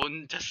life.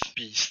 Don't just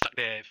be stuck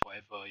there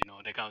forever,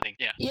 that kind of thing.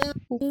 Yeah. Yeah,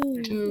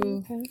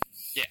 true. Okay.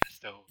 Yeah.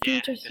 So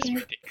Yeah, that's Interesting.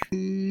 my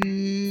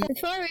take.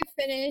 Before we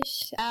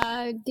finish,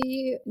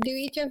 do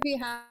each of you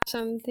have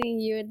something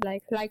you would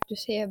like to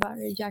say about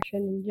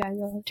rejection in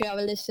general to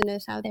our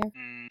listeners out there?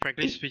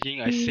 Frankly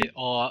speaking, I said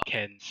all I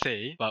can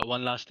say, but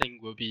one last thing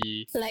will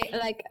be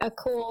Like a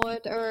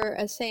quote or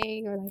a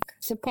saying or like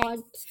support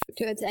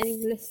towards any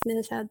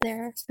listeners out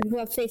there who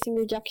are facing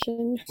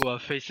rejection. who are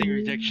facing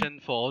rejection.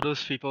 For all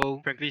those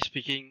people, frankly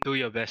speaking, do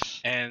your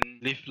best and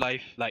live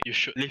life like you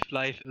should. Live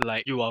life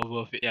like you are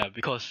worth it. Yeah,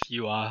 because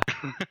you are.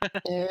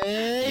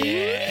 Yeah.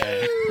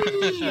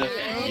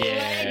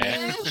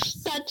 Yeah.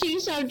 Touching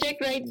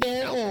subject right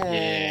there. Oh.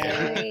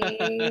 Yeah.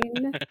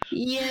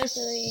 Yes.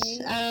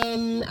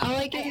 All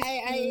I can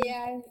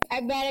I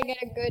better get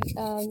a good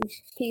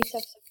piece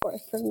of support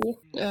from you.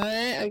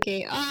 Alright,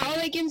 okay. All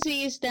I can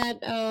say is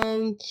that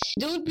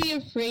don't be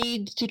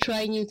afraid to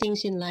try new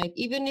things in life,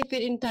 even if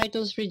it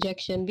entitles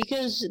rejection,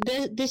 because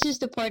this is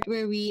the part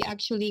where we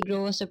actually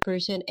grow as a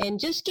person. And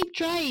just keep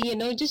trying,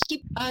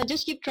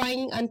 just keep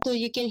trying until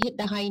you can hit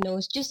the high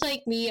notes. Just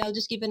like me, I'll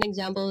just give an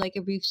example, like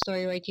a brief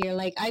story right here.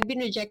 Like I've been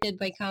rejected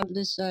by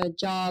countless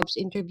jobs,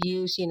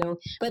 interviews,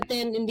 but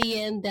then in the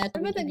end, that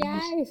What about the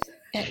guys?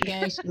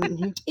 guys,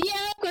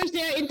 yeah, of course,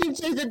 there are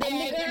instances that they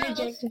have been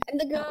rejected. And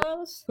the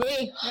girls?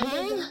 Wait,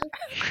 huh?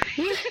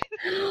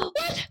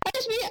 What?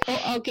 Let's be.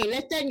 Oh, okay.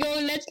 Let's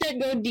not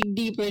go dig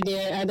deeper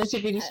there. That's a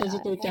pretty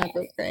sensitive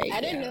topic, right? I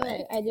don't know.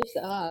 Right. I just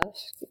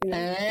asked.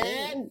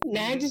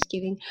 Nah, just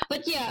kidding.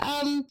 But yeah,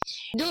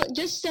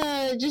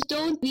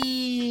 don't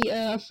be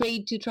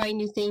afraid to try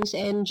new things,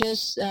 and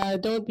just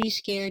don't be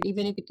scared,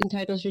 even if it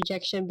entitles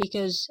rejection,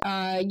 because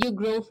you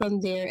grow from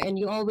there, and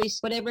you always,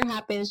 whatever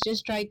happens,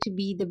 just try to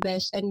be the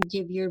best and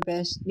give your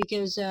best,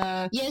 because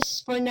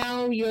yes, for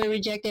now you're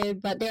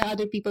rejected, but there are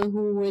other people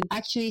who would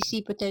actually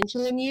see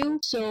potential in you.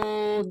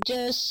 So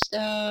just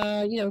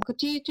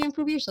continue to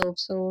improve yourself.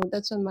 So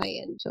that's on my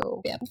end.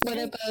 So yeah. What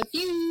about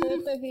you?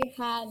 Both of you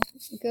had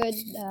good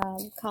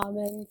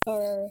comments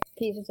or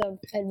pieces of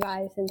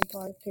advice and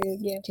support to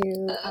give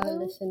to our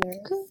listeners.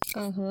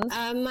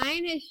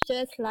 Mine is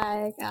just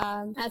like,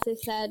 as I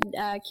said,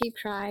 keep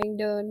trying.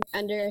 Don't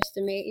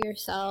underestimate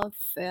yourself.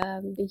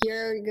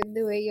 You're good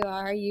the way you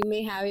are. You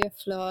may have your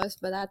flaws,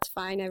 but that's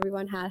fine.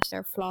 Everyone has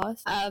their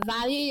flaws.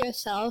 Value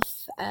yourself,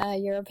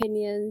 your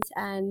opinions,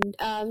 and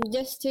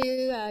just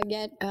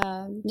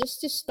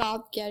to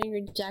stop getting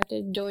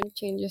rejected, don't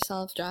change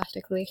yourself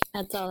drastically.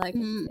 That's all I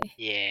can say.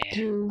 Yeah.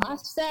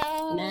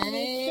 Awesome. Nice.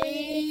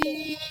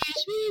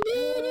 We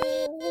did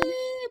it.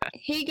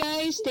 Hey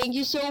guys, thank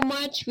you so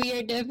much. We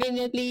are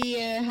definitely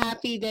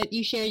happy that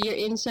you shared your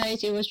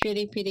insights. It was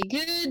really pretty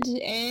good.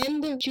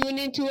 And tune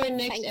into our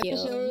next Thank you.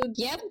 episode.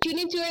 Yep, tune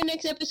into our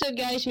next episode,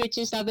 guys, which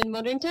is Love in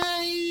Modern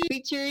Time,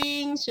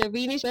 featuring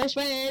Shavini's best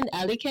friend,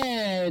 Ali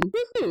Khan.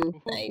 Woohoo!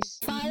 Nice.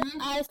 Follow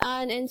us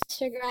on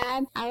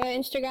Instagram. Our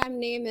Instagram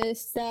name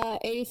is the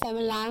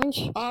 87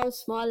 Lounge. All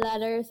small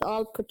letters,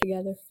 all put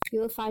together.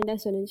 You'll find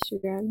us on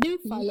Instagram. Do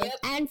follow. Yep.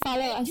 And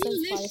follow us Do on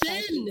Spotify.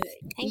 listen.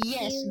 Thank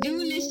Yes, you. do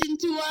listen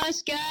to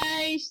us,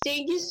 guys.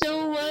 Thank you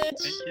so much.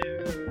 Thank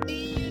you.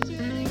 See you.